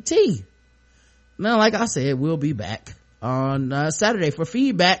TBGWT. now like I said, we'll be back on Saturday for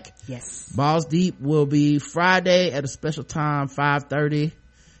feedback. Yes. Balls Deep will be Friday at a special time. 5:30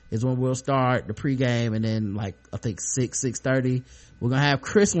 is when we'll start the pregame, and then like I think 6:30 we're gonna have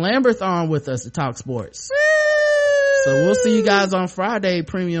Chris Lambert on with us to talk sports. So we'll see you guys on Friday,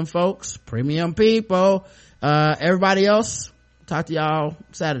 premium folks, premium people. Everybody else, talk to y'all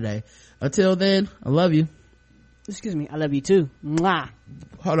Saturday. Until then, I love you. Excuse me, I love you too. Mwah.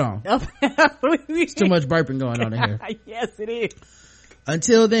 Hold on. It's too much burping going on in here. Yes, it is.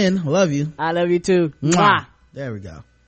 Until then, I love you. I love you too. Mwah. There we go.